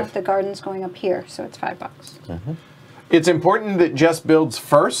 $5. the garden's going up here, so it's $5. It's important that Jess builds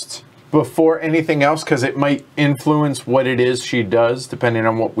first before anything else because it might influence what it is she does depending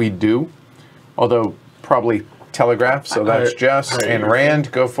on what we do. Although probably telegraph, so that's Jess. Right. And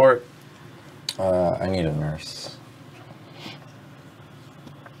Rand, go for it. I need a nurse.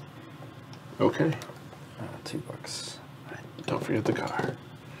 Okay. $2. Don't forget the car.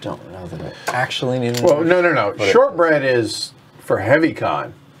 Don't know that I actually need a Well, nurse. no. But it- Shortbread is for heavy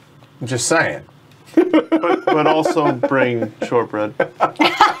con. I'm just saying. But also bring shortbread.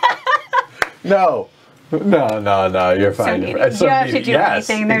 No. You're fine. You don't have to do yes,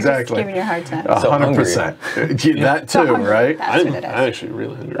 anything. They're exactly. just giving you a hard time. 100%. That too, right? That's what it is. I'm actually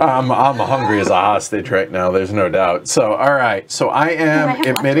really hungry. I'm hungry as a hostage right now. There's no doubt. So, all right. So I am I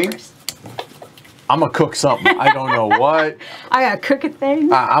have admitting leftovers. I'm gonna cook something. I don't know what. I gotta cook a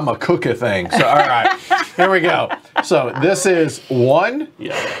thing. I'm a cook a thing. So, all right. Here we go. So this is 1.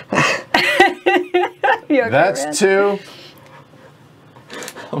 Yeah. You okay, That's Rand? 2.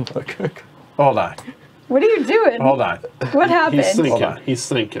 I'm a cook. Hold on. What are you doing? Hold on. What happened? He's Hold thinking. on. He's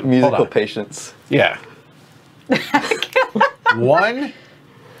thinking. Musical on. patience. Yeah. 1.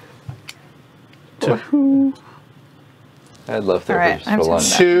 I had leftovers All right, I'm for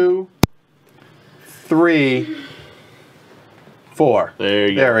lunch. taking 2, 3, 4. There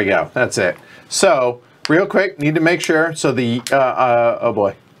you go. There we go. That's it. So, real quick, need to make sure. So the oh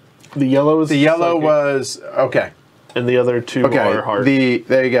boy, The yellow is the yellow psychic, was okay. and the other two Okay, are hard.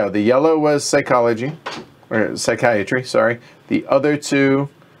 there you go. The yellow was psychology, or psychiatry. Sorry. The other 2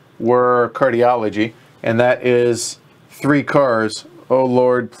 were cardiology, and that is 3 cars. Oh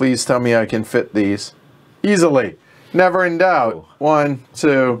Lord, please tell me I can fit these easily. Never in doubt. 1,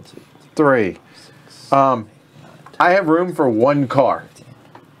 2, 3. I have room for 1 car,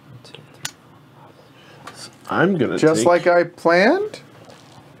 I'm gonna just take like I planned.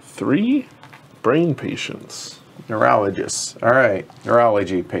 3 brain patients, Neurologists. All right.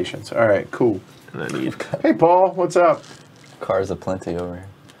 Neurology patients. All right, cool. and I need Hey, Paul, what's up? Cars aplenty over here.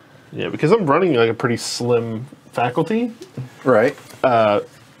 yeah because I'm running like a pretty slim faculty. Right.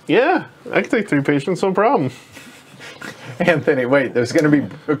 Yeah, I can take 3 patients, no problem. Anthony, wait, there's going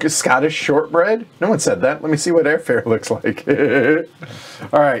to be Scottish shortbread? No one said that. Let me see what airfare looks like.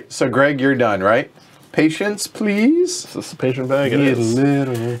 All right, so Greg, you're done, right? Patience, please. Is this the patient bag? It Need a is.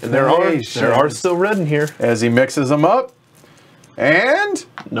 little And there are patience. still red in here. As he mixes them up. And...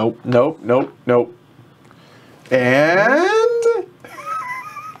 Nope. Nope. And...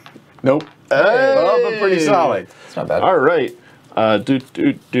 Nope. Hey. Oh, but pretty solid. It's not bad. All right.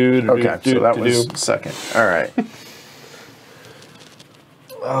 Okay, so that was second. All right.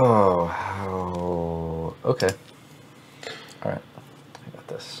 Oh, how... Okay. All right. I got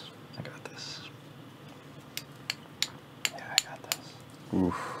this. Yeah, I got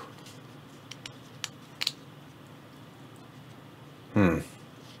Oof.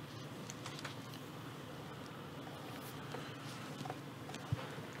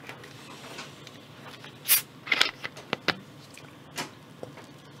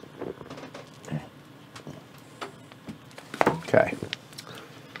 Okay.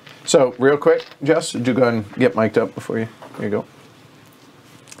 So, real quick, Jess, would you go and get mic'd up before you? Here you go.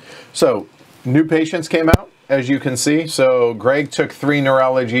 So, new patients came out, as you can see. So, Greg took 3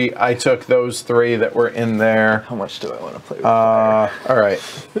 neurology. I took those 3 that were in there. How much do I want to play with fire? All right.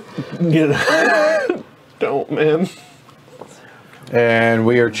 Don't, man. And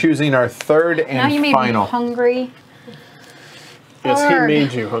we are choosing our third and Now you made final. me hungry. Yes, Hard. he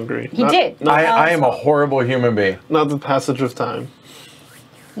made you hungry. He did. I am a horrible human being. Not the passage of time.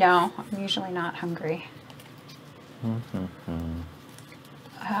 No, I'm usually not hungry. Oh,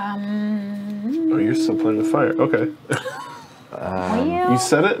 you're still playing with fire. Okay. Well, You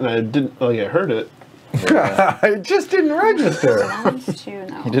said it, and I didn't. Oh, yeah, I heard it. I just didn't register. 1, 2,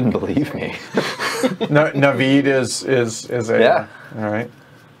 no. You didn't believe me. No, Naveed is a Yeah. All right.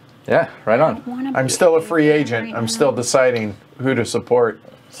 Yeah, right on. I'm still a free agent. I'm still deciding who to support.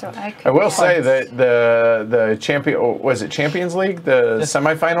 So I I will say that the champion was it Champions League, the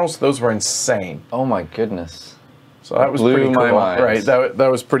semifinals, those were insane. Oh my goodness. So that was Blew pretty my cool. mind. Right, that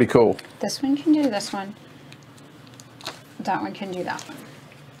was pretty cool. this one can do this one. That one can do that one.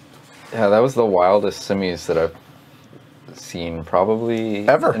 Yeah, that was the wildest semis that I've seen probably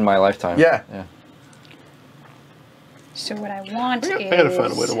Ever. in my lifetime. Yeah. Yeah. So what I want I is gotta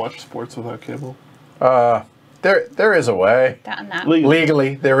find a way to watch sports without cable. There is a way. that and that.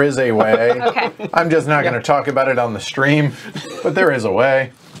 Legally, there is a way. Okay. I'm just not going to talk about it on the stream, but there is a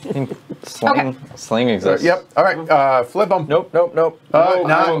way. Sling exists. Yep. All right. Flip them. Nope. No,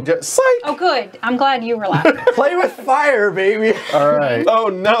 just psych. Oh, good. I'm glad you relaxed. Play with fire, baby. All right. Oh,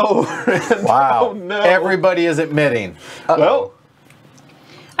 no. Wow. Oh, no. Everybody is admitting. Well,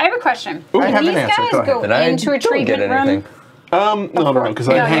 I have a question. I When have an these answer. guys Go ahead. go And I into a don't get treatment anything. room, no, because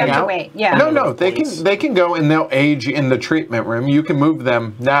no, I you hang have to out? wait. Yeah. No, they can go and they'll age in the treatment room. You can move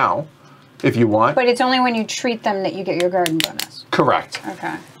them now if you want. But it's only when you treat them that you get your garden bonus. Correct.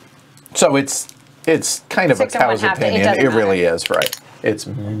 Okay. So it's kind of a 6 and 1 cow's half, it opinion. doesn't It really matter. is, right? It's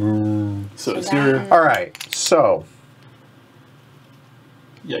So it's that your one- all right. So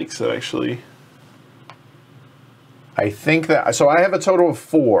yikes. That actually. I think that I have a total of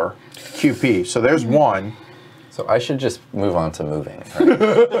 4 QP. So there's 1. So I should just move on to moving. Right? I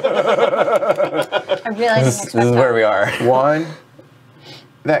really didn't expect This is where that. we are. 1.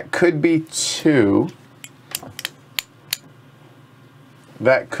 That could be 2.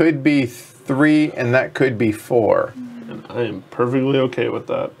 That could be 3, and that could be 4. And I am perfectly okay with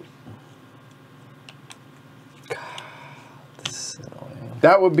that. This is annoying.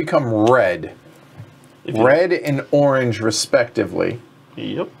 That would become red. If you- Red and orange, respectively.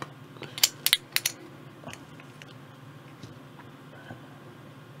 Yep.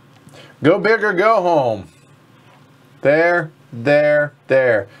 Go big or go home. There.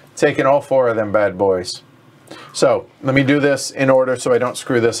 Taking all 4 of them bad boys. So, let me do this in order so I don't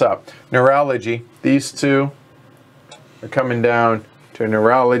screw this up. Neurology. These 2 are coming down to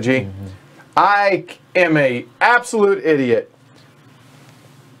neurology. I am a absolute idiot.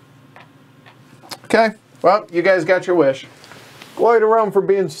 Okay. Well, you guys got your wish. Glory to Rome for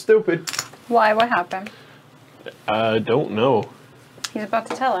being stupid. Why? What happened? I don't know. He's about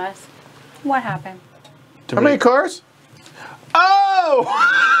to tell us. What happened? How many cars? Oh!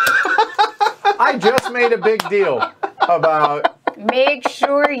 I just made a big deal about. Make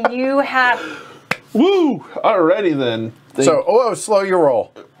sure you have. Woo! Alrighty then. So, slow your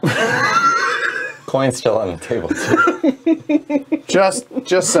roll. Coin's still on the table too.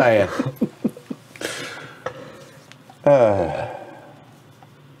 Just saying.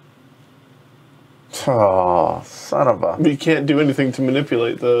 Oh, son of a. You can't do anything to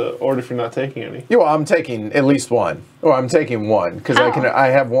manipulate the order if you're not taking any. Yeah, well, I'm taking at least 1. Oh, I'm taking 1 because I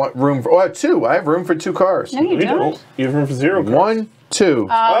have room for 2. I have room for 2 cars. No, you You don't. don't. You have room for 0 cars. 1, 2.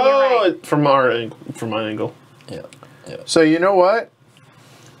 Oh, you're right. From our angle, from my angle. Yeah. So you know what?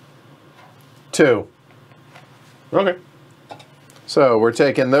 2. Okay. So we're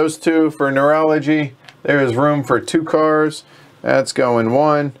taking those 2 for neurology. There is room for 2 cars. That's going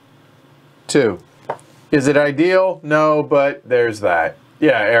 1, 2. Is it ideal? No, but there's that.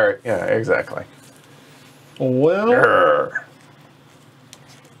 Yeah, Eric. Yeah, exactly. Well, Grr.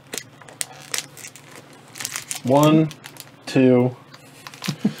 1, 2.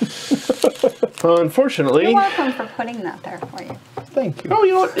 Unfortunately. You're welcome for putting that there for you. Thank you. Oh,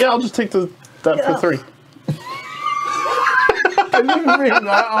 you know what? Yeah, I'll just take that for 3. I didn't mean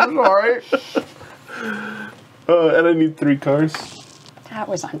that. I'm sorry. And I need 3 cars. That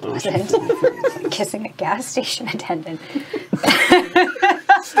was unpleasant. Kissing a gas station attendant.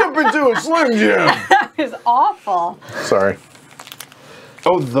 Step into a Slim Jim. That was awful. Sorry.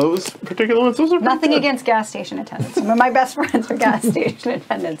 Oh, those particular ones? Those are pretty Nothing good. against gas station attendants. Some of my best friends are gas station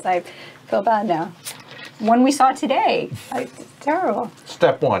attendants. I feel bad now. One we saw today. Terrible.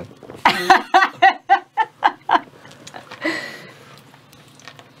 Step 1.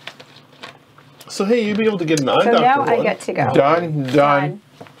 So, hey, you'd be able to get an eye So doctor now one. I get to go. Done.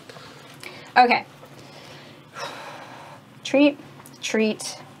 Okay. Treat.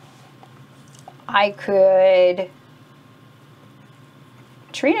 I could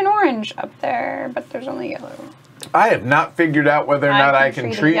treat an orange up there, but there's only yellow. I have not figured out whether or not I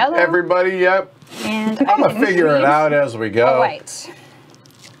can treat yellow. everybody yet. And I'm going to figure it out as we go. Oh, white.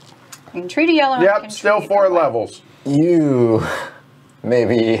 I can treat a yellow. and I can Yep, still treat 4 a white. levels. You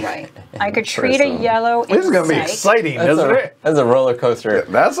maybe. Right. I could treat a Person. yellow. This is going to be psych. exciting, That's isn't it? that's a roller coaster.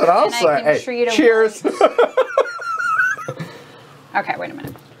 That's what I'll And I say. can treat a Cheers. Okay, wait a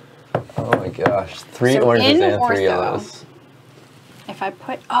minute. Oh my gosh. 3 So oranges in and 3 ortho- yellows. If I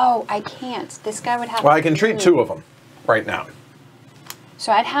put, oh, I can't. This guy would have. Well, I to can treat move. 2 of them right now.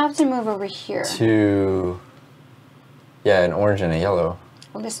 So I'd have to move over here. 2. Yeah, an orange and a yellow.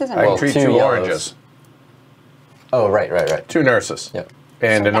 Well, this isn't. I can Well, treat 2 2 yellows. oranges. Oh, right. 2 nurses. Yep.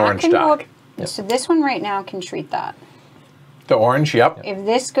 And So an that orange can go doc. up- So this one right now can treat that. The orange, yep. If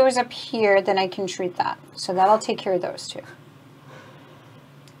this goes up here, then I can treat that. So that'll take care of those 2.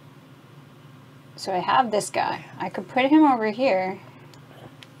 So I have this guy. I could put him over here.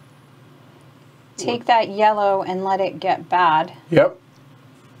 Take that yellow and let it get bad. Yep.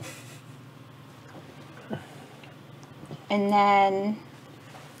 And then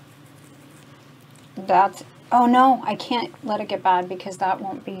that's, oh no, I can't let it get bad because that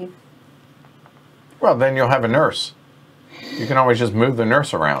won't be. Well, then you'll have a nurse. You can always just move the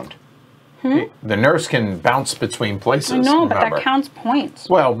nurse around. The nurse can bounce between places. I know, but remember. that counts points.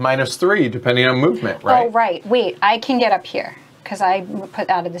 Well, -3 depending on movement, right? Oh, right. Wait, I can get up here because I put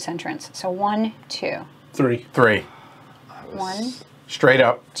out of this entrance. So 1, 2. 3. 3. 1, Straight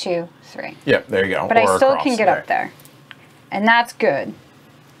up. 2, 3. Yep, there you go. But I Or still across can get up there. And that's good.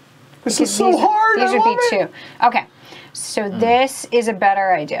 This because is so hard. These I would love be it. 2. Okay. So this is a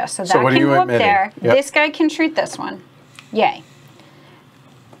better idea. So that what are can you go up admitting? there. Yep. This guy can treat this one. Yay.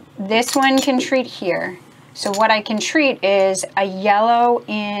 This one can treat here. So what I can treat is a yellow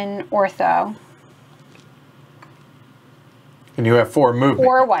in ortho And you have 4 movement.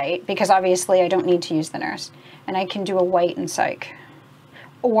 or white, because obviously I don't need to use the nurse. And I can do a white in psych.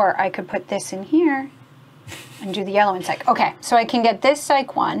 Or I could put this in here and do the yellow in psych. Okay, so I can get this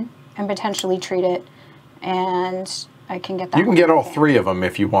psych one and potentially treat it. And I can get that You can one get right all there. 3 of them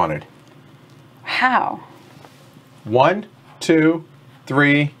if you wanted. How? 1, 2,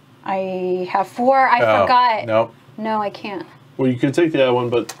 3. I have 4. I Oh, forgot. Nope. No, I can't. Well, you could take the other one,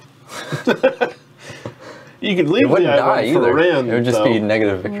 but you could leave It wouldn't the die other one for either. Rand. It would just though. be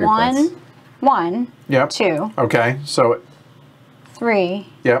negative victory points. 1, Yep. 2, Okay, so, 3.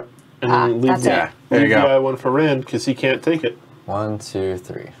 yep. And Ah, then leave that's the, it. Yeah, there you leave the go. other one for Rand because he can't take it. 1, 2,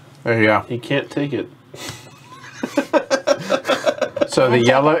 3. There you go. He can't take it. So the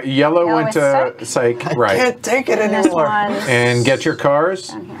yellow went is to psych, right. Can't take it And this one And get your cars,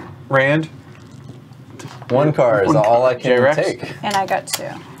 down here. Rand. 1 car is all I can J-Rex? take. And I got 2.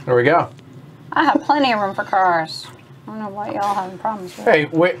 There we go. I have plenty of room for cars. I don't know why y'all having problems with it. Hey,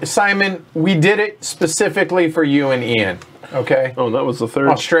 wait, Simon, we did it specifically for you and Ian, okay? Oh, that was the third.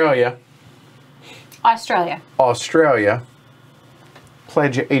 Australia. Australia.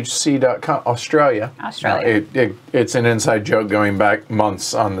 PledgeHC.com. Australia. Australia. No, it's an inside joke going back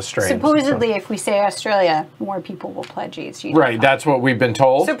months on the stream. Supposedly, if we say Australia, more people will pledge HC. Right, that's what we've been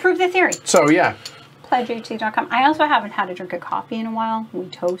told. So prove the theory. So yeah, PledgeHC.com. I also haven't had a drink of coffee in a while. We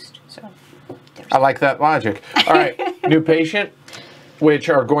toast, so there's I like that logic. All right, new patient, which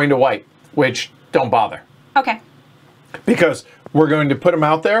are going to white, which don't bother. okay. Because we're going to put them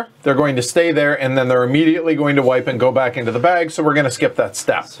out there, they're going to stay there, and then they're immediately going to wipe and go back into the bag, so we're going to skip that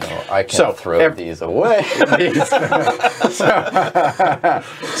step. So I can throw these away.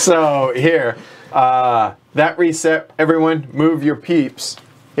 So here, that reset, everyone move your peeps.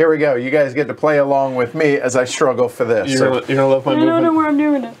 Here we go. You guys get to play along with me as I struggle for this. You're gonna love my I don't know movement. where I'm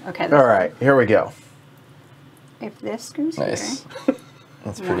doing it. Okay. All right, here we go. If this goes Nice. here,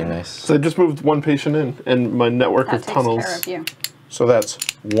 That's pretty nice. So I just moved 1 patient in, and my network that of takes tunnels. care of you. So that's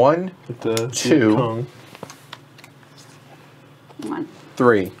 1, with the 2. Kong. 1,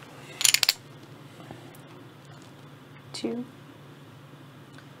 3. 2,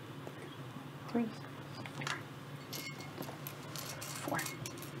 3, 4.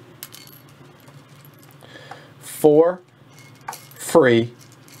 4 free,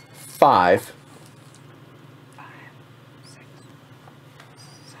 5. 5, 6,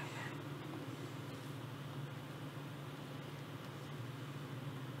 7.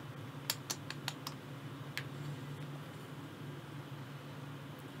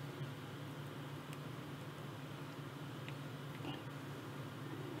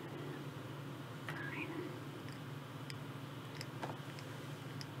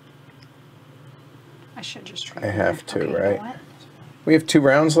 I should just try. I have to, okay, you know right? what? We have 2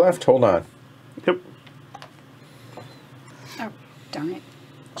 rounds left. Hold on. Yep. Oh, darn it.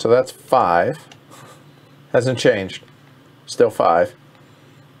 So that's 5. Hasn't changed. Still 5.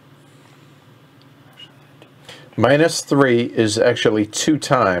 Minus 3 is actually 2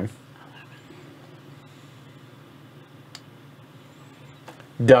 time.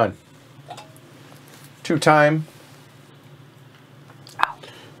 Done. 2 time.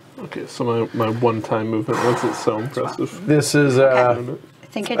 Okay, so my one-time movement wasn't so impressive. This is I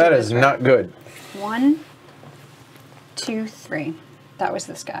think I did that this is right. not good. 1, 2, 3. That was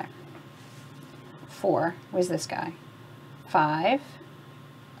this guy. 4 was this guy. 5.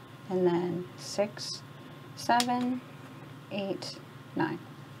 And then 6, 7, 8, 9.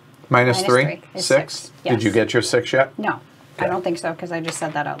 Minus 3? three is 6? six, Did you yes. get your 6 yet? No, I Okay. don't think so because I just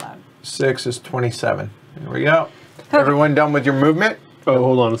said that out loud. 6 is 27. There we go. Everyone done with your movement? Oh,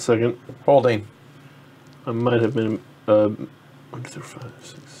 hold on a second. Holding. I might have been 1 through 5,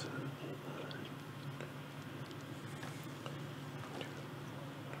 6, 7.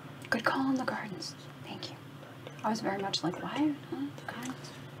 Good call on the gardens. Thank you. I was very much like, why? Huh? Gardens?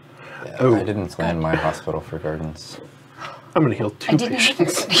 Yeah, Oh. I didn't plan my hospital for gardens. I'm gonna heal 2 I didn't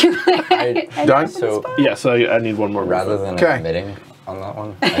patients. either. Done? So Yes, I need one more rather movement. than Okay. committing on that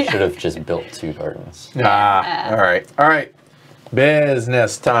one, I should have just built 2 gardens. Ah, all right. All right.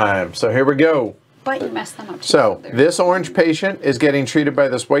 Business time. So here we go. But you messed them up too. So they're- this orange patient is getting treated by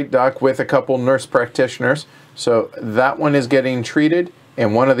this white doc with a couple nurse practitioners. So that one is getting treated,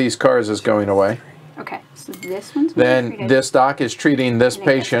 and one of these cars is going away. Okay, so this one's being Then treated, this doc is treating this and it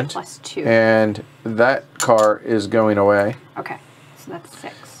gets a patient, +2. and that car is going away. Okay, so that's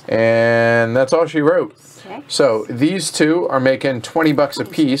 6. And that's all she wrote. 6. So these two are making 20 bucks a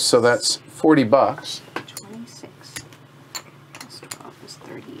piece, so that's 40 bucks. 26 plus 12 is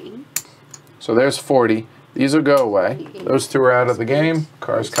 38. So there's 40. These will go away. Those two are out of the game.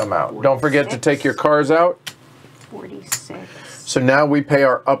 Cars come out. Don't forget to take your cars out. 46. So now we pay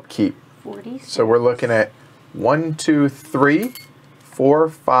our upkeep. 46. So we're looking at 1, 2, 3, 4,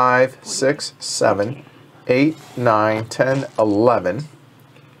 5, 6, 7, 8, 9, 10, 11,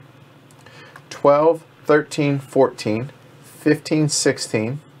 12, 13, 14, 15,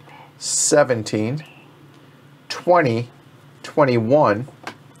 16, 17, 20, 21.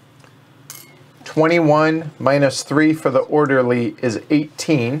 21 minus 3 for the orderly is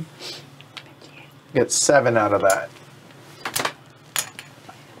 18. Get 7 out of that.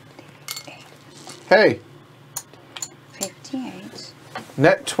 Hey, 58.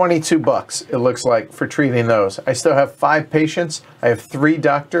 net 22 bucks, it looks like, for treating those. I still have 5 patients. I have 3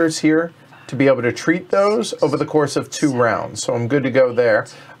 doctors here to be able to treat those over the course of 2 rounds. So I'm good to go there.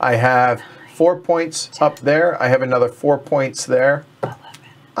 I have 4 points up there. I have another 4 points there.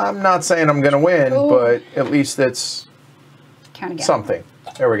 I'm not saying I'm going to win, Ooh. but at least it's Count again. something.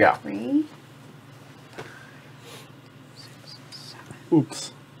 There we go. 3,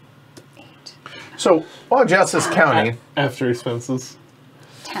 Oops. 8, So while Jess is counting, After expenses.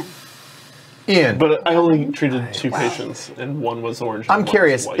 10. Ian, But I only treated 2 patients, and one was orange. and I'm one was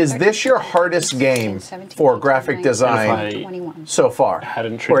curious, white. is this your hardest game for graphic design 21. so far?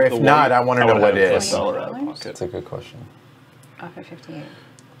 Hadn't Or treated if the not, white, I want to would know what have it a is. $1 out of $20? pocket. That's a good question. Off of 58.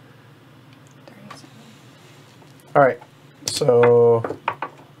 37. All right, so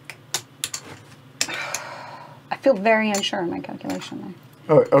I feel very unsure in my calculation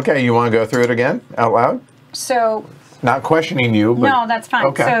oh, okay, you want to go through it again out loud? there. So, Not questioning you, but no, that's fine.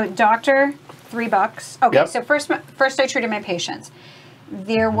 Okay. So, doctor, $3. Okay, Yep. so first I treated my patients.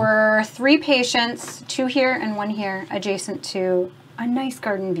 There were 3 patients, 2 here and 1 here, adjacent to a nice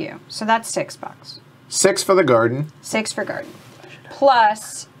garden view. So that's $6. 6 for the garden, 6 for garden.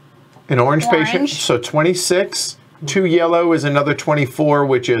 Plus, an orange patient, Orange. so 26. 2 yellow is another 24,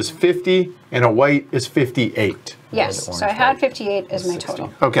 which is 50, and a white is 58. yes, orange, so I had white 58 as my 60.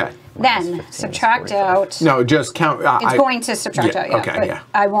 total. Okay. Then 15 is subtract 45. out. No, just count. It's going to subtract yeah, out, yeah. okay, but yeah.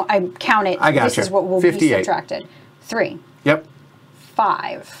 I won't. I count it. I This gotcha. is what will be 58. subtracted. 3, Yep,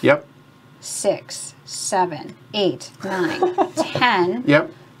 5, yep, 6, 7, 8, 9, 10,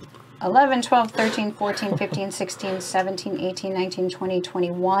 yep. 11, 12, 13, 14, 15, 16, 17, 18, 19, 20,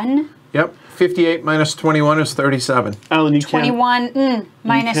 21. Yep. 58 minus 21 is 37. Alan, you 21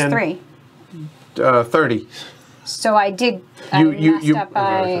 minus can- 3. 30. So I did. You- messed you- up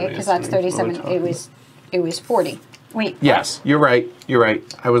by because that's 37. It was 40. Wait. Yes, you're right. You're right.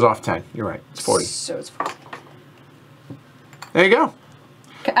 I was off 10. You're right. It's 40. So it's 40. There you go.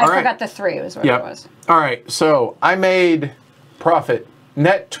 I All right. forgot the 3 was what Yep. it was. All right. So I made profit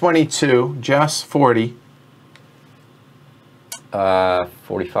net 22, Jess 40.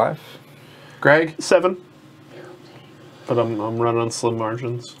 45. Greg? 7. But I'm running on slim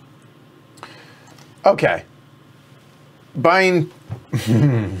margins. Okay. Buying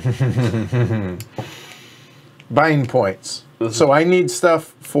points. So I need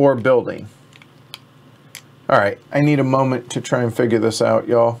stuff for building. All right. I need a moment to try and figure this out,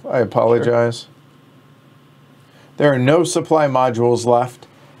 y'all. I apologize. There are no supply modules left.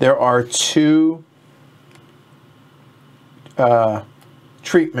 There are 2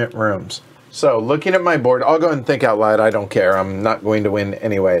 treatment rooms. So looking at my board, I'll go and think out loud. I don't care. I'm not going to win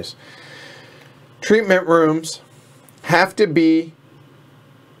anyways. Treatment rooms have to be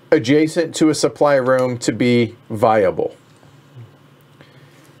adjacent to a supply room to be viable.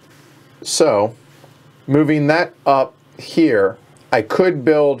 So, moving that up here, I could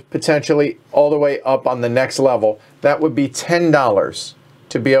build potentially all the way up on the next level. That would be $10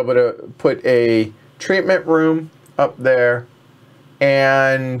 to be able to put a treatment room up there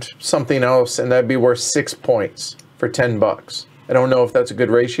and something else, and that'd be worth 6 points for 10 bucks. I don't know if that's a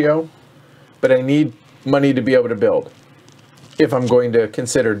good ratio, but I need money to be able to build. If I'm going to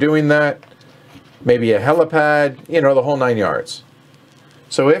consider doing that, maybe a helipad, you know, the whole 9 yards.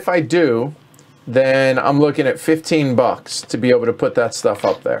 So if I do, then I'm looking at 15 bucks to be able to put that stuff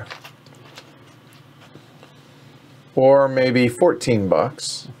up there. Or maybe 14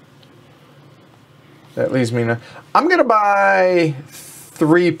 bucks. That leaves me now. I'm going to buy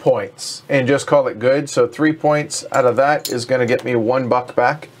 3 points and just call it good. So 3 points out of that is going to get me $1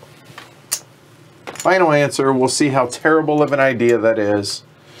 back. Final answer, we'll see how terrible of an idea that is.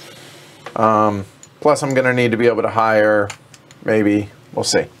 Plus, I'm going to need to be able to hire, maybe, we'll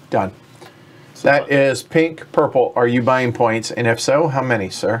see. Done. That is pink, purple. Are you buying points? And if so, how many,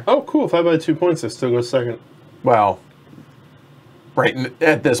 sir? Oh, cool. If I buy 2 points, I still go second. Well,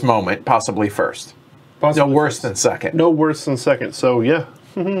 at this moment, possibly first. Possibly No worse first. than second. No worse than second. So, yeah.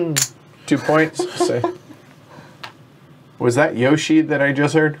 2 points. Say. Was that Yoshi that I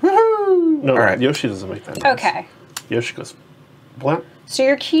just heard? Woohoo! No, All right. Yoshi doesn't make that noise. Okay. Yoshi goes, blah. So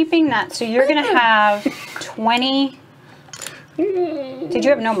you're keeping that. So you're going to have 20. Did you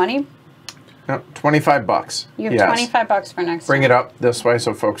have no money? No, 25 bucks. You have Yes. 25 bucks for next Bring time. it up this way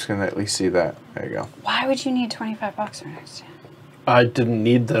so folks can at least see that. There you go. Why would you need 25 bucks for next time? I didn't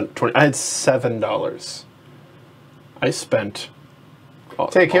need the 20. I had $7. I spent.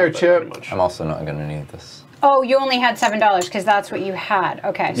 Take care, of it, Chip. pretty much. I'm also not going to need this. Oh, you only had $7 because that's what you had.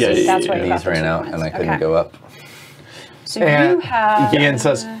 Okay, so Yeah, that's why you got These the ran 2 out points. and I couldn't Okay. go up. So And you have. Ian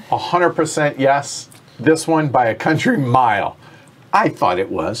says 100% yes. This one by a country mile. I thought it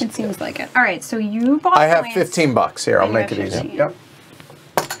was. It seems like it. All right, so you bought. I have points. 15 bucks here. I'll You make have it easy. 15. Yep.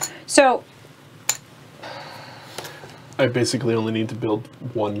 So I basically only need to build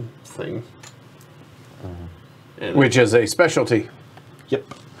one thing. And Which is a specialty. Yep.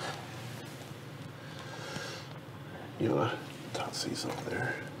 You want to toss these up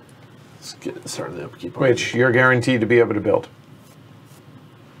there. Let's get started the upkeep. on Which it. you're guaranteed to be able to build.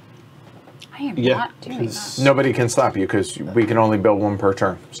 I am Yeah, not doing because- that. Nobody can stop you because we can only build one per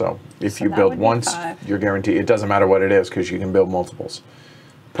turn. So if So you that build would be once, 5. you're guaranteed. It doesn't matter what it is because you can build multiples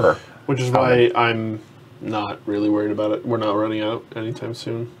per. Which is why I'm not really worried about it. We're not running out anytime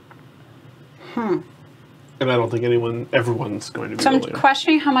soon. And I don't think everyone's going to be So I'm building.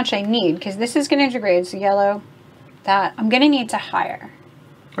 questioning how much I need because this is going to integrate. So yellow, that I'm going to need to hire.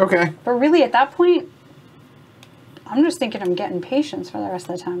 Okay. But really, at that point, I'm just thinking I'm getting patience for the rest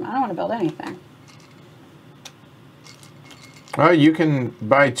of the time. I don't want to build anything. Well, you can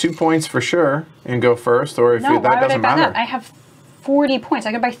buy 2 points for sure and go first, or if No, you, why that would I doesn't buy matter. that? I have 40 points.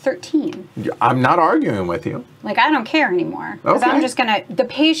 I could buy 13. I'm not arguing with you. Like, I don't care anymore. Because I'm Okay. just going to... The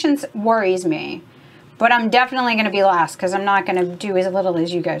patience worries me. But I'm definitely going to be last because I'm not going to do as little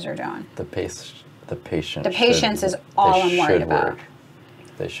as you guys are doing. The patience. The patience is all I'm worried about.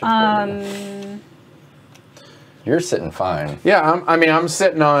 They should. Worry. You're sitting fine. Yeah, I'm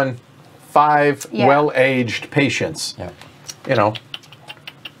sitting on 5 Yeah. well-aged patients. Yeah. You know.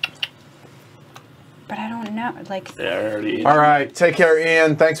 But I don't know. Like, Yeah, I already. All right. Take care,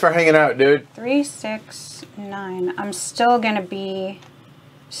 Ian. Thanks for hanging out, dude. 3, 6, 9. I'm still going to be...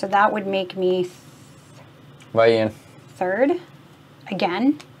 So that would make me Bye, Ian. third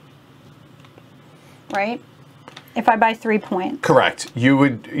again, right? If I buy 3 points. Correct.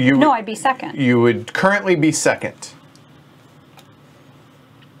 No, I'd be second. You would currently be second.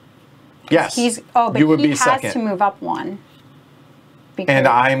 Yes. But you would he be has second. to move up one. And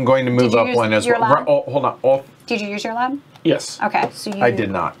I'm going to move you up use one as your well. lab? Oh, hold on. Did you use your lab? Yes. Okay, so you. I did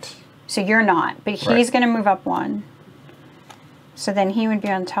not. So you're not, but he's Right. going to move up one. So then he would be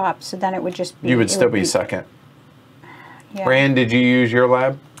on top. So then it would just be. You would still be second. Yeah. Rand, did you use your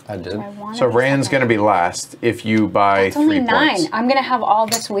lab? I did. I wanna So be Rand's second. going to be last if you buy It's only 3 9. points. I'm going to have all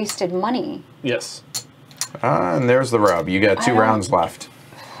this wasted money. Yes. And there's the rub. You got 2 I don't- rounds left.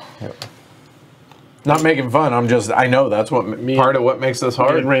 Yep. Not making fun. I know that's what part of what makes this Me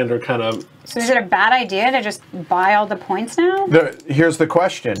and hard. Rand are kind of. So is it a bad idea to just buy all the points now? Here's the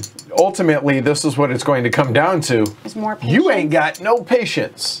question. Ultimately, this is what it's going to come down to. Is more patience? You ain't got no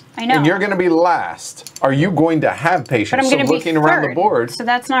patience. I know. And you're going to be last. Are you going to have patience? But I'm So going to be looking third. around the board. So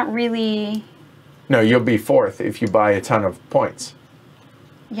that's not really. No, you'll be fourth if you buy a ton of points.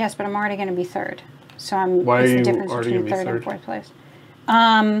 Yes, but I'm already going to be third. So I'm. Why what's are the you difference already between gonna be third and third? fourth place?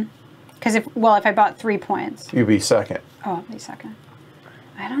 Because if I bought 3 points. You'll be second. Oh, I'll be second.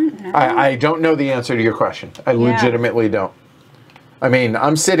 I don't know. I don't know the answer to your question. I legitimately don't. I mean,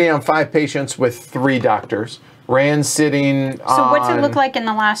 I'm sitting on 5 patients with 3 doctors. Rand's sitting on... So what's it look like in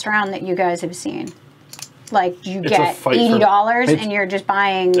the last round that you guys have seen? Like you It's a get fight for- $80 It's- and you're just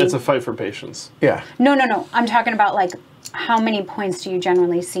buying. It's a fight for patience. Yeah. No. I'm talking about like how many points do you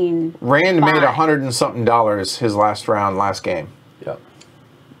generally see? Rand made buy? $100 and something his last round, last game. Yep.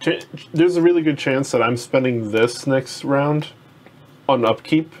 There's a really good chance that I'm spending this next round on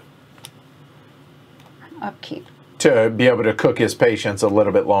upkeep. Upkeep. To be able to cook his patients a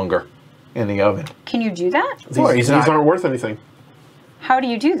little bit longer in the oven. Can you do that? Well, These not- aren't worth anything. How do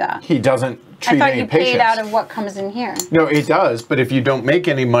you do that? He doesn't I treat thought any you paid patients. out of what comes in here. No, it does, but if you don't make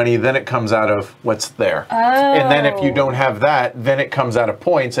any money, then it comes out of what's there. And then if you don't have that, then it comes out of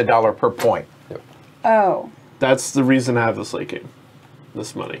points, $1 per point. Oh, That's the reason I have this late game.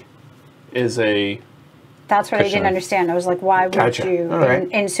 This money is a. that's what I Cushion. didn't understand. I was like, why would Gotcha. you? All right.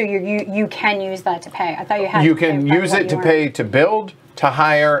 And so you can use that to pay. I thought you had. You to pay can by use what it you to earn. pay to build, to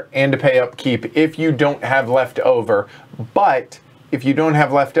hire, and to pay upkeep if you don't have left over. But if you don't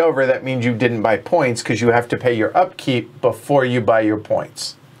have left over, that means you didn't buy points because you have to pay your upkeep before you buy your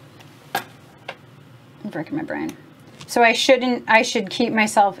points. I'm breaking my brain. So I shouldn't. I should keep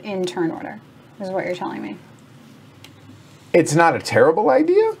myself in turn order. Is what you're telling me. It's not a terrible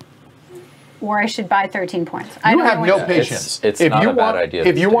idea. Or I should buy 13 points. I You don't have know no what- patience. it's if not you a bad want, idea to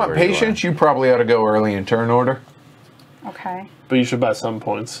If you stay want where you are. patience, you probably ought to go early in turn order. Okay. But you should buy some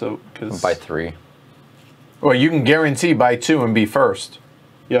points, so because By 3. Well, you can guarantee buy 2 and be first.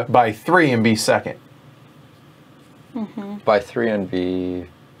 yeah, Buy 3 and be second. By 3 and be...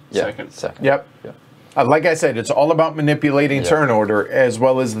 Yeah, Second. Second. Yep. Yeah. Like I said, it's all about manipulating Yeah. turn order as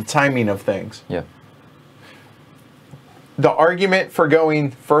well as the timing of things. Yeah. The argument for going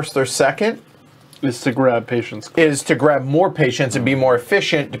first or second is to grab patience. is to grab more patients and be more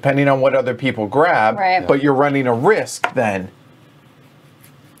efficient depending on what other people grab. Right. But you're running a risk then.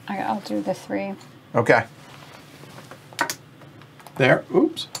 I'll do the 3. Okay. There.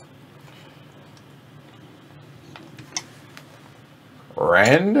 Oops.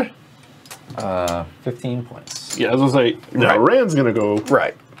 Rand. 15 points. Yeah, as I was like, now Right. Rand's gonna go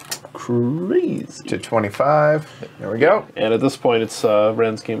Right. crazy. To 25. There we go. And at this point, it's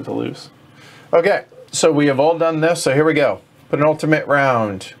Rand's game to lose. Okay. So we have all done this. So here we go. Penultimate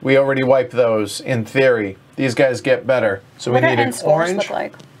round. We already wiped those in theory. These guys get better. So What we do need an end scores orange look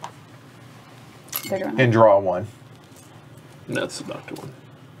like? They're doing and draw one. And that's the doctor one.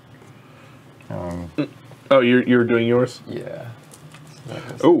 Oh, you're doing yours? Yeah.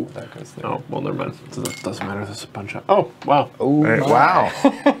 Oh. That goes there. Oh, well, never mind. So that doesn't matter. There's a bunch of. Oh, wow. Oh, Right, my. wow.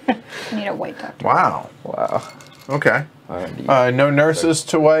 You need a white doctor. Wow. Wow. Okay. Alrighty. No nurses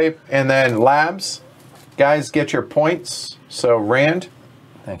to wipe. And then labs. Guys, get your points. So Rand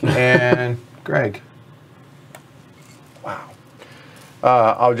Thank you. and Greg. Wow.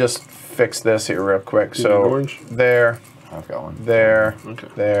 I'll just fix this here real quick. You So need orange? there, I've got one. there, Okay.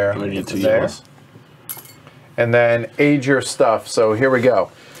 there, I need two there. yellows. And then age your stuff. So here we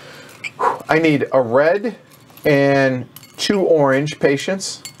go. I need a red and 2 orange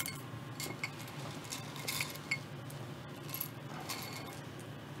patients.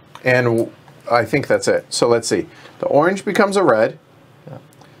 And I think that's it. So let's see. The orange becomes a red.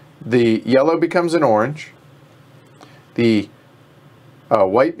 The yellow becomes an orange. The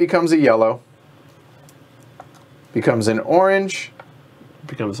white becomes a yellow. Becomes an orange.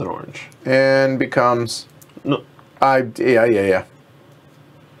 becomes an orange. And becomes... No. Yeah.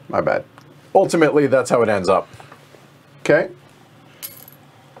 My bad. Ultimately, that's how it ends up. Okay.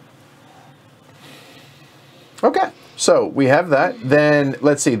 Okay. So we have that. Then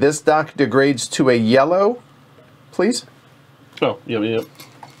let's see. This dock degrades to a yellow, please. Oh, yep.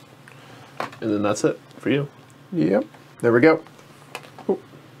 And then that's it for you. Yep. There we go. Ooh.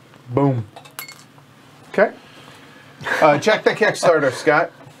 Boom. Okay. Check the Kickstarter,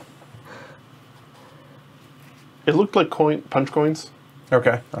 Scott. It looked like punch coins,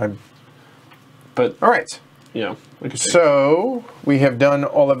 Okay. but All right. yeah. So we have done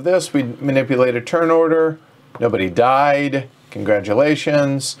all of this. We manipulated turn order. Nobody died.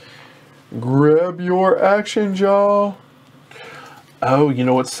 Congratulations. Grab your action, y'all. Oh, you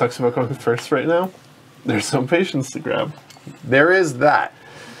know what sucks about going first right now? There's some patience to grab. There is that.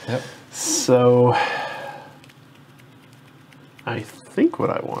 Yep. So I think what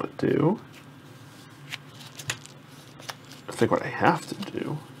I want to do, I think what I have to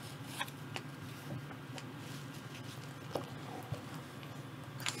do,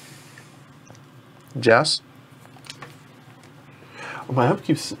 Jess? my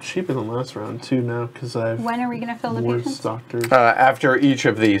upkeep's cheaper than last round too now because I've When are we going to fill the worse patients? doctors. After each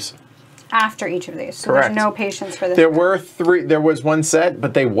of these. After each of these. So Correct. there's no patience for this. There were 3. There was one set,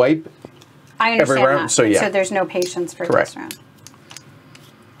 but they wipe. I understand every round, that. so yeah. So there's no patience for Correct. this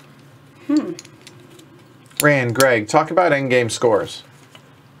round. Rand, Greg, talk about endgame scores.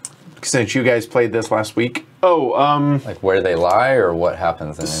 Since you guys played this last week. Oh, Like where they lie or what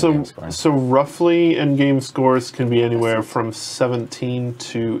happens in in-game scoring? so roughly endgame scores can be anywhere from 17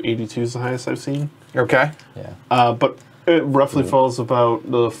 to 82 is the highest I've seen. Okay. Yeah. But it roughly falls about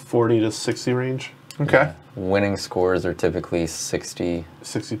the 40 to 60 range. Okay. Yeah. Winning scores are typically 60-ish.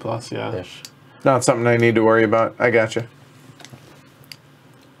 60 plus, yeah. Not something I need to worry about. I gotcha.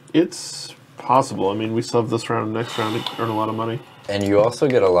 It's possible. I mean, we still have this round and next round to earn a lot of money. And you also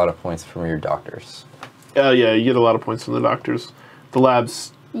get a lot of points from your doctors. Yeah, you get a lot of points from the doctors. The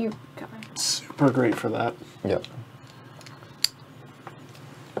lab's You covered. super great for that. Yep.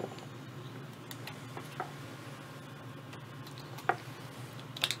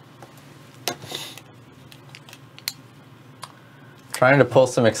 Trying to pull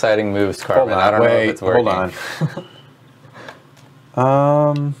some exciting moves, Carmen. I don't know if it's working. Hold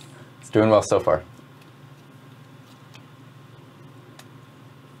on. It's doing well so far.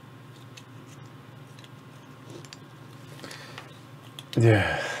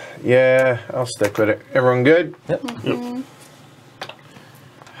 Yeah, I'll stick with it. Everyone good? Yep. Yep.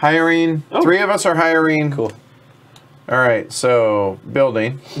 Hiring. Oh. 3 of us are hiring. Cool. All right, so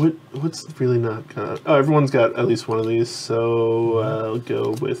building. What's really not gonna... Oh, everyone's got at least one of these, so I'll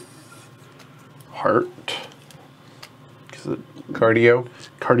go with heart. Because Cardio.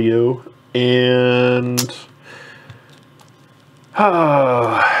 cardio and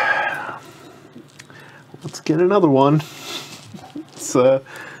let's get another one. It's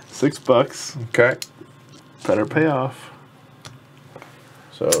 $6. Okay. Better pay off.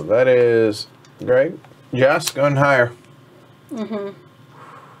 So that is Greg. Jess, go and hire.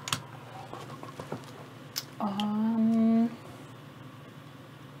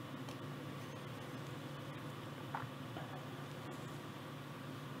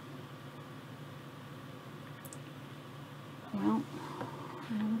 Well,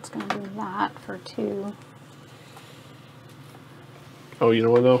 it's going to do that for 2. Oh, you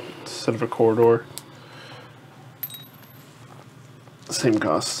know what though? Instead of a corridor, same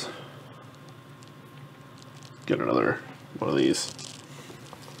cost. Get another one of these.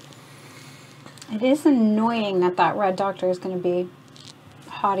 It is annoying that that red doctor is going to be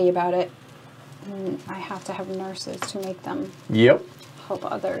haughty about it. And I have to have nurses to make them Yep. help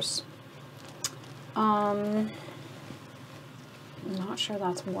others. I'm not sure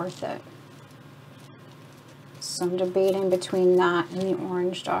that's worth it. So I'm debating between that and the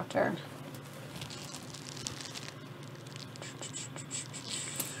orange doctor.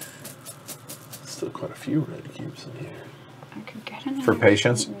 Still quite a few red cubes in here. I could get another For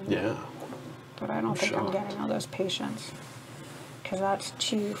patients? Yeah. but I don't think I'm Sure. getting all those patients. Because that's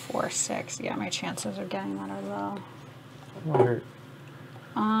 2, 4, 6. Yeah, my chances of getting that are low. Wonder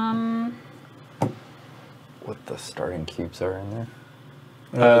Um, what the starting cubes are in there.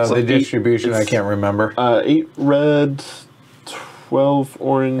 It's The like distribution, I it's- can't remember. 8 red, 12 Hang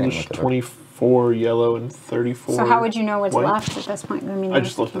orange, with it. 24 yellow, and 34 so how would you know what's white. left at this point? I mean, I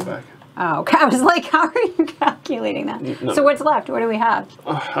just looked it back. Oh, okay. I was like, how are you calculating that? No. So what's left? What do we have?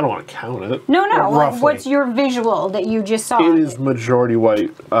 I don't want to count it. No, no. Roughly. Like, what's your visual that you just saw? It is majority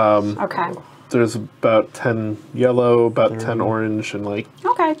white. Okay. there's about 10 yellow, about 10 orange, and like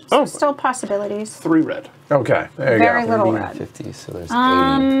Okay, so still possibilities. 3 red. Okay, there you Very go. little 30 and red. 50, so there's 80.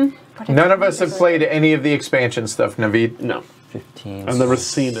 What if None of I us have do played any of the expansion stuff, Naveed. No, 15. I've never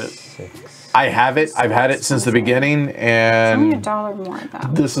seen it. 6. I have it. I've had it since the beginning, It's only and $1 more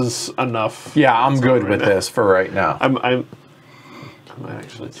though. This is enough. yeah, I'm good right with now. this for right now. I'm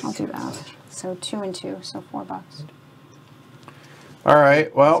actually. I'll do that. So 2 and 2, so $4. All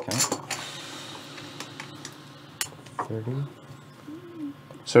right, well, Okay. 30.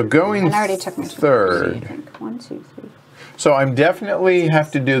 so going And I already took my 2. I third. think 1, 2, 3. So I'm definitely have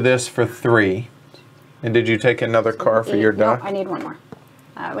to do this for 3. And did you take another car for 8. your No, dock? I need 1 more.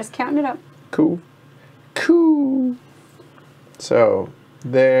 I was counting it up. Cool. Cool. So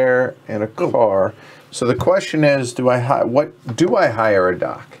there and a car. So the question is, do I hire a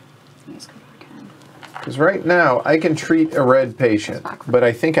dock? Let's go back in. Because right now I can treat a red patient, but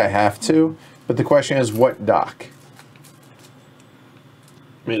I think I have to. But the question is, what dock?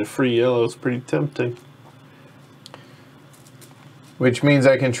 I mean, a free yellow is pretty tempting. Which means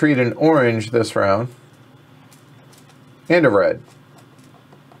I can treat an orange this round and a red.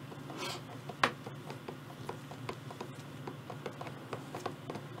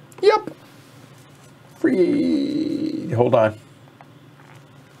 Yep. Free. Hold on.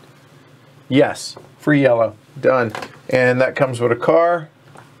 Yes. Free yellow. Done. And that comes with a car.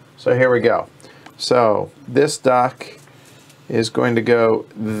 So here we go. So this dock is going to go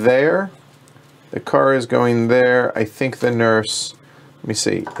there. The car is going there. I think the nurse, let me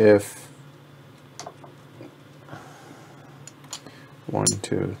see, if 1,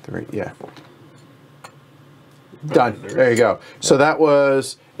 2, 3, yeah. Done. There you go. So that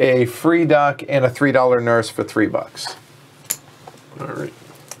was a free dock and a $3 nurse for $3. All right.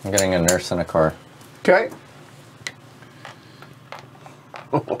 I'm getting a nurse in a car. Okay.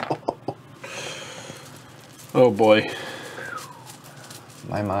 Oh boy.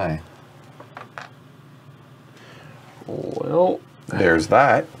 My. Well, There's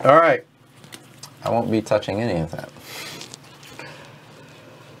that. All right. I won't be touching any of that.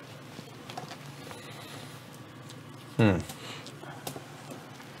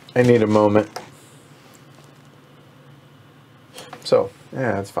 I need a moment. So,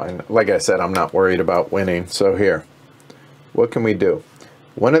 yeah, that's fine. Like I said, I'm not worried about winning. So here, what can we do?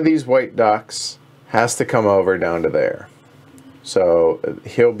 One of these white ducks has to come over down to there. So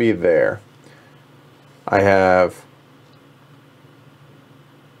he'll be there. I have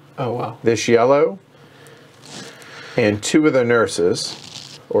oh wow. this yellow and 2 of the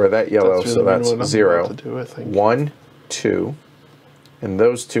nurses, or that yellow, That's so really that's what I'm 0. about to do, I think. 1, 2, and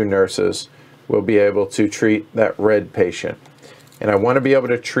those 2 nurses will be able to treat that red patient. And I want to be able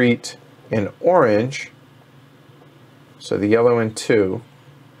to treat an orange, so the yellow and 2,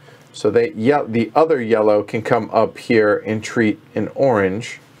 so that the other yellow can come up here and treat an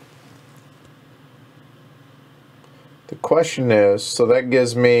orange. The question is, so that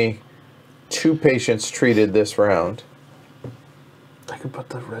gives me 2 patients treated this round. I could put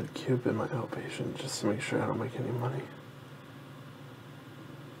the red cube in my outpatient just to make sure I don't make any money.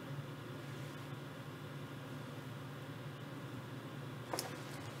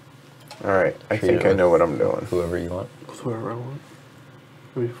 All right, I Treat think it I know with what I'm doing. Whoever you want. With whoever I want.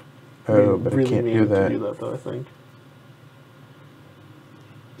 We Oh, but I really can't do needed that. to do that though, I think.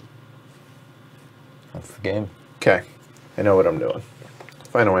 That's the game. Okay, I know what I'm doing.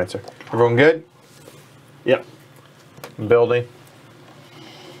 Final answer. Everyone good? Yep. Building.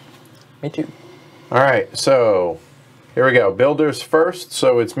 Me too. All right, so here we go. Builders first,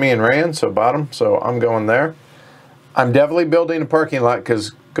 so it's me and Rand, so bottom, so I'm going there. I'm definitely building a parking lot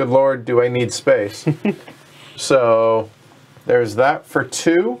because, good Lord, do I need space. So there's that for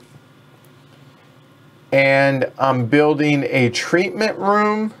 2. And I'm building a treatment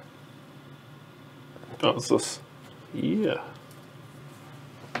room. Oh, it's this. Yeah.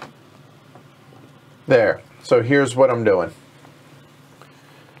 There. So here's what I'm doing.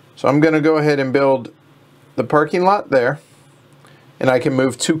 So I'm going to go ahead and build the parking lot there. And I can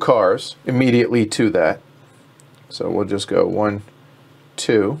move 2 cars immediately to that. So we'll just go 1,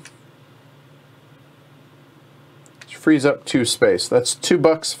 2. Which frees up 2 space. That's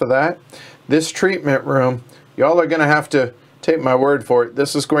 $2 for that. This treatment room, y'all are going to have to take my word for it.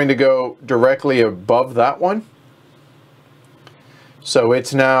 This is going to go directly above that one. So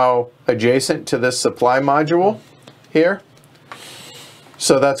it's now adjacent to this supply module here.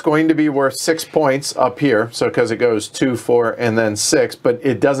 So that's going to be worth 6 points up here. So because it goes 2, 4, and then 6, but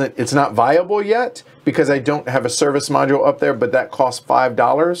it's not viable yet because I don't have a service module up there, but that costs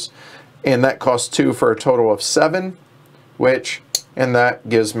 $5 and that costs 2 for a total of 7, and that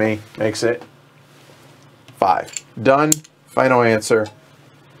makes it 5. Done. Final answer.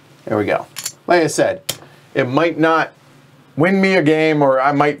 There we go. Like I said, it might not win me a game, or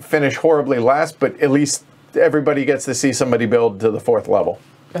I might finish horribly last, but at least everybody gets to see somebody build to the 4th level.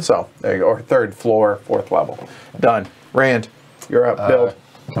 So, there you go. Or 3rd floor, 4th level. Done. Rand, you're up. Build.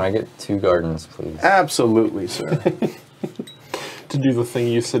 Can I get 2 gardens, please? Absolutely, sir. To do the thing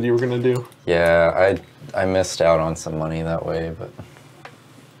you said you were going to do. Yeah, I missed out on some money that way, but...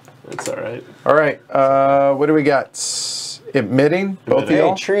 It's all right. All right. What do we got? Admitting? Both of Hey,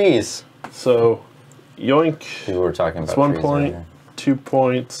 y'all? trees! So, yoink. People were talking about It's 1 trees point, earlier. 2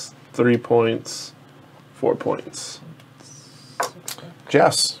 points, 3 points, 4 points.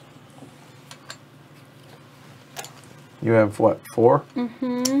 Jess. You have what, 4?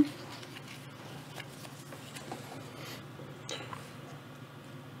 Mm-hmm.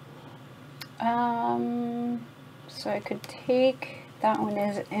 So I could take, that one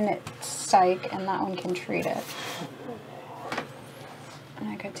is in its psych, and that one can treat it. And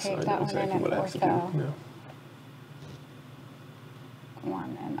I could take that one in at ortho. Yeah.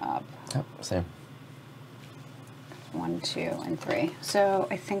 1 and up. Yep, same. 1, 2, and 3. So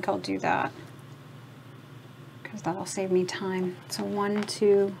I think I'll do that, because that'll save me time. So 1,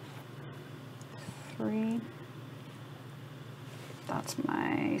 2, 3. That's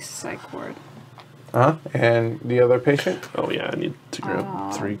my psych ward. And the other patient? Oh yeah, I need to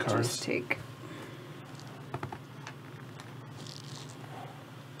grab 3 Just cards. take.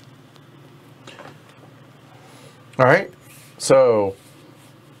 All right. So,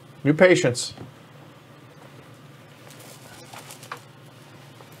 new patients.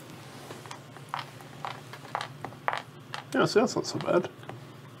 Yeah, so that's not so bad.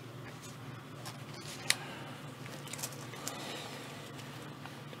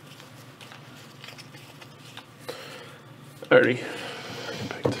 Already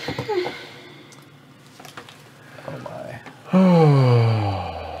picked. Oh my.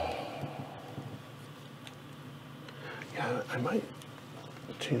 Yeah, I might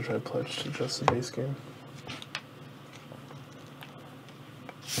change my pledge to just the base game.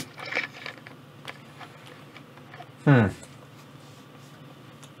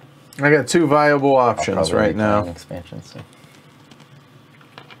 I got 2 viable options Probably right be now. playing expansion soon.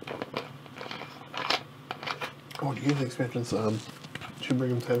 Oh, do you get the expansions? Should bring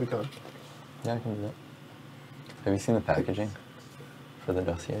them to HeavyCon. Yeah, I can do that. Have you seen the packaging for the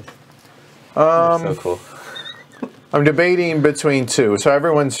dossiers? So cool. I'm debating between 2. So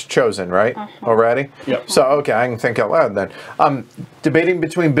everyone's chosen, right? Already? Yep. So, okay, I can think out loud then. Debating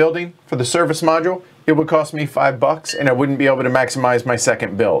between building for the service module. It would cost me $5, and I wouldn't be able to maximize my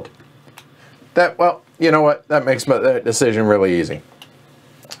second build. That, well, you know what? That makes that decision really easy.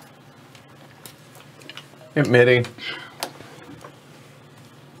 Admitting.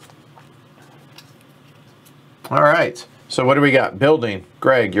 All right. So what do we got? Building.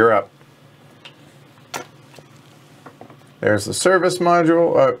 Greg, you're up. There's the service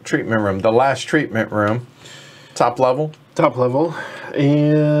module, treatment room, the last treatment room, top level. Top level.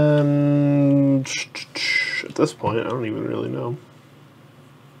 And at this point, I don't even really know.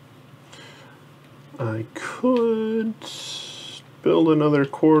 I could build another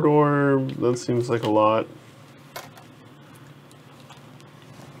corridor. That seems like a lot.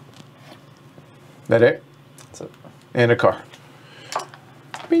 That it? That's it. And a car.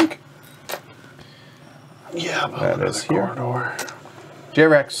 Bink. Yeah, build That another is here. corridor.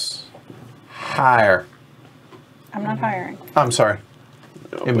 JREX. Hire. I'm not hiring. I'm sorry.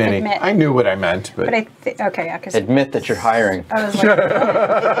 Admitting. Admit. I knew what I meant, but But I okay, yeah, because Admit that you're hiring. I was like,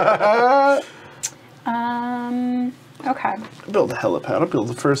 okay. Build a helipad. I'll build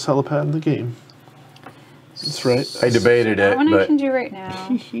the first helipad in the game. That's right. I debated That it, one I but can do right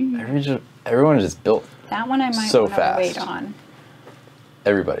now. Everyone just built That one I might So want to fast. wait on.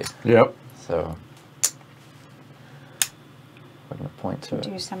 everybody. yep. So we're gonna point to it.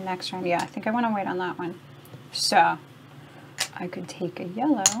 Do some next round. Yeah, I think I want to wait on that one. So I could take a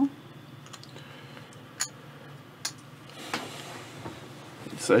yellow.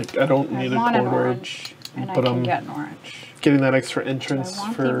 It's like I don't I need a want an corridor. orange, and I but can I'm get an orange. Getting that extra So I entrance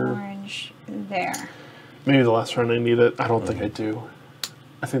want the for orange there. maybe the last round I need it. I don't think I do.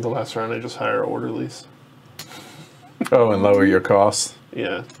 I think the last round I just hire orderlies. Oh, and lower your costs.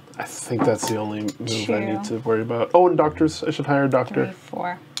 Yeah, I think that's the only move I need Two. to worry about. Oh, and doctors. I should hire a 3, doctor.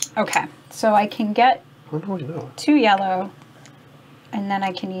 4. Okay, so I can get Oh, no, you know. 2 yellow, and then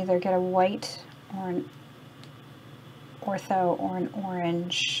I can either get a white or an ortho or an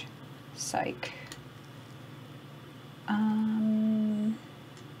orange psych.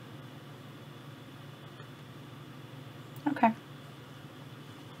 Okay.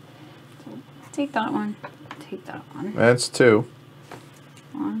 Let's take that one. take that one. That's 2.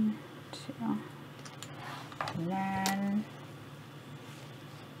 1, 2. And then...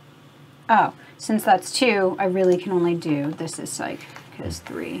 Oh, since that's 2, I really can only do, this is psych, because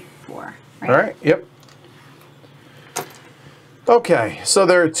 3, 4, right? All right, yep. Okay, so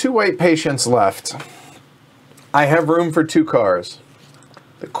there are 2 white patients left. I have room for 2 cars.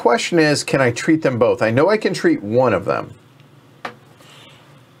 The question is, can I treat them both? I know I can treat one of them.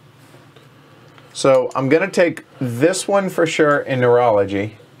 So I'm going to take this one for sure in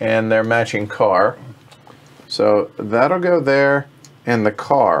neurology and their matching car. So that'll go there and the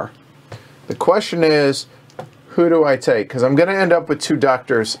car. The question is, who do I take? Because I'm going to end up with 2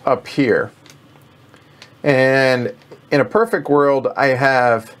 doctors up here. And in a perfect world, I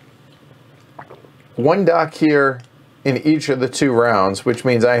have 1 doc here in each of the 2 rounds, which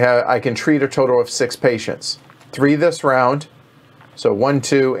means I can treat a total of 6 patients. 3 this round, so 1,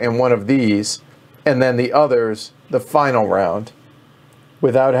 2, and 1 of these, and then the others the final round,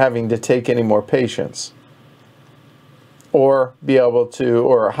 without having to take any more patients. Or be able to,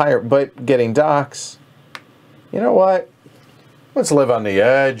 or hire, but getting docs, you know what? Let's live on the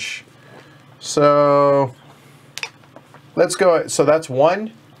edge. So let's go, so that's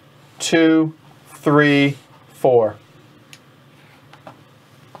 1, 2, 3, 4.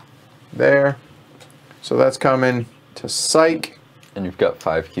 There. So that's coming to psych. And you've got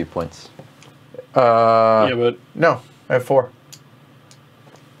 5 key points. Yeah, but No, I have 4.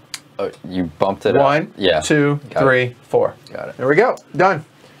 Oh, you bumped it 1, up. Yeah. 2, Got 3, it. 4. Got it. There we go. Done.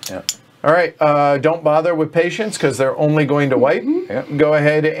 Yeah. All right. Don't bother with patients because they're only going to wipe. Yep. Go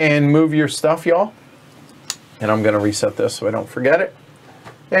ahead and move your stuff, y'all. And I'm going to reset this so I don't forget it.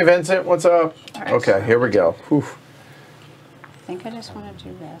 Hey, Vincent, what's up? All right. Okay, here we go. Whew. I think I just want to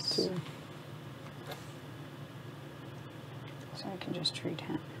do this. So I can just treat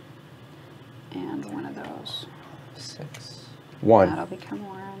him. And one of those. 6. 1, That'll become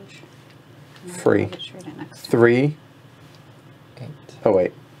orange. And 3, I'll treat it next time. 3. 8. Oh,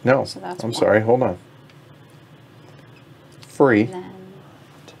 wait. No. So that's I'm 1. sorry. Hold on. 3, And then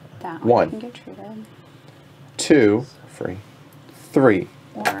that 1. one can get treated. 2, free. 3,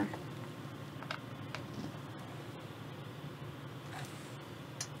 Or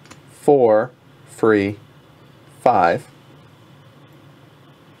 4, free. 5,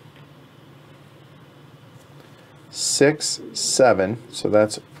 6, 7. So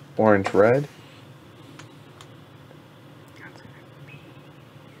that's orange, red.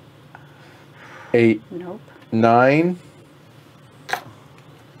 8, nope. 9,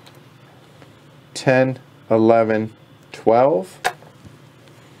 10, 11, 12.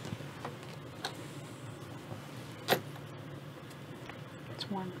 It's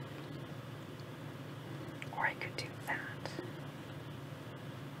 1. Or I could do that.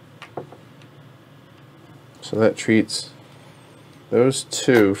 So that treats those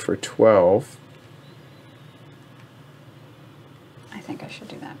 2 for 12. I think I should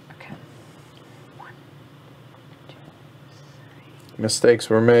do that. Okay. 1, 2, 3. Mistakes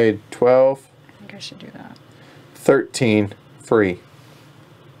were made. 12, I think I should do that. 13, free.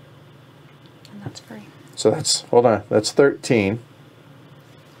 And that's free. So that's, hold on, that's 13,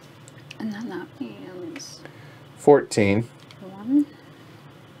 And then that means 14, 1,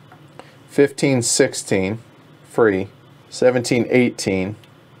 15, 16, free. 17, 18.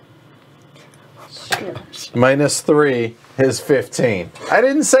 2, Minus 3 is 15. I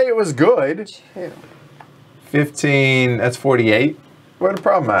didn't say it was good. 2. 15, that's 48. What a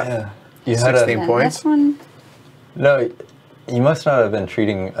problem at? Yeah. You had 16 Then points. this one, No, you must not have been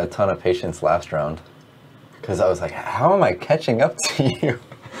treating a ton of patients last round. Because I was like, how am I catching up to you?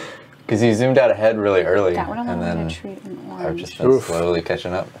 Because you zoomed out ahead really early. that would allow and me then to treat an I've orange. just been Oof. slowly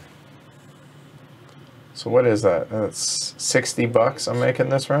catching up. So what is that? That's 60 bucks I'm making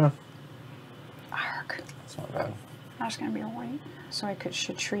this round. Arg. That's not bad. That's going to be white. So I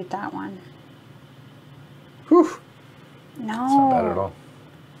should treat that one. Whew. No. That's not bad at all.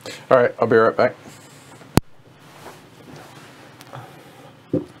 All right, I'll be right back.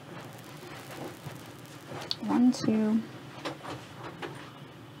 One, 2,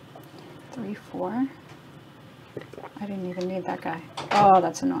 3, 4. I didn't even need that guy. Oh,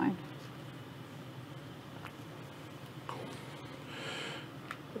 that's annoying.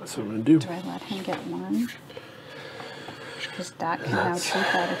 that's what I'm gonna do. Do I let him get 1? Because that can now treat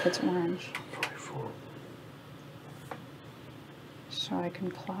that if it's orange. 24. So I can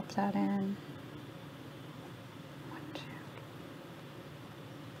plop that in. 1,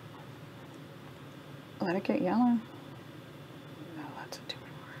 2. Let it get yellow. Oh, that's a 2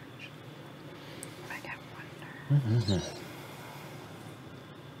 and orange. If I get 1 there.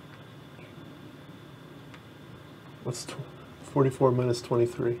 What's 44 minus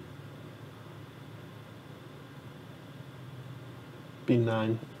 23? Be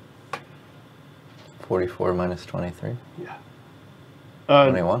 9. 44 minus 23. Yeah.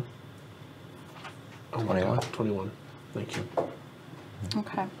 21. Oh my 21. God, 21. Thank you.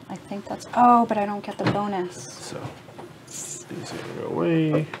 Okay, I think that's. Oh, but I don't get the bonus. So these are gonna go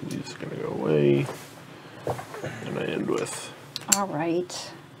away. These are gonna go away. And I end with All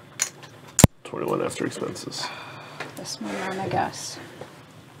right. 21 after expenses. This one, I guess.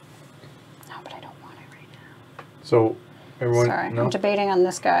 No, but I don't want it right now. So, everyone. Sorry, No? I'm debating on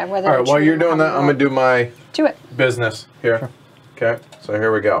this guy. Whether All to right. While treat you're him doing how that, we I'm gonna want. do my Do it. business here. Okay. So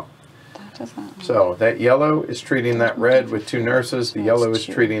here we go. That doesn't. So that yellow is treating that red with 2 nurses. The yellow is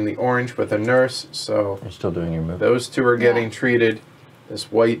treating the orange with a nurse. So You're still doing your move. those 2 are getting Yeah. treated.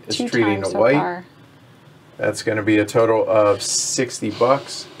 This white is 2 treating times the so white. far. That's going to be a total of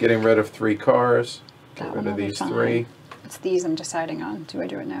 $60. Getting rid of 3 cars. That Get one rid of will be these fine. 3. It's these I'm deciding on. Do I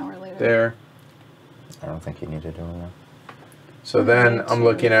do it now or later? There. I don't think you need to do it now. So then need I'm to.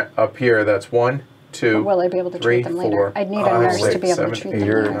 looking at up here. That's 1, 2, But will I be able to 3, treat them later? 4, I'd need a 5, nurse to 6, be able to 7, treat 8, them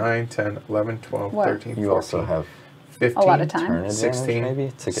later. 9, 10, 11, 12, What? 13, You 14, also have 15, A lot of time. turn advantage 16,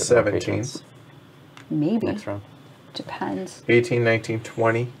 maybe to get more 17, patients Maybe. next round. Depends. 18, 19,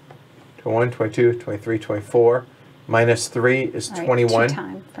 20, 21, 22, 23, 24. Minus 3 is All right, 21. 2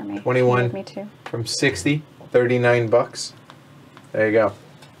 time for me. 21. Me too. From 60, $39. There you go.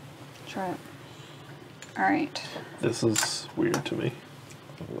 Try it. All right. This is weird to me.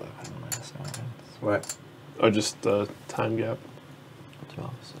 11 minus 9. What? Oh, just the time gap.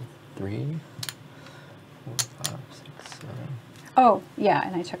 12, so 3, 4, 5, 6, 7, Oh, yeah,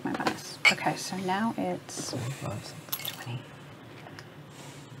 and I took my bonus. Okay, so now it's 5, 6, 20.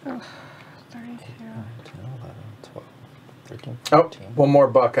 Ugh, 32. 9, 10, 11, 12, 13, Oh, 14, one more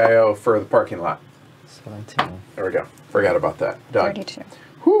buck I owe for the parking lot. 17. There we go. Forgot about that. Done. 32.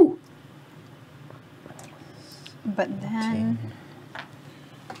 Whew. But then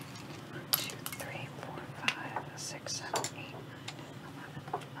 1, 2, 3, 4, 5, 6, 7, 8, 9,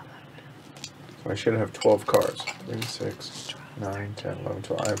 11. So I should have 12 cars. 3, 6, 9, 10, 11,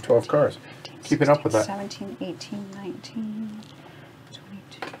 12. I have 12 cars. Keeping up with that. 17, 18, 19,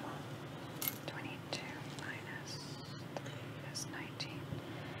 22, 22 minus 3 is 19,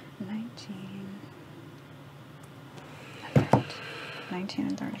 19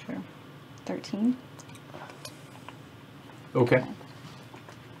 and 32, 13. Okay. I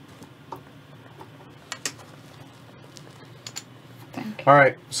think. All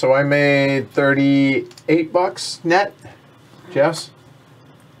right. So I made $38 net. Jess?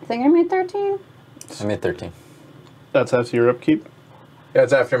 I think I made 13. I made 13. That's after your upkeep.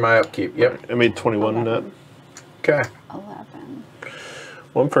 That's after my upkeep. Yep. I made 21 net. Okay. 11.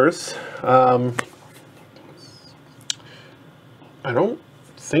 One first. I don't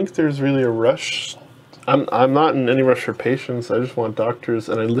think there's really a rush. I'm not in any rush for patients. I just want doctors,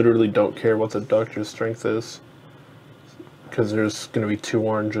 and I literally don't care what the doctor's strength is, because there's going to be 2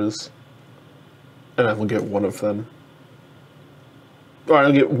 oranges, and I will get one of them. Or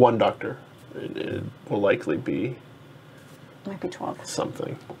I'll get one doctor. It will likely be Might be 12.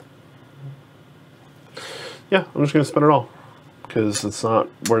 something. Yeah, I'm just going to spend it all, because it's not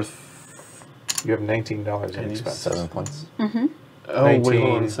worth. You have $19 in expenses. 7 points. Oh, wait, hold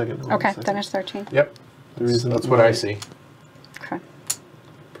on 19. a second. hold on a Okay, second. then it's 13. Yep. The reason That's what I see. Okay.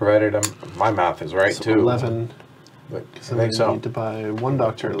 Provided my math is right So too. 11. But I So think I so. need to buy one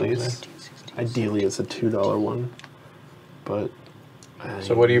doctor at least. Ideally, it's a $2 one, but.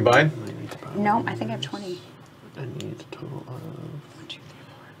 So what are you buying? I need to buy No, one. I think I have 20. I need a total of 1, 2,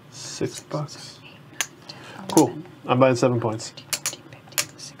 3, 4, $6. 8, 9, 10, Cool. 11, I'm buying 7 points. 14,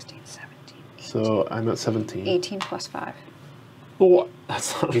 15, 16, 17, 18. So I'm at 17. 18 plus 5. What?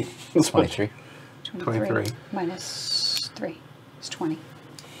 That's not. That's much. 23. 23. Minus 3 is 20.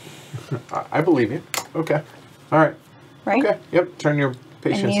 I believe you. Okay. All right. Right? Okay. Yep. Turn your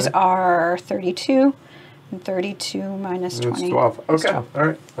patience And these in. are 32. And 32 minus It's 20. 12. is Okay. 12. All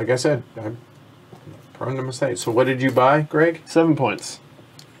right. Like I said, I'm prone to mistakes. So what did you buy, Greg? 7 points.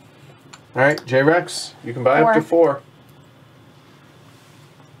 All right. J-Rex, you can buy up to 4.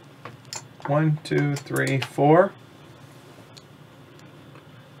 1, 2, 3, 4.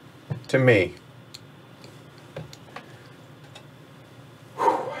 To me.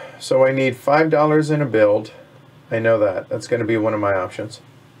 Whew. So I need $5 in a build. I know that. That's going to be one of my options.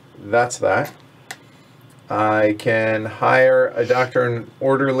 That's that. I can hire a doctor and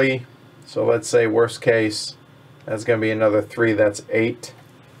orderly. So let's say worst case, that's going to be another 3. That's 8.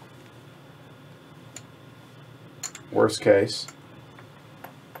 Worst case.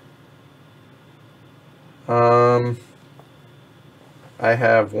 I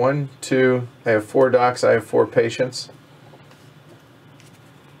have 1, 2, I have 4 docs, I have 4 patients.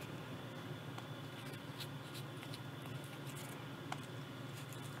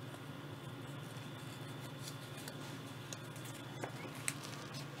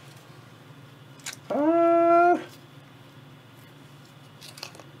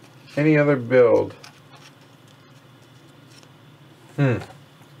 Any other build?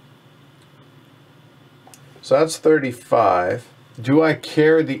 So that's 35. Do I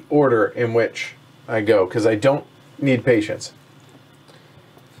care the order in which I go? Because I don't need patience.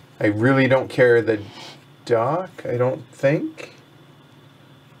 I really don't care the doc, I don't think.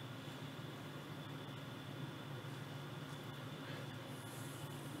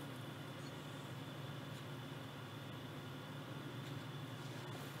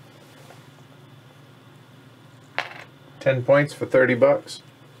 $10 for $30.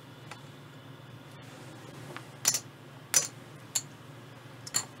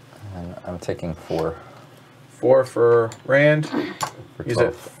 And I'm taking 4. 4 for Rand. For He's 12.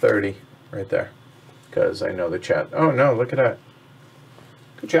 at 30 right there. Because I know the chat. Oh no, look at that.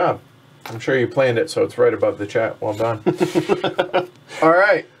 Good job. I'm sure you planned it so it's right above the chat. Well done. All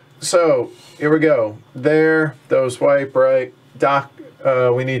right. So here we go. There, those swipe, right? Doc,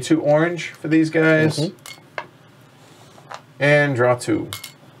 we need 2 orange for these guys. And draw 2.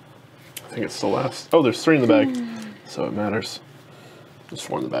 I think it's the last. Oh, there's 3 in the bag, so it matters. There's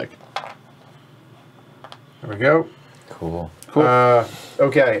 4 in the bag. There we go. Cool.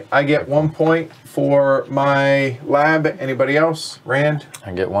 Okay, I get 1 point for my lab. Anybody else? Rand?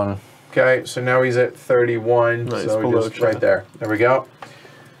 I get 1. Okay, so now he's at 31. Nice, So below just chat. right there. There we go.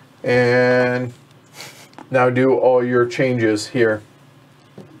 And now do all your changes here.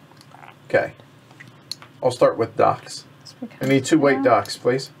 Okay. I'll start with docs. I need 2 white docs,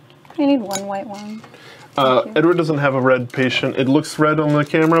 please. I need 1 white one. Edward doesn't have a red patient. It looks red on the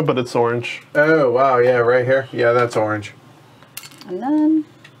camera, but it's orange. Oh, wow, yeah, right here. Yeah, that's orange. And then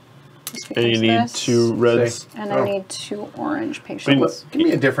And you need this, 2 reds. And Oh. I need 2 orange patients. Well, give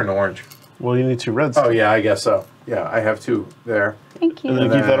me a different orange. Well, you need 2 reds. Oh, yeah, I guess so. Yeah, I have 2 there, Thank you. And then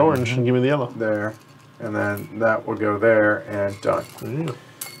And keep that then- orange and give me the yellow. there, and then that will go there, and done. There you go.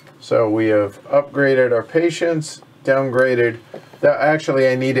 So we have upgraded our patients, downgraded. Actually,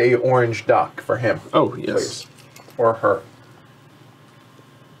 I need a orange doc for him. Oh, yes. Please. Or her.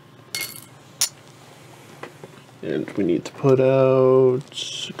 And we need to put out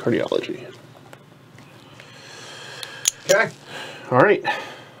cardiology. Okay. All right.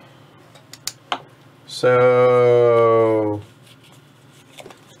 So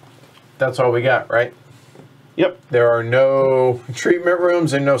that's all we got, right? Yep. There are no treatment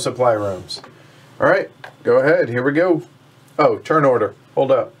rooms and no supply rooms. All right, go ahead. Here we go. Oh, turn order.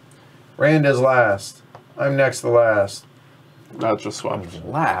 Hold up. Rand is last. I'm next to last. That just swapped.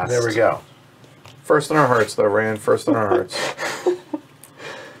 Last. There we go. First in our hearts, though, Rand. First in our hearts.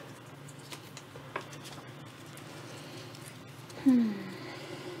 And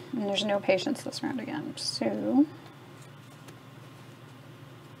there's no patients this round again, so...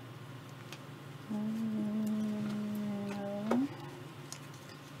 No.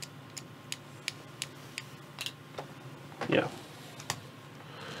 Yeah.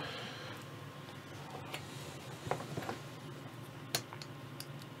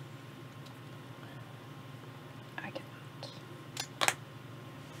 I cannot.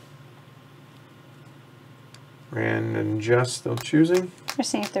 Rand and Jess still choosing. Just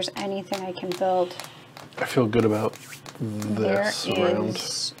seeing if there's anything I can build. I feel good about this There round.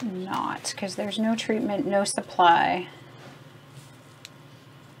 is not, because there's no treatment, no supply.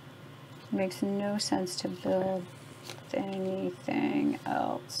 Makes no sense to build anything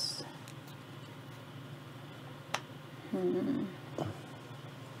else.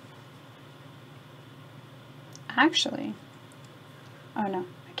 Actually, oh no,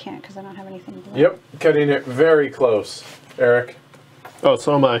 I can't because I don't have anything blue. Yep, cutting it very close, Eric. Oh,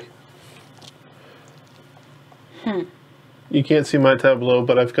 so am I. You can't see my tableau,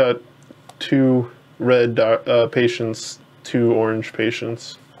 but I've got 2 red patients, 2 orange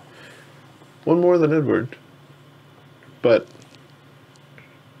patients. 1 more than Edward. But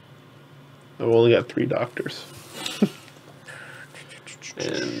I've only got 3 doctors.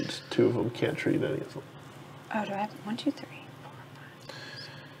 And 2 of them can't treat any of them. Oh, do I have 1, 2, 3, 4, 5, 6,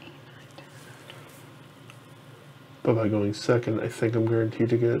 7, 8, 9, 10. But by going second, I think I'm guaranteed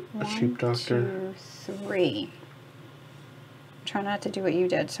to get a 1, cheap doctor. 2, 3. Try not to do what you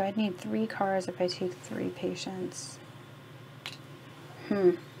did. So I'd need 3 cars if I take 3 patients.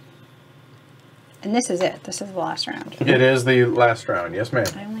 And this is it. This is the last round. It is the last round. Yes, ma'am.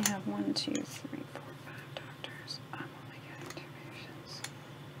 I only have 1, 2, 3, 4, 5.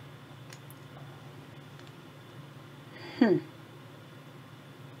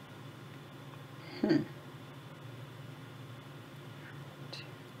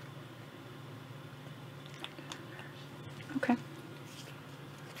 Okay.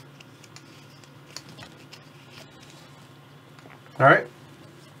 All right.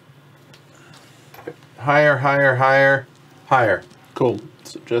 Higher, higher, higher, higher. Cool.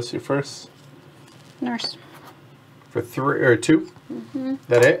 So Jess, you first. Nurse. For 3 or 2.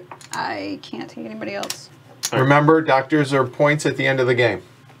 That it? I can't take anybody else. Remember, doctors are points at the end of the game.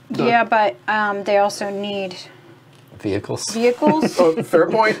 Done. Yeah, but they also need Vehicles. vehicles. Oh, fair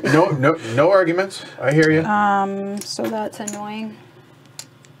point. No arguments. I hear you. So that's annoying.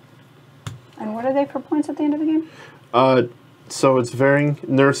 And what are they for points at the end of the game? So it's varying.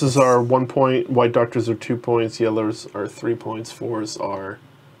 Nurses are 1 point, white doctors are 2 points, yellows are 3 points, fours are...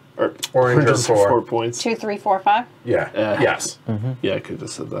 Or Orange are oranges are 4. 4 points. 2, 3, 4, 5. Yeah. Yes. Yeah, I could have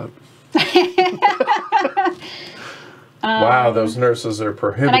said that. Wow, those nurses are And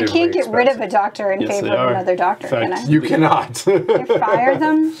prohibitively I can't get rid of expensive. a doctor in Yes, favor they of are. another doctor, In fact, can I? You cannot. Fire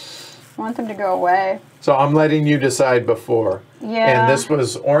them? I want them to go away. So I'm letting you decide before. Yeah. And this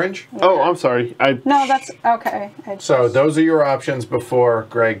was orange. Oh, I'm sorry. No, that's okay. So those are your options before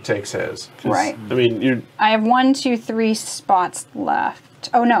Greg takes his. Right. I mean, you're... I have 1, 2, 3 spots left.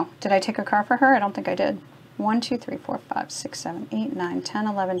 Oh no, did I take a car for her? I don't think I did. 1, 2, 3, 4, 5, 6, 7, 8, 9, 10,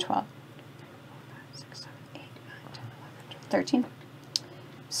 11, 12. 6, 7, 8, 9, 10, 11, 12, 13.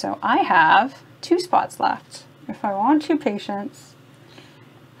 So I have 2 spots left. If I want 2 patients,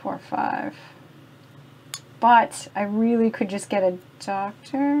 4, 5. But I really could just get a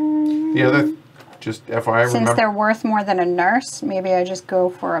doctor. The other, just FYI, Since remember. they're worth more than a nurse, maybe I just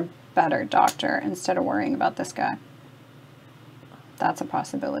go for a better doctor instead of worrying about this guy. That's a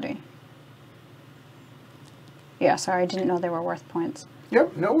possibility. Yeah, sorry, I didn't know they were worth points.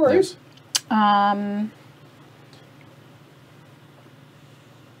 Yep, no worries.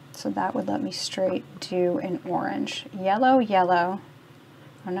 So that would let me straight do an orange. Yellow, yellow.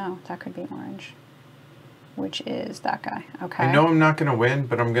 Oh no, that could be orange. Which is that guy. Okay. I know I'm not going to win,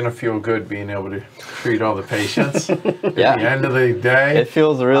 but I'm going to feel good being able to treat all the patients. Yeah. At the end of the day. It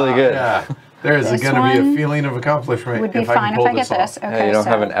feels really good. Yeah. There's This going to be one a feeling of accomplishment would be if I fine can if pull I get this this. off. Okay, Yeah, you don't so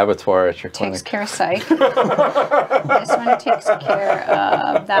have an abattoir at your takes clinic. care of psych. This one takes care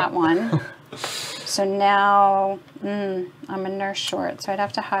of that one. So now I'm a nurse short, so I'd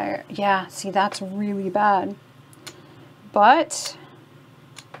have to hire. Yeah, see, that's really bad. But,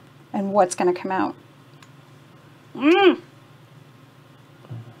 and what's going to come out?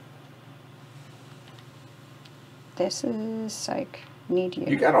 This is psych. Need you.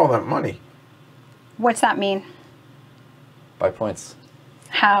 You got all that money. What's that mean? By points.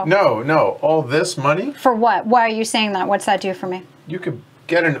 How? No, all this money, For what? Why are you saying that? What's that do for me? you could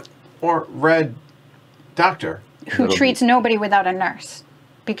get an red doctor. Who It'll treats nobody without a nurse?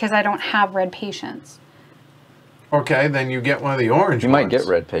 Because I don't have red patients. Okay, then you get one of the orange You ones. might get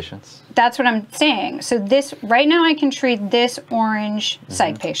red patients. That's what I'm saying. So this, right now I can treat this orange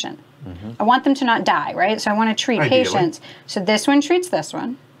psych patient. I want them to not die, right? So I want to treat Ideally. patients. So this one treats this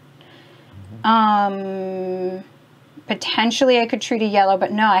one. Potentially I could treat a yellow,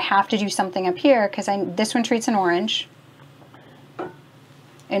 but no, I have to do something up here because this one treats an orange.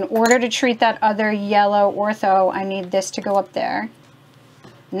 In order to treat that other yellow ortho, I need this to go up there.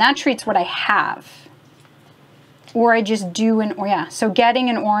 And that treats what I have. Or I just do an, so getting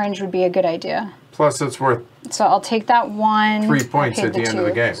an orange would be a good idea. Plus, it's worth So I'll take that one. 3 I points paid at the end of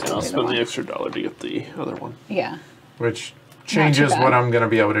the 2, game. so I'll do the spend one. the extra $1 to get the other one. Yeah. which changes bad. what I'm going to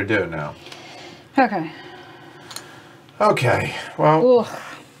be able to do now. Okay. Okay, well, Ooh.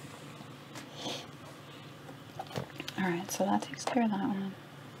 All right, so that takes care of that one.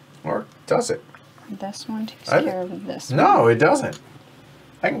 or does it? This one takes I- care of this one. No, it doesn't.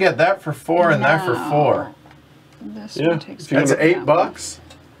 I can get that for 4 and that for 4. This Yeah, one takes if you care That's of $8 that one. bucks.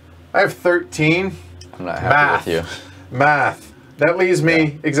 I have 13. I'm not happy with you. Math. That leaves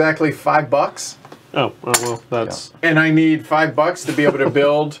me exactly $5, Oh, well, that's... and I need $5 to be able to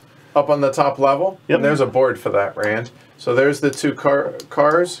build up on the top level. Yep. And there's a board for that, Rand. So there's the 2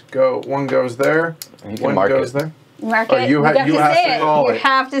 cars. One goes there. You can One mark goes it. there. Mark Oh, it. you have to say call You it.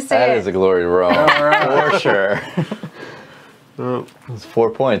 have to say That it. is a glory to Rome. All right. For sure. Oh. It's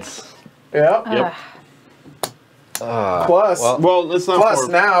 4 points. Yeah. Yep. Plus, Well, it's not plus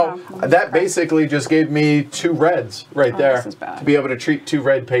for... now that basically just gave me 2 reds right there this is bad. to be able to treat 2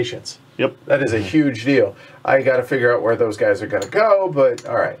 red patients. Yep. That is a huge deal. I got to figure out where those guys are going to go, but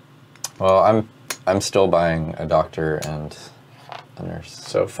all right. Well, I'm still buying a doctor and a nurse.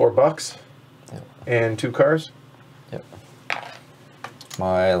 So $4 Yep. and 2 cars. Yep.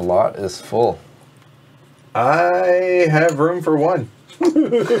 My lot is full. I have room for one.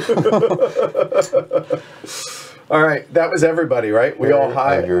 All right, that was everybody, right? We all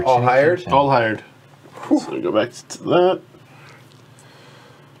hired. All hired. All hired. So we go back to that.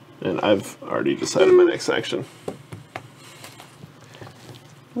 And I've already decided my next action.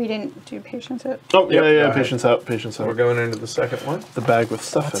 We didn't do patience yet. Oh, Yep, yeah, go patience out, patience out. We're going into the second one. The bag with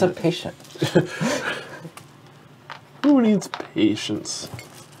stuff What's in a it. patient? Who needs patience?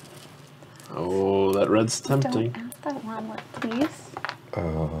 Oh, that red's tempting. Don't ask that one, please.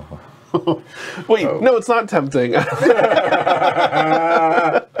 Oh. Wait, no, it's not tempting. I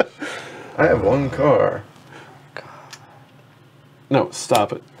have one car. No,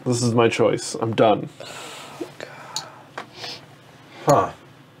 stop it. This is my choice. I'm done. Huh.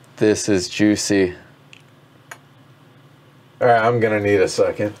 This is juicy. All right, I'm going to need a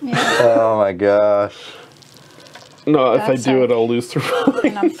second. Yeah, Oh my gosh. No, if I That's do a- it, I'll lose 3 points.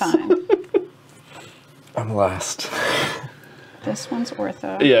 and I'm fine. I'm last. This one's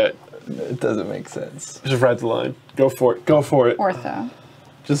ortho. Yeah, It doesn't make sense. just ride the line. Go for it. Go for it. Ortho.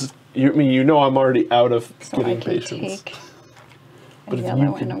 Just, you know I'm already out of So getting I can patience. take a But if yellow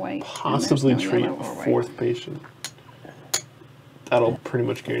you and a can white. possibly and there's no treat yellow a or white. 4th patient, that'll pretty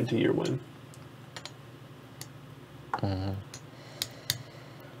much guarantee your win.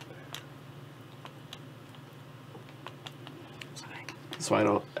 That's why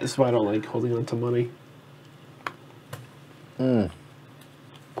I don't like holding on to money.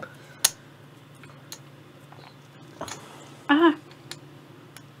 Ah,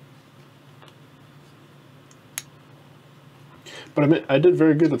 But I did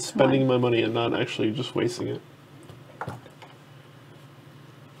very good at spending my money and not actually just wasting it.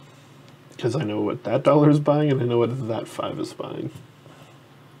 Because I know what that dollar is buying and I know what that 5 is buying.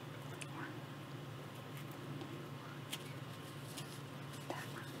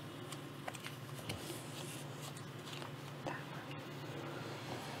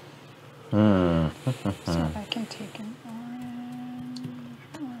 so I can take an orange.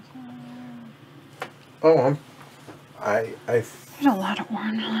 Oh, I There's a lot of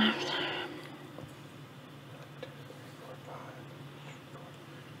orange left.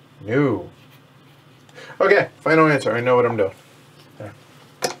 knew. Okay, final answer. I know what I'm doing. There.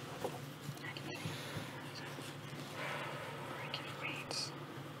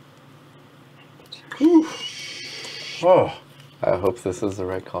 Oh, I hope this is the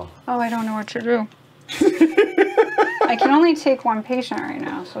right call. Oh, I don't know what to do. I can only take one patient right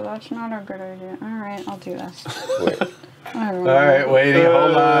now, so that's not a good idea. All right, I'll do this. Wait. I don't all know. right, waiting.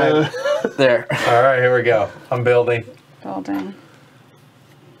 Hold on. There. All right, here we go. I'm building. Building.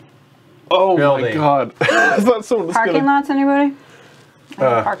 Oh Building. my god. I thought someone was Parking gonna... lots, anybody? I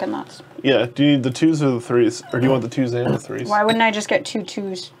have parking lots. Yeah, do you need the 2s or the 3s? Or do you want the 2s and the 3s? Why wouldn't I just get 2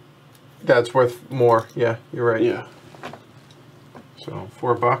 2s? That's worth more. Yeah, you're right. Yeah. So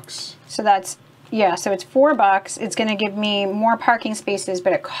 $4. So that's, yeah, so it's $4. It's going to give me more parking spaces,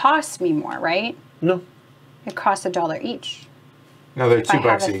 but it costs me more, right? No. It costs $1 each. No, they're If I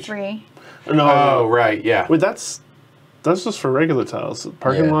have $2 a each. 3. No. Oh, right. Yeah. Wait, that's just for regular tiles.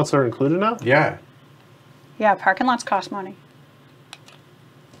 Parking Yeah. lots are included now? Yeah. Yeah, parking lots cost money.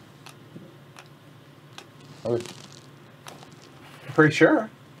 Oh, I'm pretty sure.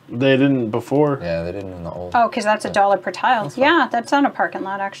 They didn't before. yeah, they didn't in the old. Oh, because that's $1 per tile. Yeah, that's not a parking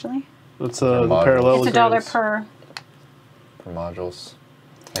lot, actually. That's They're the modules. parallel. It's $1 per. For modules.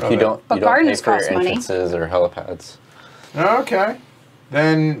 Like Okay. you don't But you don't pay gardens for cost your money. entrances or helipads. Okay.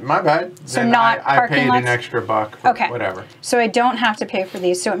 Then my bad. So then not I parking paid lots? an extra $1. For Okay. Whatever. So I don't have to pay for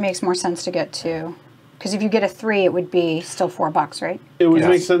these, so it makes more sense to get 2. Because if you get a 3, it would be still $4, right? It would Yes.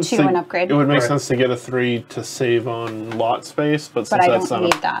 make sense 2 to and upgrade. It would make Right. sense to get a 3 to save on lot space, but But since I that's don't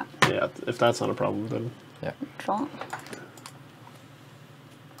not need that. yeah, if that's not a problem, then Yeah. Draw.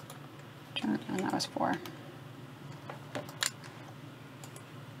 And that was 4.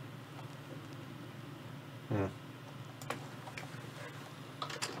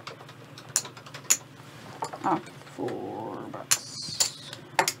 Oh, $4.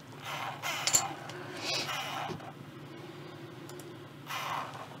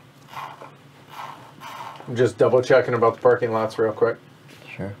 I'm just double checking about the parking lots real quick.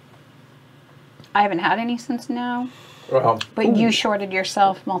 Sure. I haven't had any since now, Well, but you shorted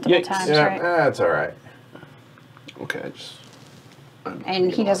yourself multiple Yikes. times, yeah, right? that's all right. okay, I just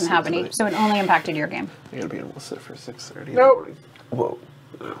And he doesn't have any, so it only impacted your game. I gotta be able to sit for 6:30. Nope. Whoa.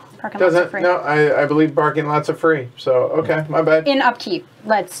 Parking lots are Doesn't. free. No, I believe parking lots are free. So, okay, my bad. In upkeep,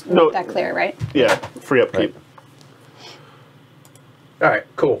 let's make No. that clear, right? Yeah, free upkeep. All right,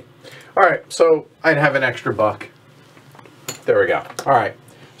 cool. All right, so I'd have an extra $1. There we go. All right,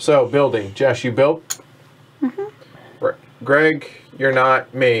 so building. Jess, you built? Greg, you're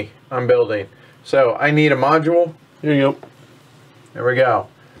not. Me. I'm building. So I need a module. Here you go. There we go.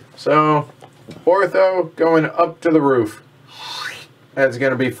 So ortho going up to the roof. That's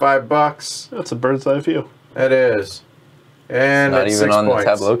going to be $5. That's a bird's eye view. It is. And Not it's even 6 on points.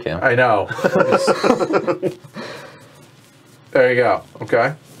 the Tableau cam. I know. There you go.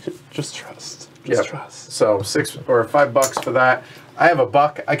 Okay. Just trust. Just trust. So $6 or $5 for that. I have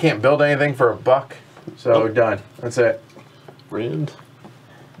 $1. I can't build anything for $1. So done. That's it. Rand.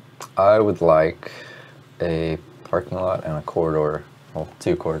 I would like a parking lot and a corridor. Well,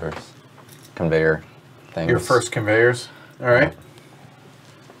 2 corridors. Conveyor things. Your first conveyors. All right.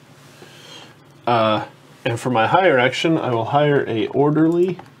 And for my hire action, I will hire a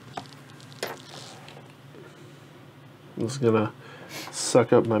orderly. I'm just gonna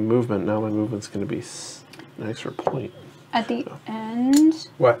suck up my movement. Now my movement's gonna be an extra point. At the end,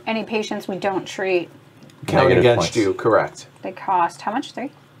 What? any patients we don't treat, Count Negative against points. you. Correct. they cost how much? 3?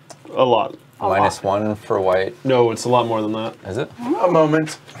 A lot. -1 for white. No, it's a lot more than that. Is it? A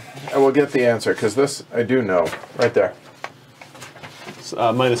moment. I will get the answer because this I do know. Right there. It's,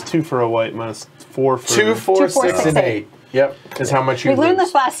 -2 for a white, -4 for... 2, 4, 4, 6, 6, and 8. 8. Yep. Is how much you We learned lose.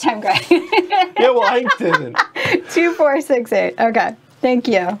 this last time, Greg. Yeah, well, I didn't. 2, 4, 6, 8. Okay. Thank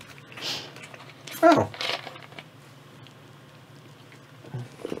you. Oh.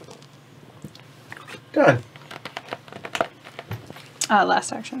 Done.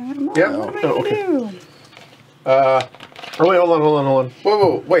 Last action item. Yep. What Oh, okay. do? Oh, wait, hold on.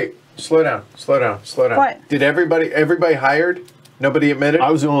 Whoa, wait. Slow down. What? Did everybody hired? Nobody admitted?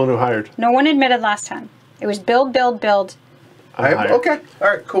 I was the only one who hired. No one admitted last time. It was build, build, build. hired. Okay. All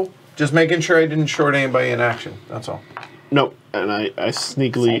right, cool. Just making sure I didn't short anybody in action. That's all. No, and I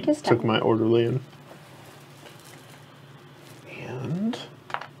sneakily Psych is took done. my orderly in. And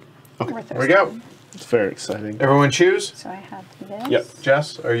Worth There we go. it's very exciting. Everyone choose? So I have this. Yep.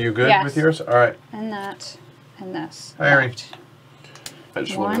 Jess, are you good Yes. with yours? All right. And that. And this. Hiring. Left. I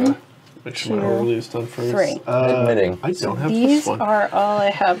just 1, want to make sure my 2, orderly is done first. 3. Admitting. I don't have These this one. are all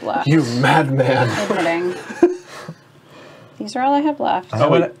I have left. You madman. Admitting. These are all I have left. Oh,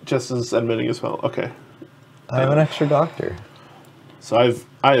 wait, Jess is admitting as well. Okay. I have an extra doctor. So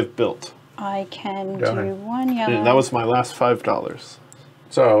I have built. I can Go do ahead. 1 yellow. And that was my last $5.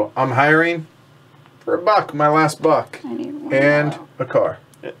 So I'm hiring for $1, my last $1. I need 1 And yellow. a car.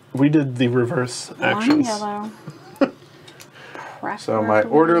 We did the reverse 1 actions. yellow. So my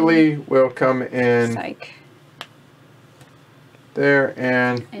orderly will come in Psych. there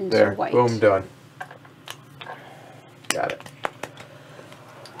and Into there. white. Boom, done. Got it.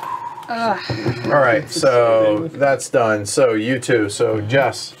 Ugh. All right, so that's done. So you two. So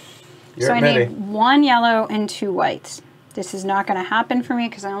Jess, you're So I admitting. need 1 yellow and 2 whites. This is not going to happen for me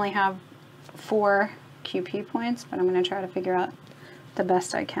because I only have 4 QP points, but I'm going to try to figure out the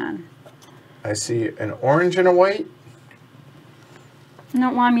best I can. I see an orange and a white. No,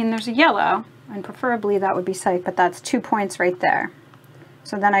 well, I mean, there's a yellow, and preferably that would be psych, but that's 2 points right there.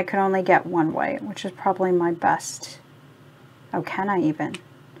 So then I could only get 1 white, which is probably my best. Oh, can I even?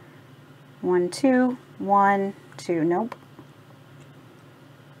 1, 2, 1, 2, nope.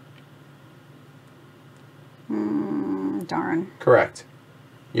 Darn. Correct.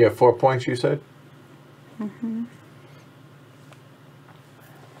 You have 4 points, you said? Mm-hmm.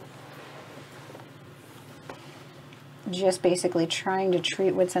 Just basically trying to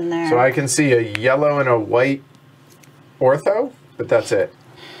treat what's in there. So I can see a yellow and a white ortho, but that's it.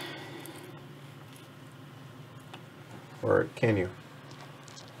 Or can you?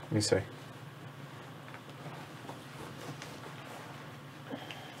 Let me see.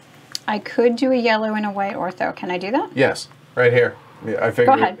 I could do a yellow and a white ortho. Can I do that? Yes, right here. Yeah, I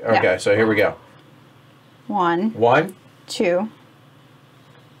figured. ahead, Okay, yeah. so here we go. 1, 1, 2,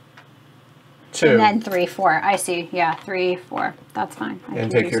 2. and then 3, 4. I see. Yeah, 3, 4. That's fine. I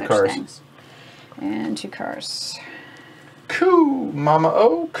And can take do your such cars. things. And 2 cars. Coo, Mama.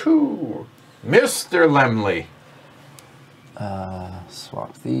 Oh, coo. Mr. Lemley.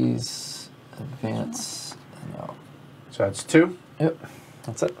 Swap these. Advance. No. So that's 2. Yep.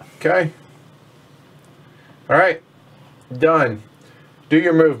 That's it. Okay. All right. Done. Do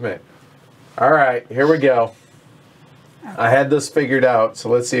your movement. All right, here we go. I had this figured out, so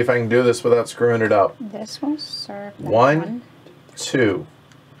let's see if I can do this without screwing it up. This will serve that 1, 2,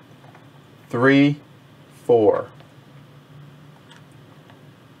 3, 4,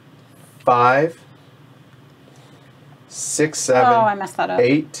 5, 6, 7, Oh, I messed that up.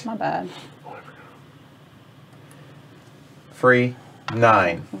 8, My bad. 3,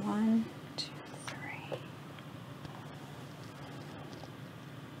 9. 1, 2, 3.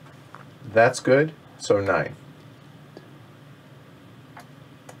 That's good. So 9.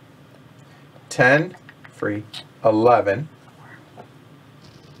 10, free, 11.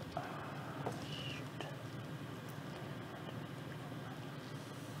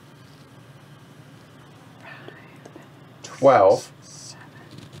 $12,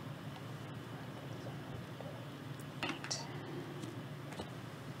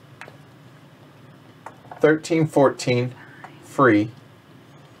 13, 14, free,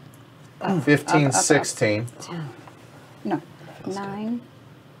 15, 16, No. 9,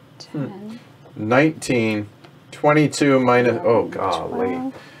 10, 19, 22 minus, oh golly,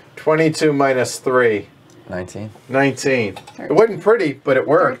 12. 22 minus 3, 19. 19. It wasn't pretty, but it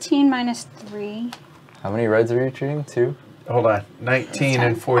worked. 13 minus 3. How many reds are you treating? 2? Hold on. 19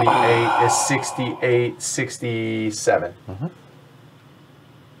 and 48 is 68, 67.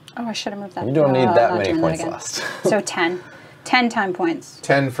 Oh, I should have moved that. You don't need No, that I'm not many doing points again. left. So 10. 10 time points.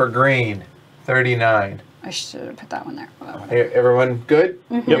 10 for green, 39. I should have put that one there. Well, whatever. Hey, everyone good?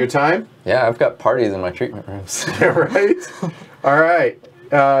 Your time? Yeah, I've got parties in my treatment rooms. Right? All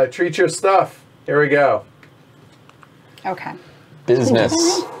right. Treat your stuff. Here we go. Okay. Business.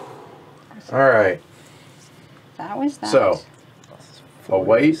 All right. That was that. So, a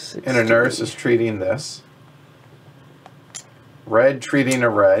white and a nurse is treating this. Red treating a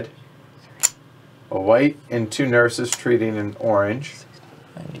red. A white and 2 nurses treating an orange.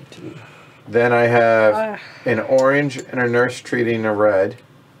 92. Then I have an orange and a nurse treating a red.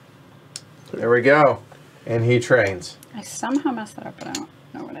 There we go. And he trains. I somehow messed that up, but I don't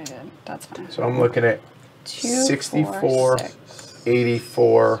know what I did. That's fine. So I'm looking at 2, 64, 4, 6.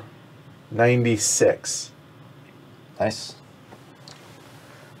 84, 96. Nice.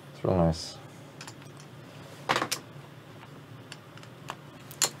 It's real nice.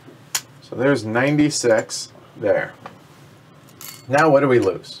 So there's 96 there. Now what do we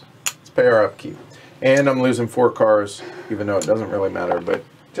lose? Let's pay our upkeep. And I'm losing 4 cars, even though it doesn't really matter, but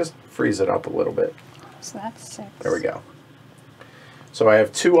just freeze it up a little bit. So that's 6. There we go. So I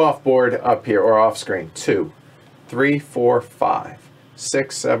have 2 off board up here, or off screen. 2, 3, 4, 5,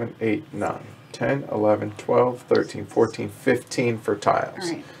 6, 7, 8, 9, 10, 11, 12, 13, 14, 15 for tiles. All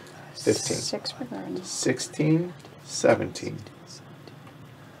right. 15. 6 for gardens. 16, 17,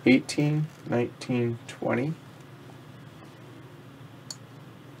 18, 19, 20,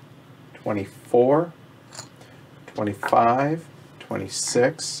 24, 25,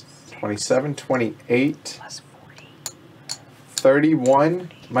 26, 27, 28, Plus 40.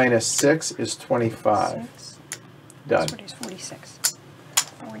 31 minus 6 is 25. 6. Done. Plus 40 is 46.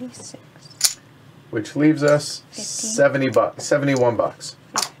 46. Which leaves us 50. 70 bucks, 71 bucks.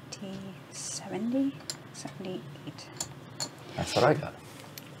 50. 70. 78. That's what I got.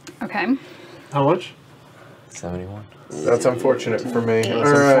 Okay. How much? 71. That's unfortunate for me. That's All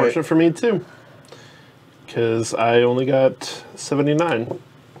right. unfortunate for me too. Because I only got 79.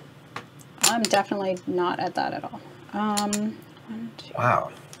 I'm definitely not at that at all. 1, 2,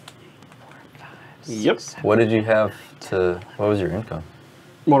 Wow. 4, 5, Yep. 6, 7, What did you have to, what was your income?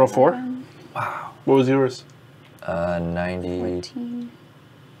 104. 11, Wow. What was yours? 90. 14,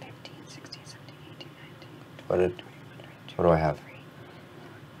 15, 16, 17, 18, 19, What did, what do I have?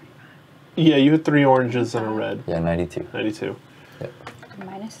 Yeah, you had 3 oranges and a red. Yeah, 92. 92. Yep.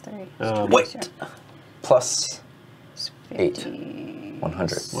 minus 3. Wait. Plus 8. 50,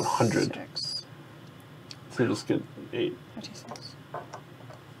 100. 100. 6, So just get 8. 56.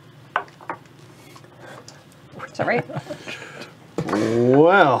 Is that right?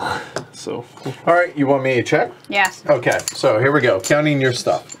 Well, so All right, you want me to check? Yes. Okay, so here we go. Counting your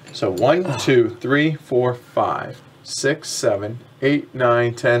stuff. So 1, 2, 3, 4, 5, 6, 7, 8,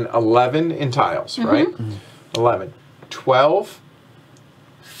 9, 10, 11 in tiles, right? 11. 12,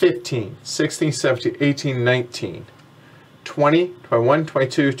 15, 16, 17, 18, 19, 20, 21,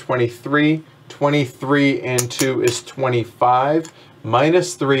 22, 23, 23 and 2 is 25.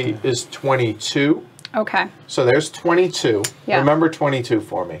 Minus 3 is 22. Okay. So there's 22. Yeah. Remember 22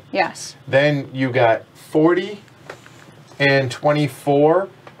 for me. Yes. Then you got 40 and 24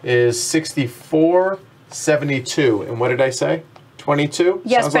 is 64, 72. And what did I say? 22?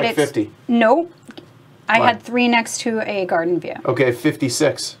 Yes, Sounds but like it's 50. Nope. I What? had 3 next to a garden view. Okay,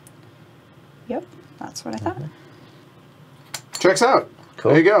 56. Yep. That's what I thought. Checks out.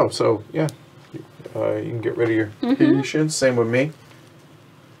 Cool. There you go. So, yeah, you can get rid of your patience. Same with me.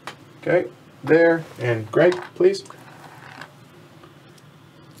 Okay, there. And Greg, please.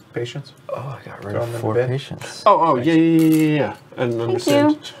 Patience. Oh, I got rid Throw 'em of in 4 the bin. patients. yeah. I didn't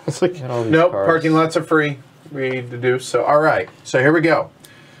understand. It's like, Look at all these Nope, cards. parking lots are free. We deduce. So, all right. So here we go.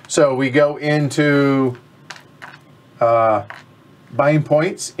 So we go into buying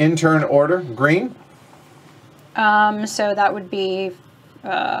points in turn order. Green. So that would be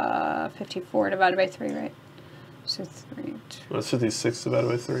 54 divided by 3, right? So 3. That's 56 divided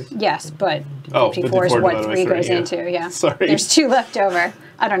by 3. Yes, but Oh, 54 is 54 what divided by 3 3, goes yeah. into, yeah. Sorry. There's 2 left over.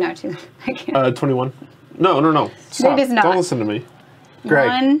 I don't know, 2. I can't. 21. No. It is not. Don't listen to me. Greg,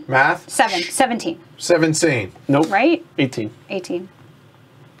 1, math? 17, 17. Nope. right? 18. 18.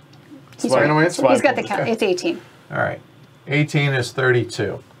 He's Final right. answer? He's got the count. Okay. It's 18. All right. 18 is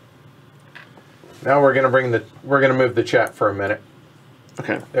 32. Now we're gonna move the chat for a minute.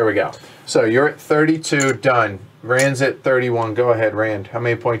 Okay. There we go. So you're at 32, done. Rand's at 31. Go ahead, Rand. How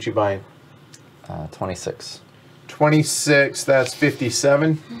many points you buying? 26. 26, that's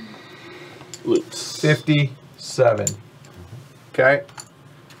 57. Oops. 57. Okay.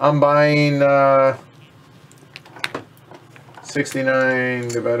 I'm buying 69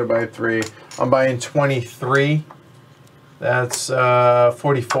 divided by 3. I'm buying 23. That's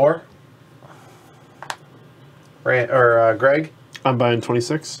 44. Greg? I'm buying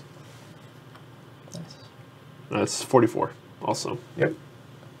 26. Nice. That's 44 also. Yep.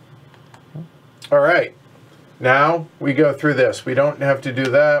 All right. Now we go through this. We don't have to do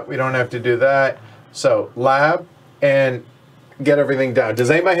that. We don't have to do that. So lab and get everything done. Does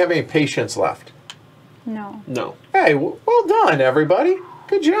anybody have any patience left? No. No. Hey, well done, everybody.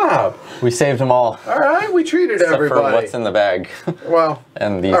 Good job. We saved them all. All right, we treated Except everybody. for what's in the bag. Well,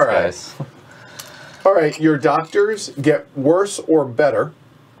 And these all right. guys. All right, your doctors get worse or better.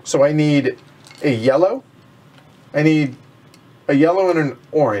 So I need a yellow. I need a yellow and an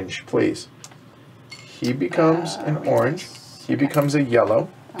orange, please. He becomes an orange. He becomes a yellow.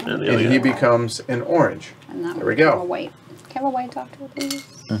 And And he becomes an orange. And that There we one, go. have a white. Can I have a white doctor, please?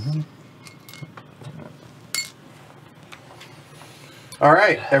 All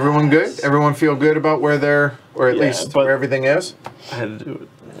right, everyone good? Everyone feel good about where they're, or at Yeah, least but- where everything is? I had to do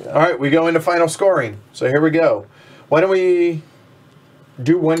it. All right, we go into final scoring. So here we go. Why don't we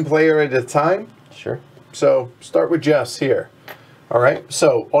do one player at a time? Sure. So start with Jess here. All right,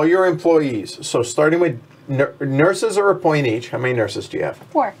 so all your employees. So starting with nurses are a point each. How many nurses do you have?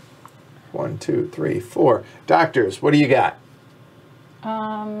 4. 1, 2, 3, 4. Doctors, what do you got?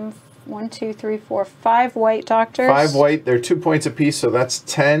 1, 2, 3, 4, 5 white doctors. 5 white, they're 2 points apiece, so that's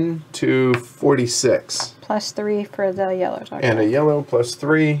 10 to 46. Plus 3 for the yellow doctor. And a yellow plus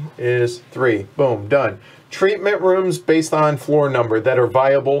 3 is 3. Boom, done. Treatment rooms based on floor number that are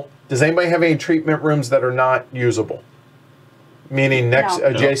viable. Does anybody have any treatment rooms that are not usable? Meaning next, No.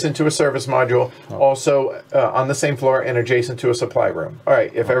 adjacent to a service module, also on the same floor and adjacent to a supply room. All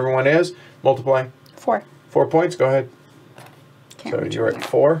right, if everyone is, multiply. 4. 4 points, go ahead. Can't So reach you're over at there.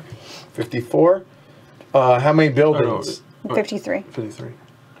 4, 54. How many buildings? 53. 53.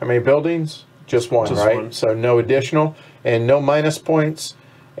 How many buildings? Just one, Just right? one. So no additional and no minus points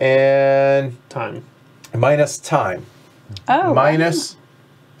and Time. minus time. Oh. Minus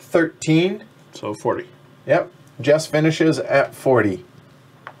 13. So 40. Yep. Jess finishes at 40.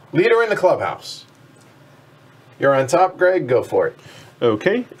 Leader in the clubhouse. You're on top, Greg. Go for it.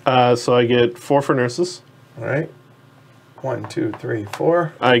 Okay. So I get 4 for nurses. All right. 1, 2, 3,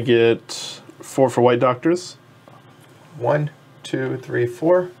 4. I get 4 for white doctors. 1, 2, 3,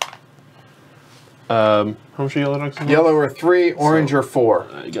 4. How much are yellow doctors? Yellow are 3, orange are 4.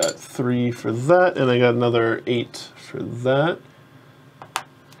 I got 3 for that, and I got another 8 for that.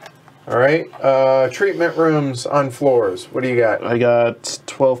 All right. Treatment rooms on floors. What do you got? I got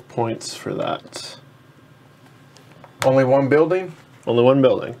 12 points for that. Only one building Only one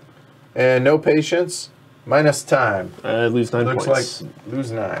building. and no patients. Minus time. I lose 9 Looks points. like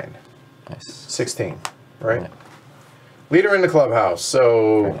lose 9. Nice. 16, right? Yeah. Leader in the clubhouse.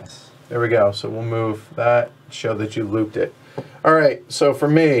 So Very nice. there we go. So we'll move that, show that you looped it. All right. So for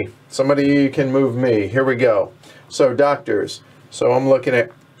me, somebody can move me. Here we go. So doctors. So I'm looking at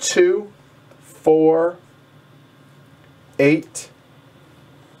 2, 4, 8,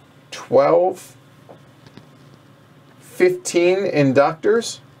 12, 15 in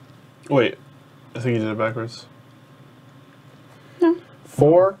doctors. Wait, I think you did it backwards.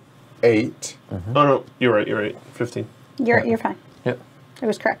 4, 8. Oh no, you're right. 15. You're fine. Yep. It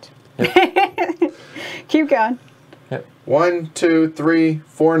was correct. Keep going. Yep. 1, 2, 3,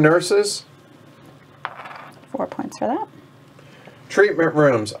 4 nurses. 4 points for that. Treatment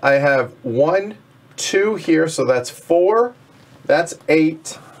rooms. I have 1, 2 here, so that's 4. That's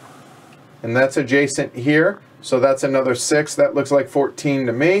 8. And that's adjacent here. So that's another 6. That looks like 14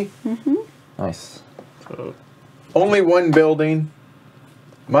 to me. Nice. So Only one building.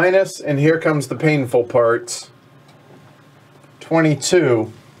 Minus, and here comes the painful part.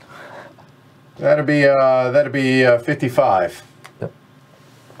 22. That'd be 55. Yep.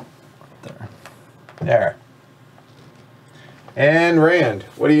 There. There. And Rand,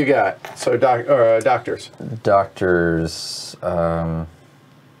 what do you got? So doctors. Doctors,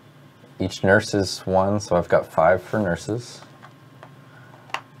 each nurse is 1, so I've got 5 for nurses.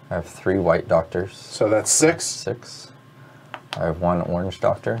 I have 3 white doctors. So that's 6. 6. I have 1 orange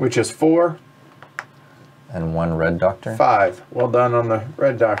doctor. Which is 4. And 1 red doctor. 5. Well done on the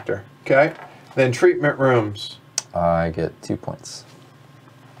red doctor. Okay. Then treatment rooms. I get 2 points.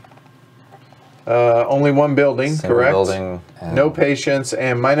 Only 1 building, Single correct? building. And No patients,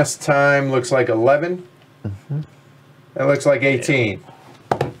 and minus time looks like 11. It looks like 18.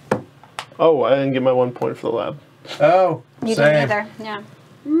 Oh, I didn't get my 1 point for the lab. Oh, You same. didn't either. Yeah.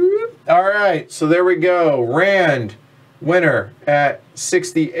 All right, so there we go. Rand, winner at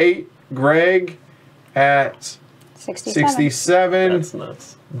 68. Greg at 67. 67. That's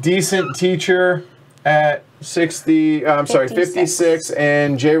nuts. Decent teacher at 56.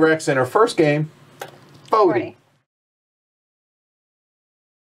 And J-Rex in her first game, 40.